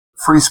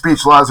free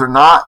speech laws are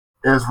not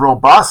as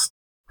robust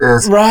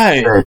as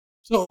right. Today.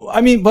 So,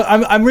 I mean, but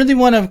I really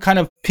want to kind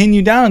of pin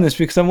you down on this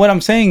because what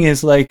I'm saying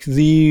is like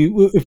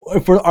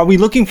are we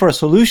looking for a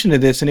solution to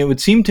this? And it would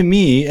seem to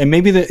me, and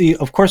maybe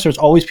of course, there's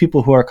always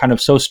people who are kind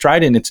of so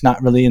strident, it's not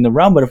really in the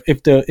realm. But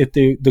if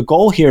the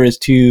goal here is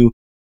to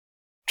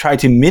try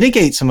to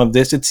mitigate some of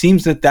this, it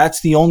seems that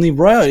that's the only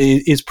route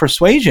is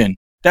persuasion.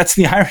 That's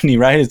the irony,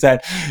 right? Is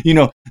that,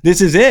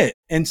 this is it.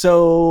 And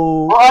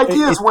so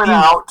ideas went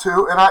out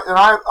too. And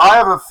I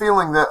have a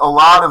feeling that a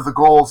lot of the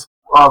goals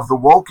of the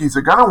wokies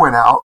are going to win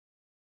out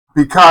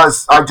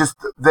because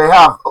they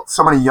have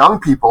so many young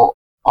people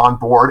on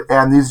board,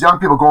 and these young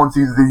people going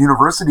through the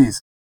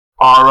universities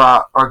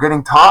are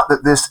getting taught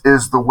that this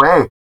is the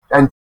way.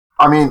 And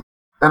I mean,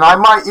 and I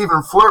might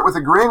even flirt with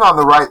agreeing on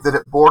the right that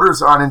it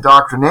borders on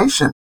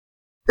indoctrination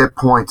at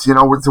points,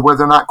 where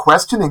they're not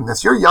questioning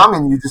this. You're young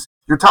and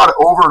you're taught it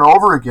over and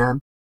over again.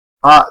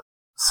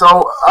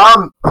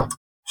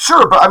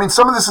 Sure, but I mean,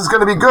 some of this is going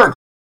to be good.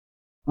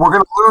 We're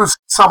going to lose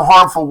some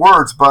harmful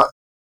words, but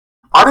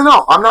I don't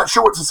know. I'm not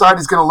sure what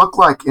society is going to look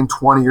like in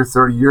 20 or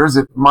 30 years.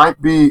 It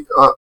might be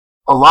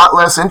a lot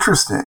less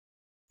interesting.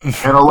 And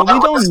we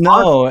don't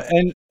know.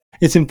 And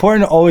it's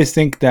important to always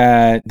think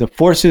that the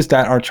forces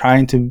that are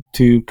trying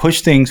to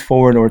push things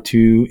forward or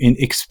to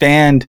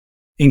expand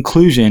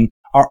inclusion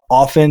are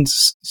often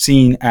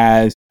seen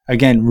as,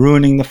 again,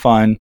 ruining the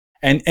fun.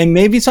 And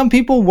maybe some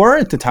people were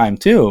at the time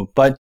too,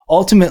 but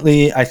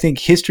ultimately I think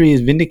history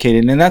is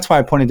vindicated. And that's why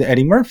I pointed to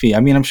Eddie Murphy. I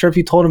mean, I'm sure if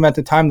you told him at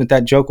the time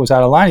that joke was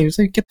out of line, he was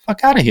like, get the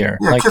fuck out of here.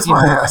 Yeah, kiss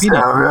my ass.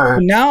 Yeah.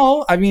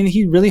 Now, I mean,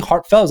 he really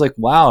heartfelt. It's like,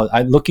 wow,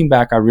 looking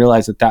back, I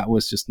realized that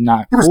was just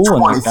not cool. He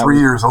was 23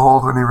 years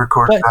old when he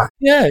recorded that.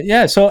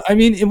 Yeah. So, I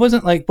mean, it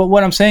wasn't like, but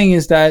what I'm saying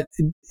is that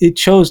it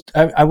shows,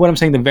 what I'm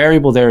saying, the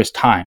variable there is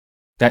time.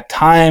 That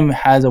time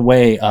has a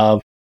way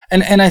of,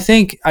 and I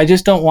think I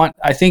just don't want,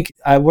 I think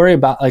I worry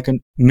about like a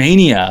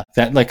mania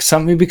that like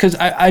something, because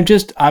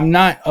I'm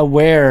not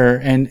aware.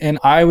 And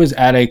I was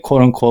at a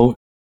quote unquote,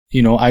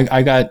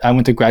 I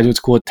went to graduate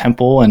school at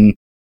Temple, and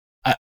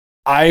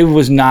I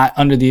was not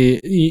under the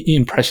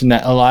impression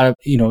that a lot of,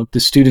 the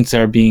students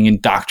that are being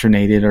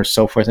indoctrinated or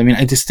so forth. I mean,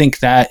 I just think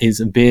that is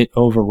a bit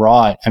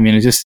overwrought. I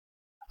mean,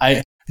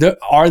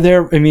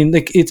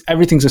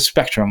 everything's a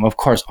spectrum, of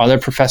course. Are there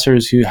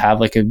professors who have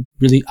like a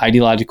really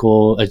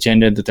ideological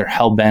agenda that they're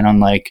hell-bent on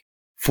like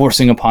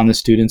forcing upon the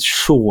students?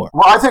 Sure.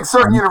 Well, I think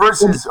certain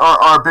universities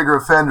are bigger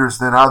offenders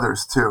than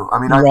others too. I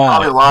mean,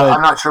 probably a lot.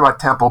 I'm not sure about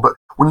Temple, but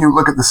when you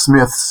look at the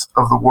Smiths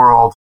of the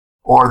world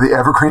or the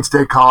Evergreen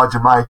State College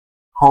in my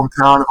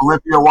hometown of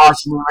Olympia,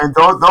 Washington, I mean,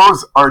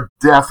 those are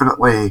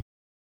definitely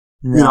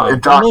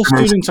indoctrination. Most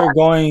students are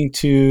going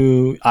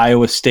to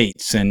Iowa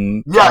States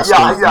and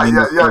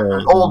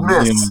Old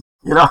Miss.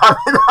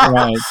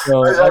 Right.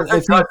 So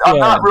I'm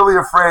not really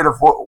afraid of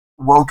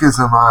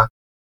wokeism.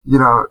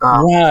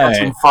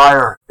 Catching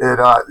fire at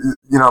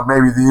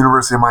maybe the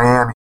University of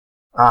Miami.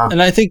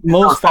 And I think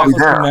most faculty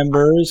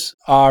members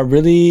are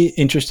really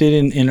interested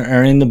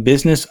are in the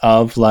business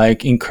of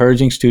like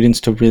encouraging students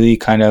to really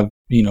kind of,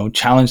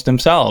 challenge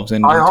themselves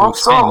and I to hope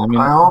expand.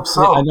 so. I hope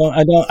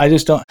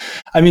so.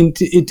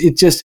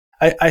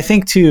 I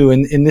think too,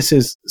 and this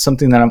is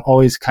something that I'm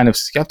always kind of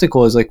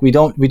skeptical is like,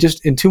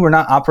 we're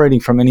not operating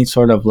from any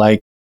sort of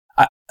like,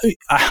 I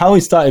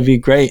always thought it'd be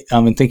great,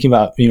 in thinking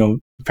about,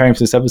 preparing for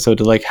this episode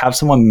to like have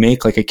someone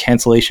make like a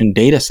cancellation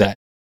data set.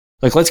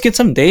 Like, let's get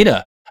some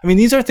data. I mean,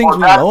 these are things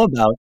we know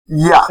about.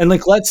 Yeah. And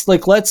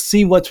let's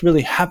see what's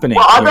really happening.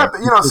 Well, I bet,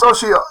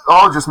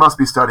 sociologists must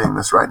be studying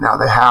this right now.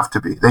 They have to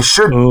be. They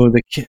should. Oh,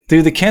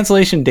 the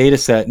cancellation data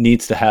set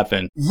needs to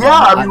happen.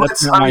 Yeah.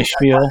 That's my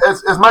spiel.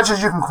 As much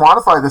as you can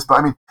quantify this, but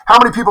I mean, how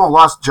many people have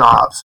lost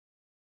jobs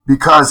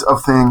because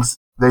of things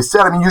they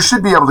said? I mean, you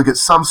should be able to get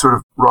some sort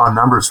of raw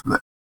numbers from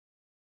it.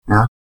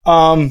 Yeah.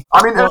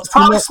 It's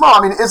probably small.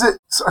 I mean,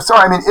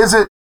 is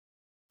it,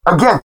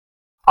 again,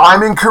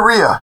 I'm in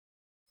Korea.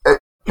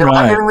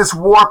 I'm getting this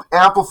warped,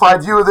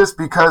 amplified view of this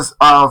because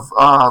of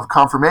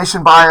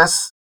confirmation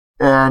bias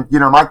and,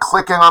 my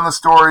clicking on the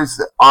stories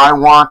that I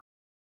want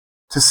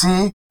to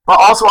see. But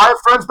also, I have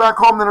friends back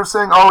home that are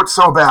saying, oh, it's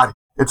so bad.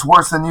 It's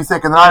worse than you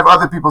think. And then I have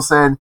other people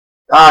saying,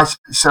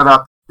 shut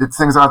up.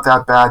 Things aren't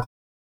that bad.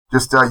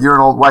 Just you're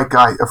an old white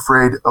guy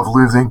afraid of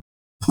losing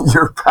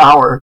your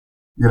power,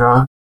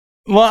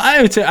 Well,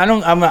 I would say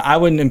I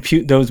wouldn't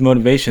impute those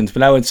motivations,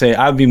 but I would say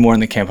I would be more in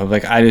the camp of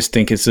like, I just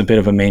think it's a bit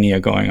of a mania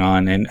going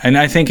on. And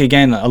I think,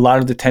 again, a lot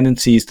of the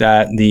tendencies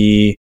that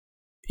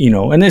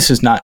and this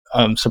is not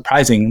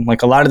surprising,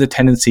 like a lot of the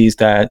tendencies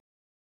that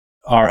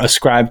are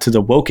ascribed to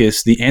the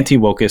wokists, the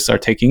anti-wokists are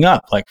taking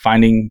up, like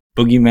finding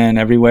boogeymen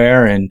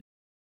everywhere and,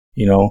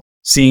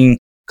 seeing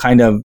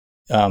kind of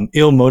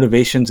ill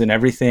motivations in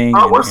everything.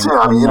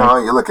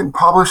 You look in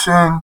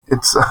publishing,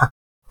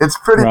 it's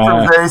pretty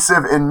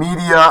pervasive in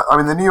media. I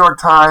mean, the New York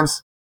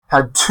Times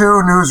had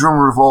 2 newsroom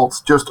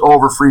revolts just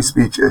over free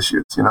speech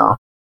issues,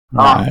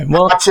 Right.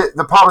 Hatchet,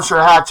 the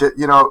publisher Hatchet,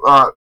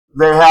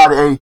 they had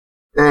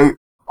a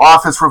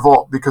office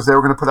revolt because they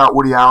were going to put out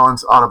Woody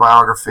Allen's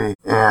autobiography.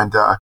 And,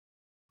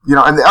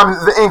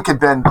 the ink had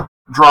been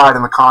dried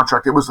in the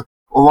contract. It was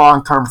a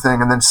long-term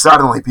thing. And then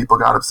suddenly people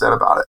got upset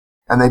about it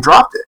and they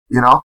dropped it,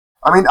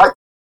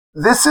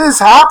 this is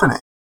happening.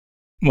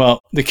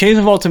 Well, the Caves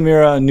of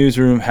Altamira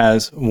newsroom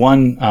has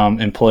one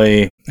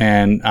employee,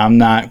 and I'm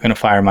not going to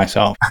fire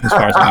myself as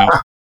far as I know.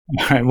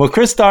 All right. Well,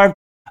 Chris Starb,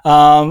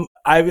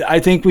 I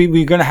think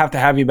we're going to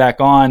have you back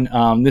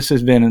on. This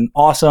has been an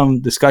awesome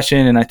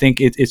discussion, and I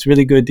think it's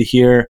really good to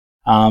hear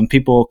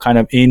people kind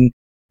of in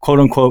quote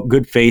unquote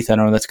good faith. I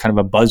don't know, that's kind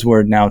of a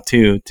buzzword now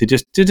too, to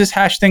just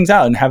hash things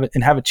out and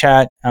have a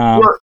chat.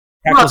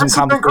 This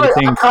has been great.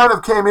 I kind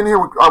of came in here.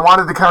 I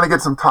wanted to kind of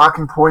get some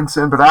talking points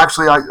in, but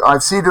actually,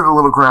 I've ceded a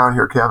little ground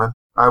here, Kevin.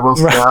 I will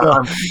say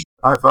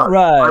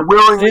I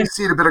willingly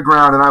cede a bit of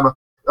ground, and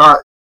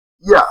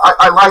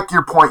I like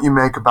your point you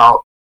make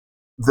about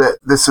that.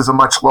 This is a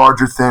much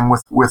larger thing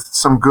with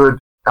some good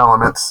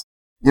elements.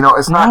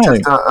 It's not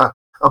just a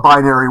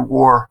binary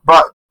war,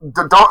 but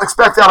don't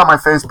expect that on my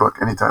Facebook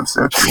anytime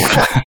soon.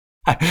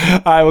 All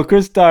right, well,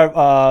 Chris Starb,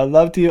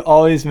 love to you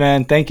always,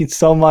 man. Thank you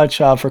so much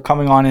for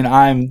coming on, and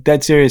I'm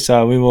dead serious.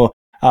 We will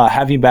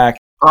have you back.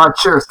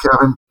 Cheers,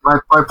 Kevin. My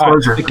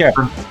pleasure. Right, take care. It's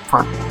been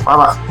fun.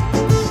 Bye-bye.